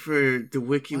time for the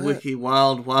Wiki What? Wiki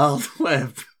Wild Wild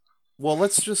Web. Well,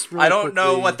 let's just. Really I don't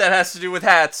know quickly- what that has to do with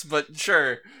hats, but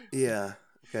sure. Yeah.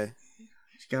 Okay.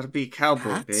 It's gotta be cowboy,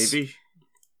 Hats? baby.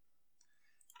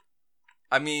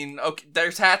 I mean, okay,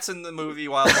 there's hats in the movie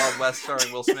Wild Wild West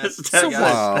starring Will Smith. That's- I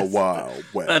that's- guess. Wow.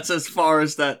 Well. That's as far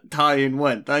as that tie-in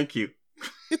went. Thank you.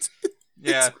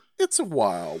 Yeah. It's a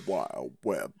wild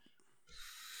web.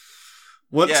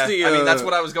 What's Yeah, the? I mean, that's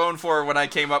what I was going for when I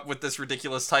came up with this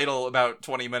ridiculous title about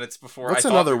 20 minutes before What's I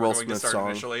thought another we were Will going to Smith start song?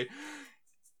 initially.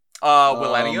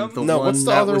 Millennium? No, one what's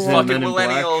the that other was in one? Fucking Men in Black.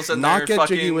 millennials and Not their Get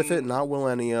fucking... Jiggy With It, not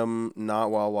Millennium, not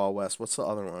Wild Wild West. What's the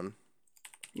other one?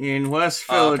 In West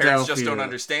Philadelphia. parents just don't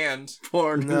understand.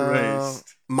 Born and No.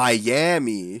 raised.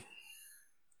 Miami.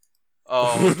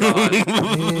 Oh, God.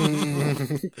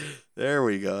 There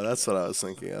we go. That's what I was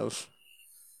thinking of.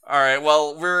 All right,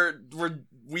 well,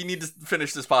 we need to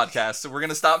finish this podcast, so we're going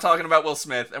to stop talking about Will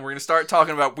Smith, and we're going to start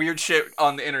talking about weird shit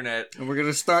on the internet. And we're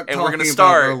gonna start And we're talking gonna about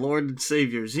start- our Lord and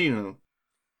Savior Zeno.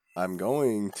 I'm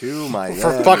going to Miami.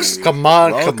 For fuck's come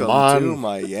on, Welcome come on. to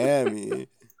Miami.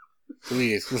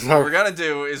 Please. What we're gonna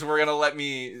do is we're gonna let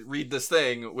me read this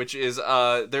thing, which is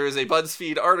there is a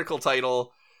BuzzFeed article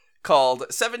title called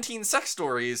 17 Sex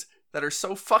Stories That Are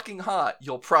So Fucking Hot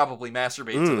You'll Probably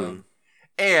Masturbate to Them.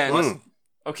 And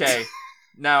okay,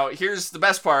 now here's the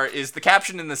best part is the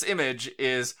caption in this image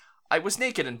is I was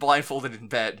naked and blindfolded in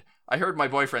bed. I heard my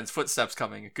boyfriend's footsteps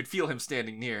coming. I could feel him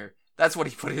standing near. That's when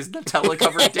he put his Nutella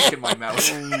covered dick in my mouth.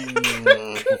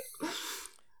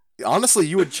 Honestly,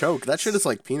 you would choke. That shit is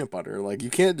like peanut butter. Like, you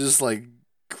can't just, like,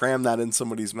 cram that in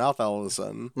somebody's mouth all of a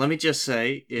sudden. Let me just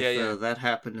say, if Yeah. that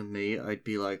happened to me, I'd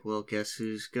be like, well, guess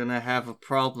who's gonna have a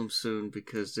problem soon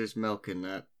because there's milk in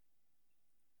that.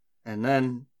 And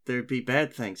then there'd be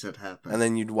bad things that happen. And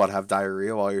then you'd, have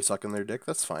diarrhea while you're sucking their dick?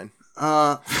 That's fine.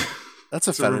 That's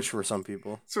a So- fetish for some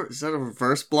people. Is that a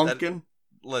reverse Blumpkin?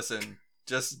 Listen,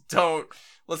 just don't.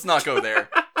 Let's not go there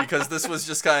because this was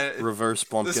just kind of.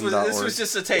 Reverseblumpkin.org. This was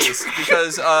just a taste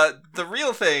because the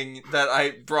real thing that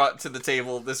I brought to the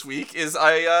table this week is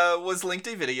I was linked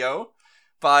a video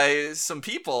by some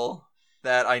people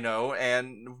that I know,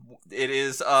 and it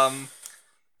is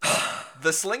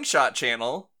the Slingshot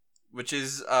channel, which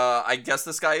is I guess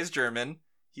this guy is German.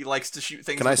 He likes to shoot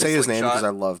things. Can I with a say his name? slingshot. Because I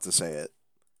love to say it.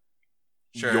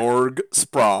 Sure. Jorg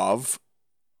Sprav.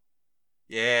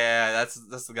 Yeah, that's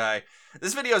the guy.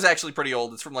 This video is actually pretty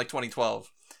old. It's from like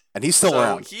 2012. And he's still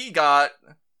around. He got,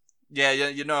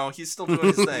 he's still doing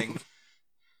his thing.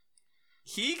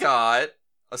 He got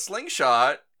a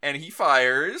slingshot, and he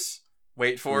fires,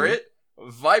 wait for it,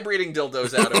 vibrating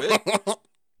dildos out of it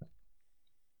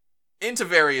into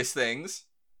various things,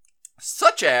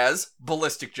 such as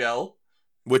ballistic gel.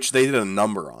 Which they did a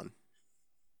number on.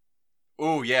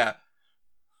 Ooh, yeah.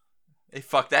 They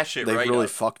fucked that shit They right really up.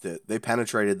 fucked it. They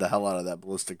penetrated the hell out of that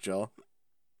ballistic gel.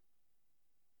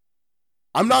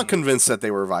 I'm not convinced that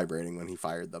they were vibrating when he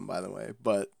fired them, by the way,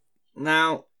 but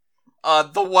Now,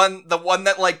 The one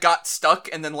that like got stuck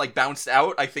and then like bounced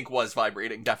out, I think was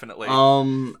vibrating, definitely.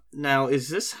 now is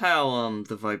this how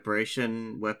the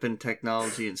vibration weapon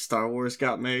technology in Star Wars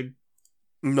got made?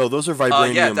 no, those are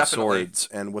vibranium definitely. swords,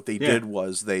 and what they did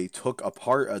was they took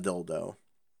apart a dildo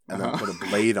and then put a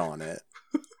blade on it,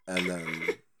 and then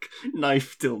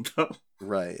Knife dildo.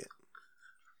 right.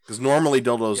 Because normally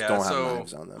dildos Yeah, don't so- have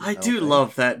knives on them. I don't do think.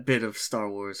 love that bit of Star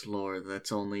Wars lore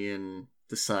that's only in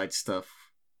the side stuff,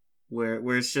 where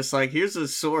it's just like, here's a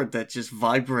sword that just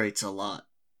vibrates a lot.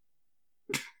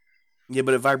 Yeah,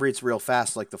 but it vibrates real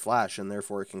fast like the Flash, and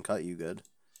therefore it can cut you good.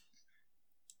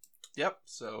 Yep.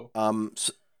 So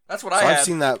So, that's what so I had. I've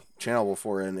seen that channel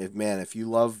before, and if you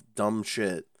love dumb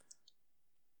shit,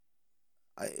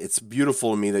 it's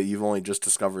beautiful to me that you've only just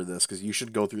discovered this, because you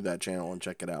should go through that channel and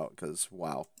check it out, because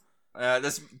wow.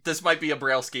 This might be a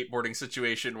Braille skateboarding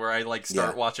situation where I like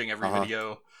start Yeah. watching every Uh-huh.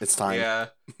 video. It's time. Yeah.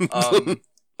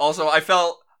 Also, I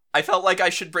felt like I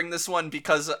should bring this one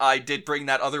because I did bring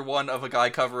that other one of a guy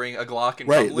covering a Glock and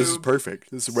Right, cum this is lube.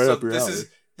 perfect. This is right So up your alley.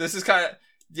 this is kind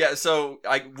of So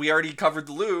we already covered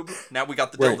the lube. Now we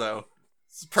got the Right. dildo.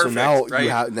 It's perfect. so now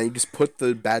right? you just put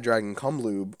the Bad Dragon cum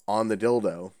lube on the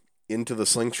dildo into the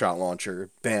slingshot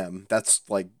launcher. Bam. That's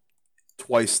like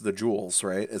twice the joules,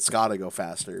 right? It's got to go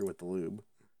faster with the lube.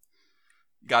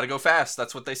 Gotta go fast.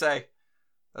 That's what they say.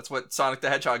 That's what Sonic the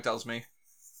Hedgehog tells me.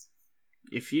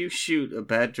 If you shoot a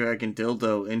Bad Dragon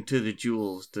dildo into the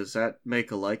jewels, does that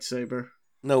make a lightsaber?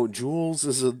 No, joules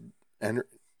is a.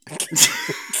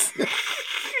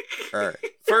 All right.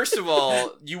 First of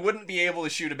all, you wouldn't be able to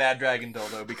shoot a Bad Dragon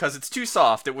dildo because it's too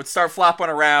soft. It would start flopping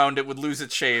around. It would lose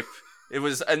its shape.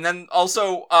 And then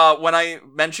also, when I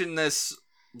mentioned this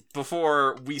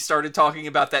before, we started talking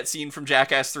about that scene from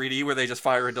Jackass 3D where they just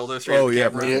fire a dildo straight at the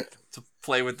camera yeah. to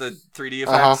play with the 3D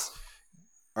Uh-huh. effects.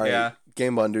 All right. Yeah.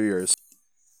 Game Bun, do yours.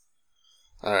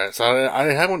 Alright, so I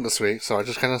didn't have one this week, so I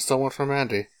just kind of stole one from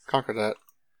Andy. Conquered that.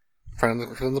 Friend of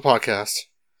the podcast.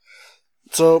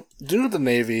 So, due to the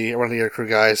Navy, one of the aircrew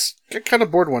guys, get kind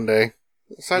of bored one day.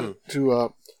 Decided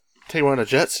to take one of the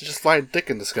jets and just fly a dick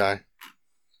in the sky.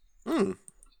 And,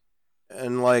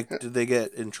 like, did they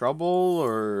get in trouble,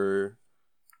 or...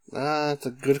 That's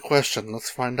a good question. Let's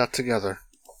find out together.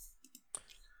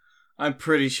 I'm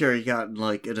pretty sure he got in,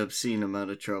 like, an obscene amount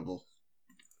of trouble.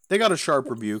 They got a sharp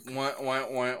rebuke. Wah, wah,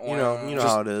 wah, wah. You know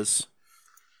how it is.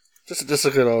 Just a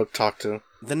good old talk to.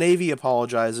 The Navy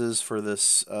apologizes for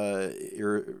this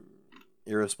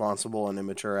irresponsible and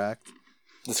immature act.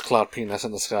 This cloud penis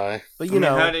in the sky. But, I you mean,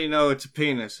 know... how do you know it's a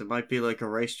penis? It might be like a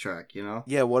racetrack, you know?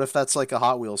 Yeah, what if that's like a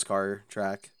Hot Wheels car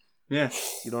track? Yeah.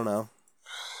 You don't know.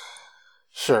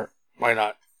 Sure, why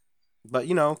not? But,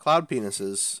 you know, cloud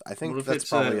penises. I What think if that's it's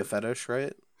probably a- a fetish,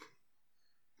 right?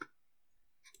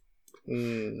 I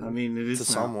mean, it To is now.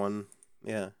 someone.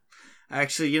 Yeah.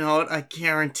 Actually, you know what? I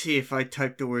guarantee if I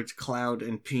type the words cloud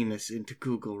and penis into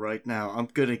Google right now, I'm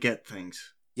gonna get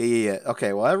things. Yeah.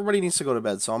 Okay, well, everybody needs to go to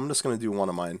bed, so I'm just going to do one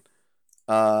of mine.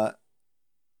 Hi.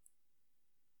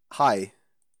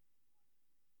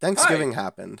 Thanksgiving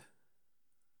happened.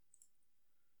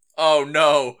 Oh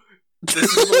no. This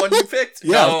is the one you picked?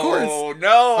 Yeah, no, of course.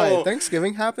 No, Hi,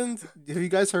 Thanksgiving happened. Have you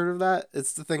guys heard of that?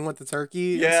 It's the thing with the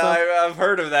turkey. and Yeah, stuff. I've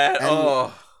heard of that.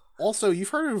 And- Also, you've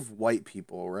heard of white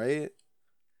people, right?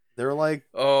 They're like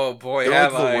Oh boy, they're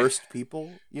have like the I. worst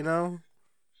people. You know,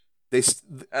 as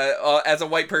As a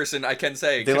white person, I can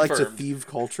say they like to confirmed. thieve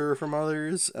culture from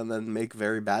others and then make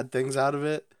very bad things out of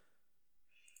it.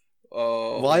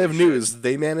 Oh, Well, I have shit. news.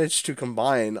 They managed to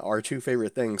combine our two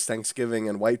favorite things, Thanksgiving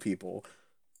and white people.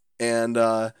 And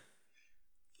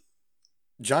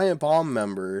Giant Bomb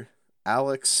member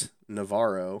Alex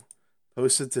Navarro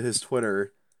posted to his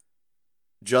Twitter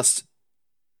just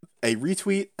a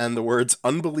retweet and the words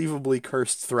 "unbelievably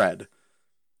cursed thread,"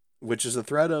 which is a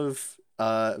thread of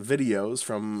videos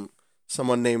from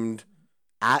someone named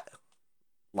at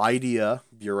Lydia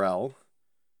Burrell,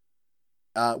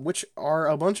 which are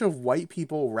a bunch of white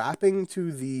people rapping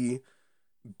to the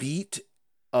beat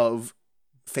of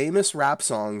famous rap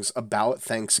songs about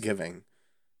Thanksgiving.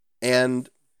 And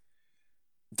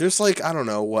there's like, I don't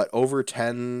know, what, over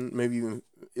 10, maybe even,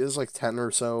 it was like 10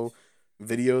 or so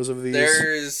videos of these.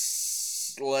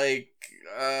 There's like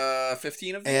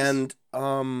 15 of these. And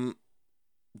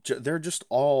they're just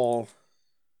all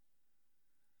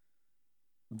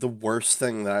the worst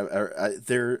thing that I've ever.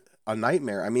 They're a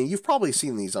nightmare. I mean, you've probably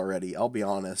seen these already. I'll be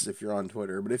honest, if you're on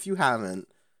Twitter, but if you haven't,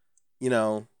 you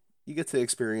know, you get to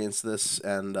experience this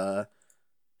and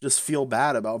just feel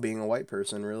bad about being a white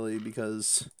person, really,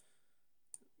 because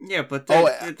Yeah, but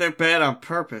Oh, they're bad on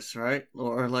purpose, right?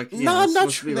 Or like, you No, know, I'm it's not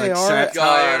supposed to sure be they like are.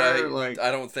 satire, God,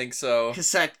 I don't think so.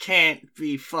 because that can't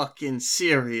be fucking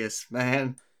serious,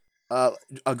 man. a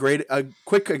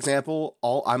quick example.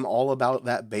 I'm all about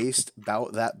that based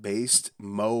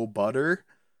Mo Butter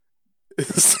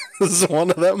is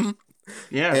one of them,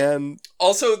 Yeah, and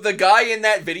Also, the guy in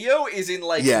that video is in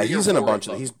like yeah, 3 or he's in a 4 bunch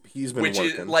of of them, he's been which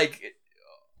working. is like,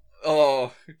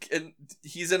 and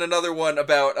he's in another one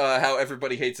about how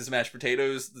everybody hates his mashed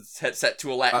potatoes that's set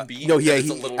to a Latin beat. No, yeah, and it's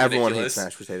a little everyone ridiculous. hates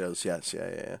mashed potatoes. Yes,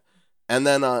 yeah. And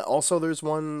then also there's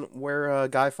one where a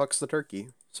guy fucks the turkey.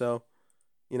 So,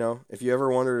 you know, if you ever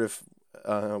wondered if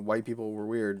white people were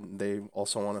weird, they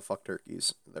also want to fuck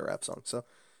turkeys. Their rap song. So,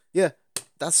 yeah,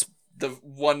 that's The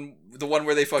one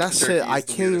where they fuck the that's turkey. it. I is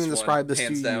the can't weirdest even describe one, this to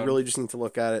hands you. down. You really just need to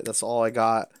look at it. That's all I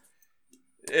got.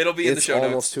 It'll be in the It's show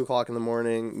almost notes. 2:00 in the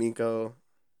morning. Miko,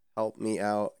 help me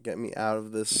out. Get me out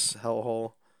of this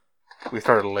hellhole. We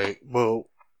started late. Whoa.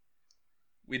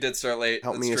 We did start late.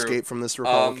 Help That's me true. escape from this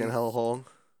Republican Um, hellhole.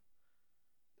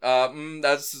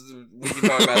 That's we can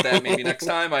talk about that maybe next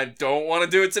time. I don't want to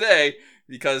do it today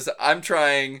because I'm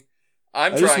trying.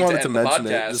 I'm I just trying to wanted end to the mention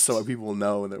podcast. it just so people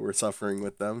know that we're suffering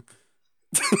with them.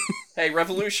 Hey,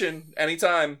 Revolution,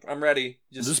 anytime. I'm ready.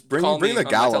 Just bring call me the on my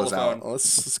gallows telephone. out.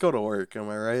 Let's go to work. Am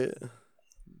I right?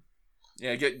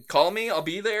 Yeah, call me. I'll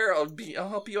be there. I'll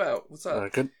help you out. What's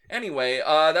up? Good. Anyway,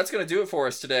 that's gonna do it for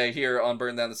us today here on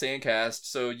Burn Down the Sandcast.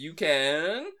 So you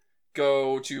can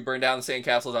go to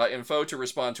burndownthesandcastle.info to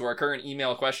respond to our current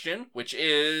email question, which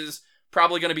is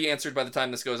probably going to be answered by the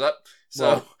time this goes up. So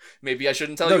Well, maybe I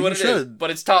shouldn't tell no, you what you it is. should. But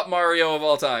it's top Mario of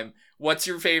all time. What's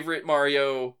your favorite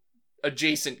Mario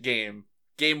adjacent game?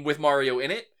 Game with Mario in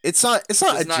it? It's not Does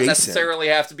adjacent. not necessarily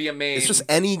have to be a main. It's just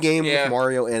any game Yeah. with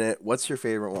Mario in it. What's your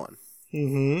favorite one?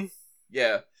 Mm-hmm.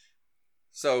 Yeah.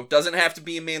 So doesn't have to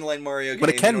be a mainline Mario game. But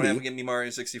it can you don't be. have to give me Mario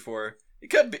 64. It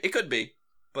could be.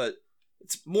 But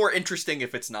it's more interesting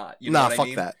if it's not. You know Nah, what fuck I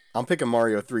mean? that. I'm picking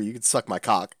Mario 3. You can suck my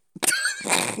cock.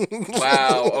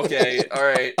 Wow. Okay. All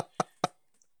right.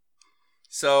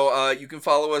 So you can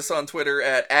follow us on Twitter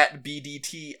at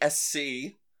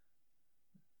BDTSC.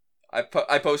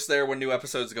 I post there when new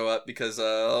episodes go up because the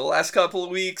last couple of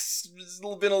weeks it's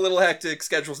been a little hectic.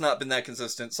 Schedule's not been that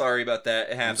consistent. Sorry about that.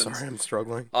 It I'm happens. sorry, I'm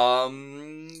struggling.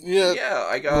 Yeah.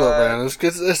 I got. Look, man,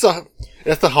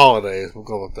 it's the holidays. We'll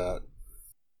go with that.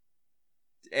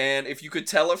 And if you could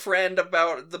tell a friend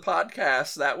about the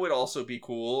podcast, that would also be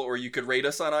cool. Or you could rate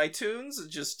us on iTunes.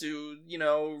 Just to,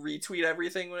 retweet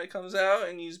everything when it comes out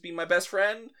and you be my best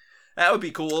friend. That would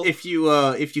be cool. if you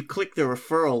click the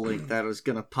referral link that is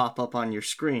gonna pop up on your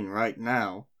screen right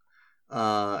now,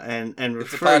 and It's a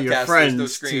refer your podcast, friends there's no to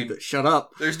screen. shut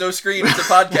up. There's no screen. It's a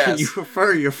podcast. You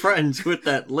refer your friends with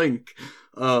that link.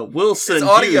 We'll send you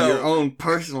audio. your own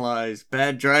personalized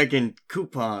Bad Dragon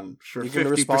coupon for You can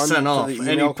respond 50% off to the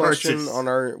any email question purchase. on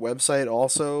our website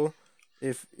also,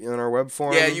 if in our web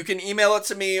form. Yeah, you can email it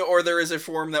to me, or there is a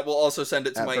form that will also send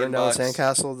it to at my inbox.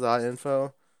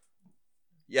 burndownthesandcastle.info.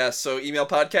 Yes, so email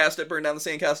podcast at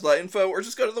burndownthesandcastle.info, or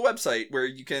just go to the website where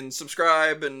you can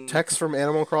subscribe and... Text from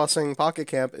Animal Crossing Pocket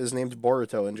Camp is named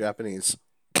Boruto in Japanese.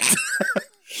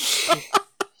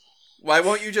 Wow, Why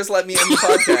won't you just let me end the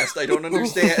podcast? I don't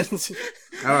understand.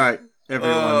 All right,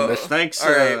 everyone. Thanks.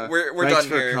 All right, we're thanks done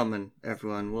for here. coming,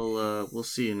 everyone. We'll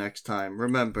see you next time.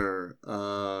 Remember,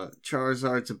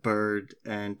 Charizard's a bird,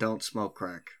 and don't smoke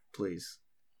crack, please.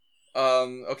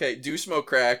 Okay, do smoke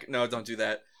crack. No, don't do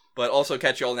that. But also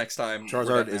catch y'all next time. We're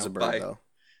Charizard done is now. a bird, Bye. though.